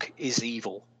Ariok is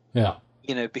evil,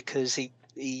 you know, because he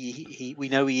we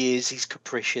know he is. He's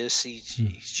capricious. He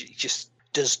just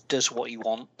does what he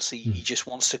wants. He just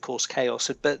wants to cause chaos.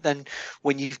 But then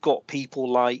when you've got people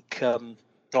like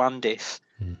Glandith,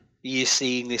 you're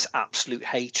seeing this absolute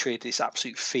hatred, this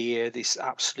absolute fear, this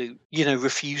absolute, you know,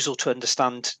 refusal to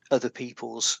understand other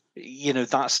people's, you know,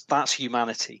 that's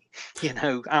humanity. You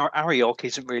know, Ariok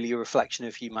isn't really a reflection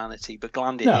of humanity, but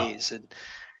Glandith is, and,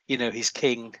 you know, his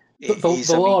king.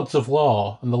 The Lords of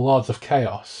Law and the Lords of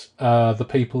Chaos are the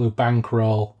people who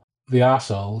bankroll the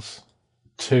arseholes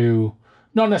to,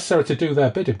 not necessarily to do their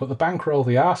bidding, but they bankroll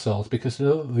the arseholes because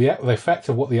the effect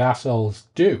of what the arseholes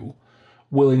do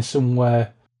will in some way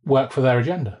work for their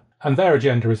agenda. And their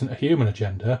agenda isn't a human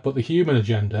agenda, but the human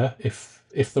agenda, if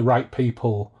the right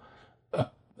people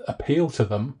appeal to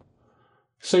them,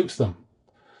 suits them.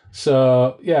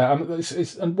 So, yeah,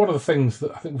 and one of the things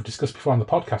that I think we've discussed before on the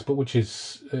podcast, but which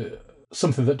is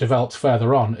something that develops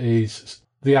further on, is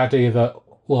the idea that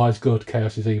law is good,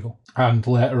 chaos is evil. And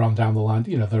later on down the line,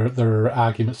 you know, there are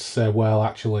arguments to say, well,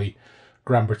 actually,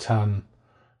 Gran Breton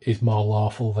is more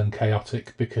lawful than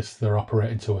chaotic because they're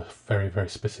operating to a very, very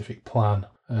specific plan.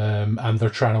 And they're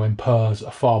trying to impose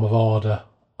a form of order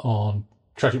on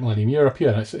Tragic Millennium Europe.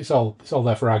 Yeah, it's all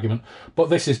there for argument. But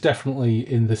this is definitely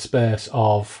in the space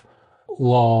of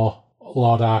law,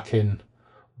 Lord Arkin,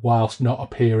 whilst not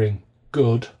appearing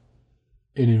good,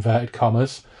 in inverted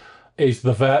commas, is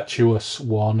the virtuous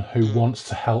one who wants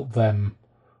to help them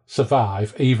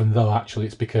survive, even though actually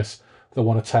it's because they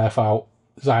want to turf out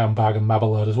Zionbag and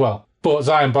Mabalode as well. But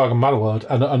Zionbag and Mabalode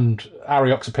and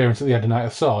Ariok's appearance at the end of Night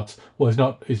of Swords, well,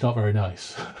 he's not very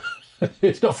nice.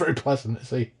 It's not very pleasant, is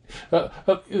he? At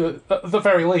the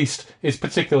very least, it's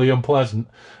particularly unpleasant.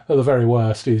 At the very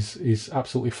worst, is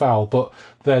absolutely foul. But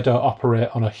they don't operate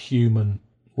on a human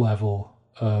level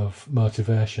of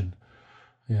motivation,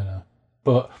 you know.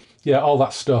 But yeah, all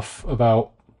that stuff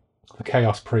about the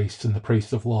Chaos Priests and the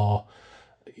Priests of Law,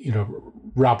 you know,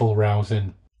 rabble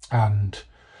rousing, and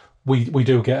we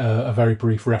do get a very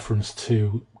brief reference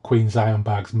to Queen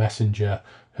Zionbag's messenger,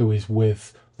 who is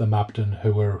with the Mabden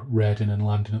who are raiding and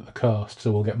landing at the coast.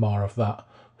 So we'll get more of that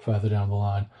further down the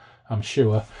line, I'm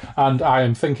sure. And I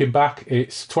am thinking back,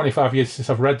 it's 25 years since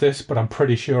I've read this, but I'm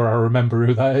pretty sure I remember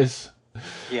who that is.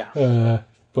 Yeah.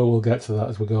 But we'll get to that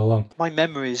as we go along. My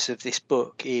memories of this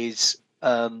book is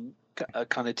kind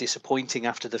of disappointing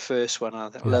after the first one. I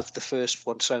loved the first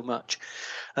one so much.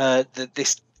 I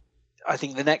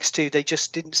think the next two, they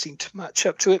just didn't seem to match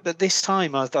up to it. But this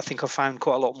time, I think I found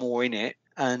quite a lot more in it.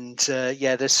 And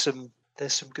there's some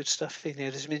good stuff in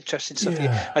here. There's some interesting stuff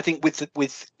here. I think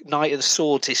with Knight of the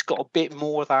Swords, it's got a bit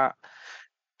more of that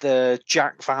the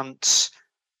Jack Vance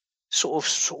sort of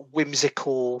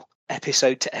whimsical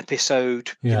episode to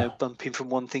episode, bumping from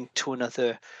one thing to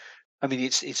another. I mean,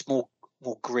 it's more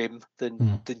grim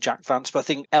than Jack Vance, but I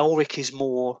think Elric is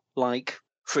more like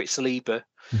Fritz Leiber.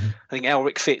 Mm-hmm. I think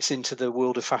Elric fits into the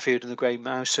world of Fafhrd and the Grey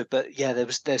Mouse. But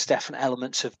there's definite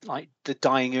elements of like the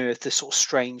Dying Earth, the sort of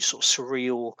strange, sort of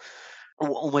surreal,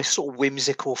 almost sort of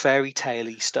whimsical fairy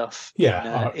tale-y stuff in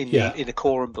the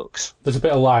Corum books. There's a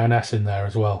bit of Lioness in there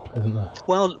as well, isn't there?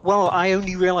 Well, I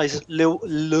only realised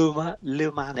Lumanesh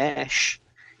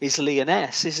is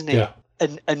Leoness, isn't it? Yeah.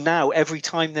 And now every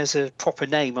time there's a proper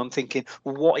name, I'm thinking,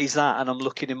 well, what is that? And I'm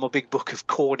looking in my big book of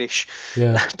Cornish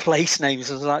place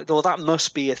names, and I'm like, well, that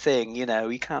must be a thing. You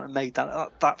can't have made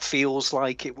that. That feels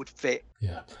like it would fit.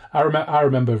 Yeah, I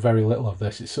remember very little of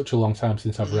this. It's such a long time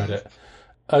since I've read it.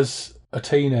 As a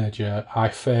teenager, I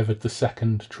favoured the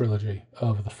second trilogy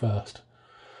over the first.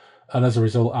 And as a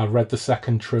result, I read the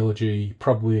second trilogy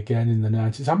probably again in the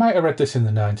 90s. I might have read this in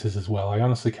the 90s as well. I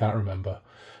honestly can't remember.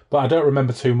 But I don't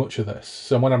remember too much of this.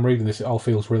 So when I'm reading this, it all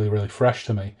feels really, really fresh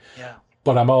to me. Yeah.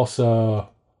 But I'm also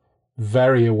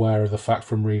very aware of the fact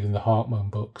from reading the Hawkmoon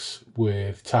books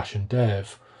with Tash and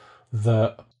Dave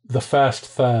that the first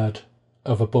third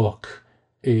of a book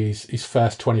is his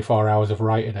first 24 hours of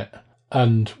writing it.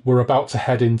 And we're about to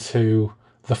head into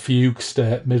the fugue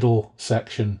state middle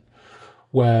section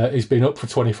where he's been up for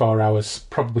 24 hours,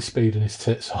 probably speeding his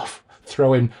tits off,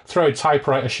 throwing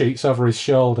typewriter sheets over his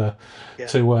shoulder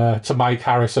to Mike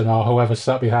Harrison or whoever's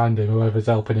sat behind him, whoever's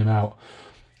helping him out.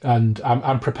 And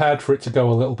I'm prepared for it to go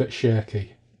a little bit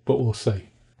shaky, but we'll see.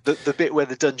 The bit where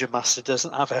the Dungeon Master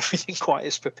doesn't have everything quite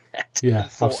as prepared. Yeah,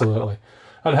 absolutely.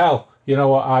 And hell, you know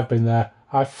what? I've been there.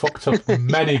 I've fucked up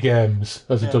many games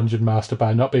as a Dungeon Master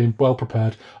by not being well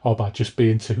prepared or by just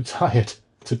being too tired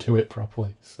to do it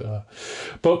properly. So,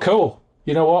 but cool.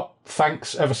 You know what?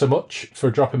 Thanks ever so much for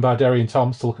dropping by Derry and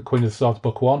Tom's to look at Queen of the Swords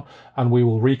Book 1, and we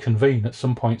will reconvene at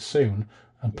some point soon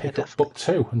and pick up Book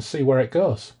 2 and see where it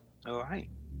goes. All right.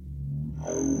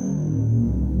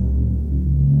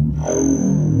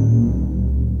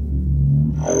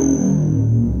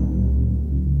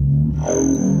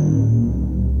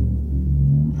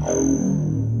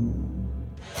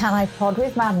 Can I Pod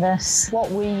with Madness? What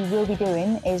we will be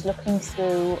doing is looking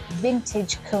through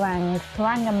vintage Kerrang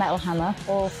and Metal Hammer,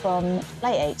 all from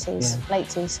late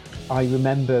 80s. I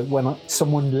remember when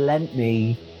someone lent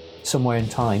me Somewhere in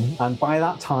Time, and by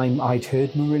that time I'd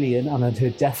heard Marillion and I'd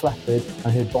heard Def Leppard and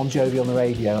I heard Bon Jovi on the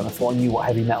radio, and I thought I knew what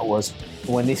heavy metal was. But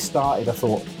when this started, I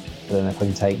thought, I don't know if I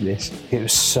can take this. It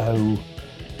was so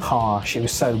harsh, it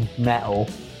was so metal.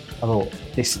 I thought,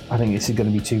 I think this is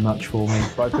going to be too much for me.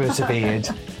 But I persevered,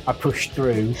 I pushed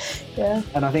through. Yeah.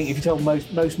 And I think if you tell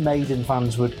most Maiden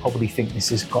fans would probably think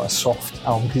this is quite a soft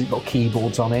album because it's got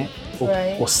keyboards on it, or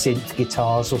synth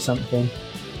guitars or something.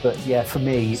 But yeah, for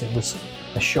me, it was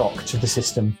a shock to the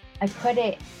system. I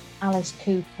credit Alice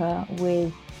Cooper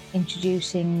with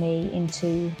introducing me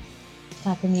into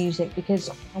type of music, because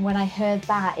when I heard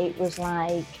that, it was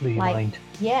like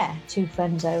two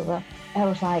friends over. I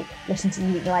was like, listen to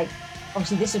you, like,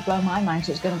 obviously this has blown my mind,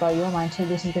 so it's going to blow your mind too.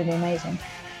 This is going to be amazing.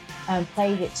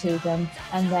 Played it to them,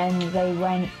 and then they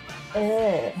went,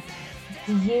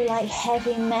 do you like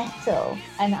heavy metal?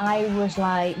 And I was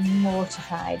like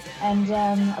mortified, and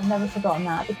I've never forgotten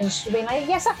that, because she'd been like,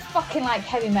 yes, I fucking like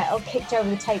heavy metal, kicked over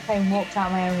the tape player and walked out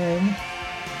of my own room.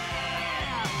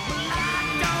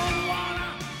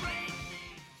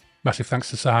 Massive thanks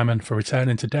to Simon for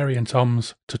returning to Derry and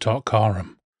Tom's to talk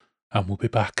Corum, and we'll be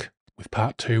back with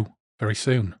part 2 very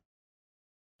soon.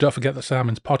 Don't forget that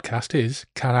Simon's podcast is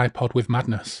Can I Pod with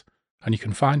Madness, and you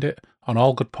can find it on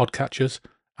all good podcatchers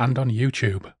and on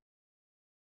YouTube.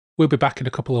 We'll be back in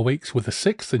a couple of weeks with the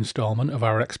 6th instalment of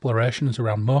our explorations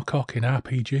around Moorcock in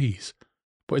RPGs.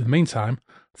 But in the meantime,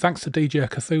 thanks to DJ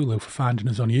Cthulhu for finding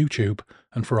us on YouTube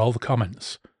and for all the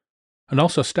comments. And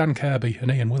also Stan Kirby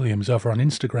and Ian Williams over on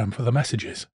Instagram for the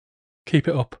messages. Keep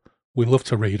it up, we love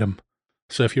to read them.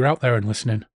 So if you're out there and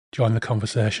listening, join the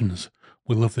conversations.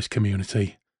 We love this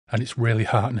community, and it's really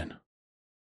heartening.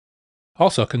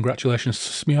 Also, congratulations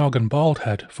to Smeog and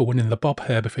Baldhead for winning the Bob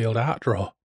Haberfield art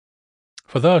draw.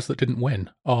 For those that didn't win,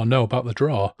 or know about the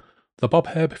draw, The Bob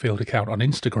Herberfield account on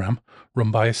Instagram,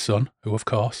 run by his son, who of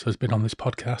course has been on this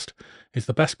podcast, is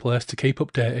the best place to keep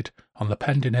updated on the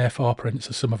pending A4 prints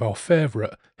of some of our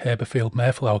favourite Herberfield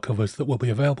Mayflower covers that will be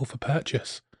available for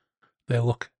purchase. They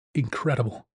look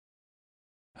incredible.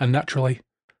 And naturally,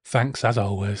 thanks as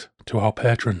always to our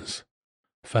patrons.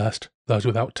 First, those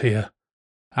without tier: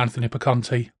 Anthony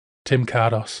Paconti, Tim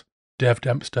Cardos, Dave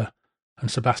Dempster, and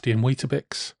Sebastian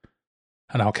Weetabix.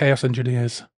 And our Chaos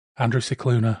Engineers: Andrew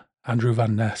Cicluna, Andrew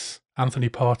Van Ness, Anthony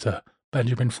Porter,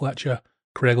 Benjamin Fletcher,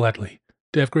 Craig Ledley,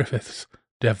 Dave Griffiths,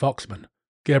 Dave Voxman,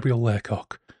 Gabriel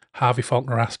Laycock, Harvey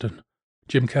Faulkner-Aston,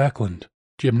 Jim Kirkland,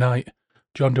 Jim Knight,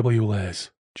 John W. Lays,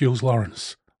 Jules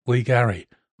Lawrence, Lee Gary,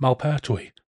 Mal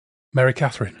Pertwee, Mary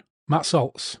Catherine, Matt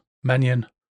Saltz, Menyon,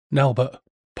 Nelbert,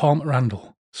 Paul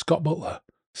McRandall, Scott Butler,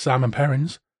 Simon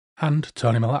Perrins, and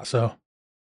Tony Malazzo.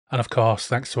 And of course,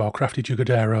 thanks to our crafty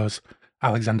jugaderos,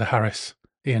 Alexander Harris,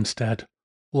 Ian Stead,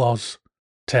 Loz,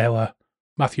 Taylor,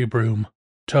 Matthew Broom,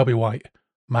 Toby White,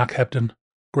 Mark Hebden,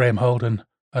 Graham Holden,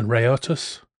 and Ray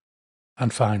Otis.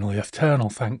 And finally, eternal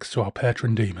thanks to our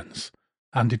patron demons: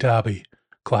 Andy Darby,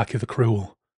 Clarky the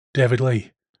Cruel, David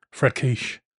Lee, Fred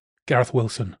Quiche, Gareth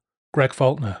Wilson, Greg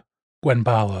Faulkner, Gwen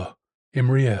Barlow,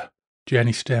 Imria,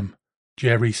 Jenny Stim,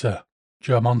 Jay Reeser,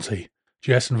 Joe Monty,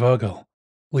 Jason Vogel,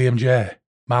 Liam J,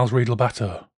 Miles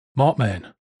Reed-Labato, Mort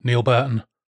Main, Neil Burton,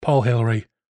 Paul Hillary,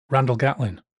 Randall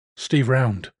Gatlin, Steve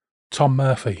Round, Tom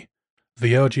Murphy,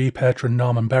 the OG patron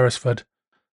Norman Beresford,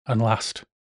 and last,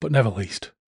 but never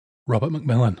least, Robert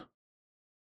McMillan.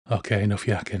 Okay, enough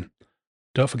yakking.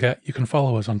 Don't forget you can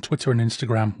follow us on Twitter and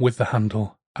Instagram with the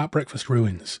handle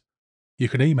 @BreakfastRuins. You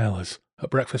can email us at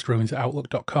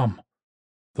breakfastruins@outlook.com.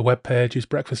 The webpage is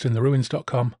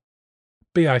breakfastintheruins.com.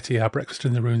 BITR Breakfast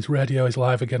in the Ruins Radio is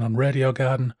live again on Radio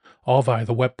Garden or via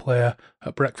the web player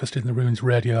at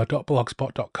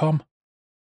breakfastintheruinsradio.blogspot.com.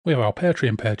 We have our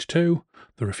Patreon page too.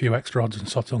 There are a few extra odds and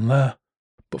sods on there.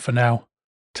 But for now,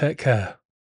 take care,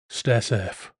 stay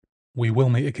safe. We will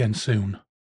meet again soon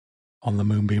on the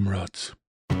Moonbeam Roads.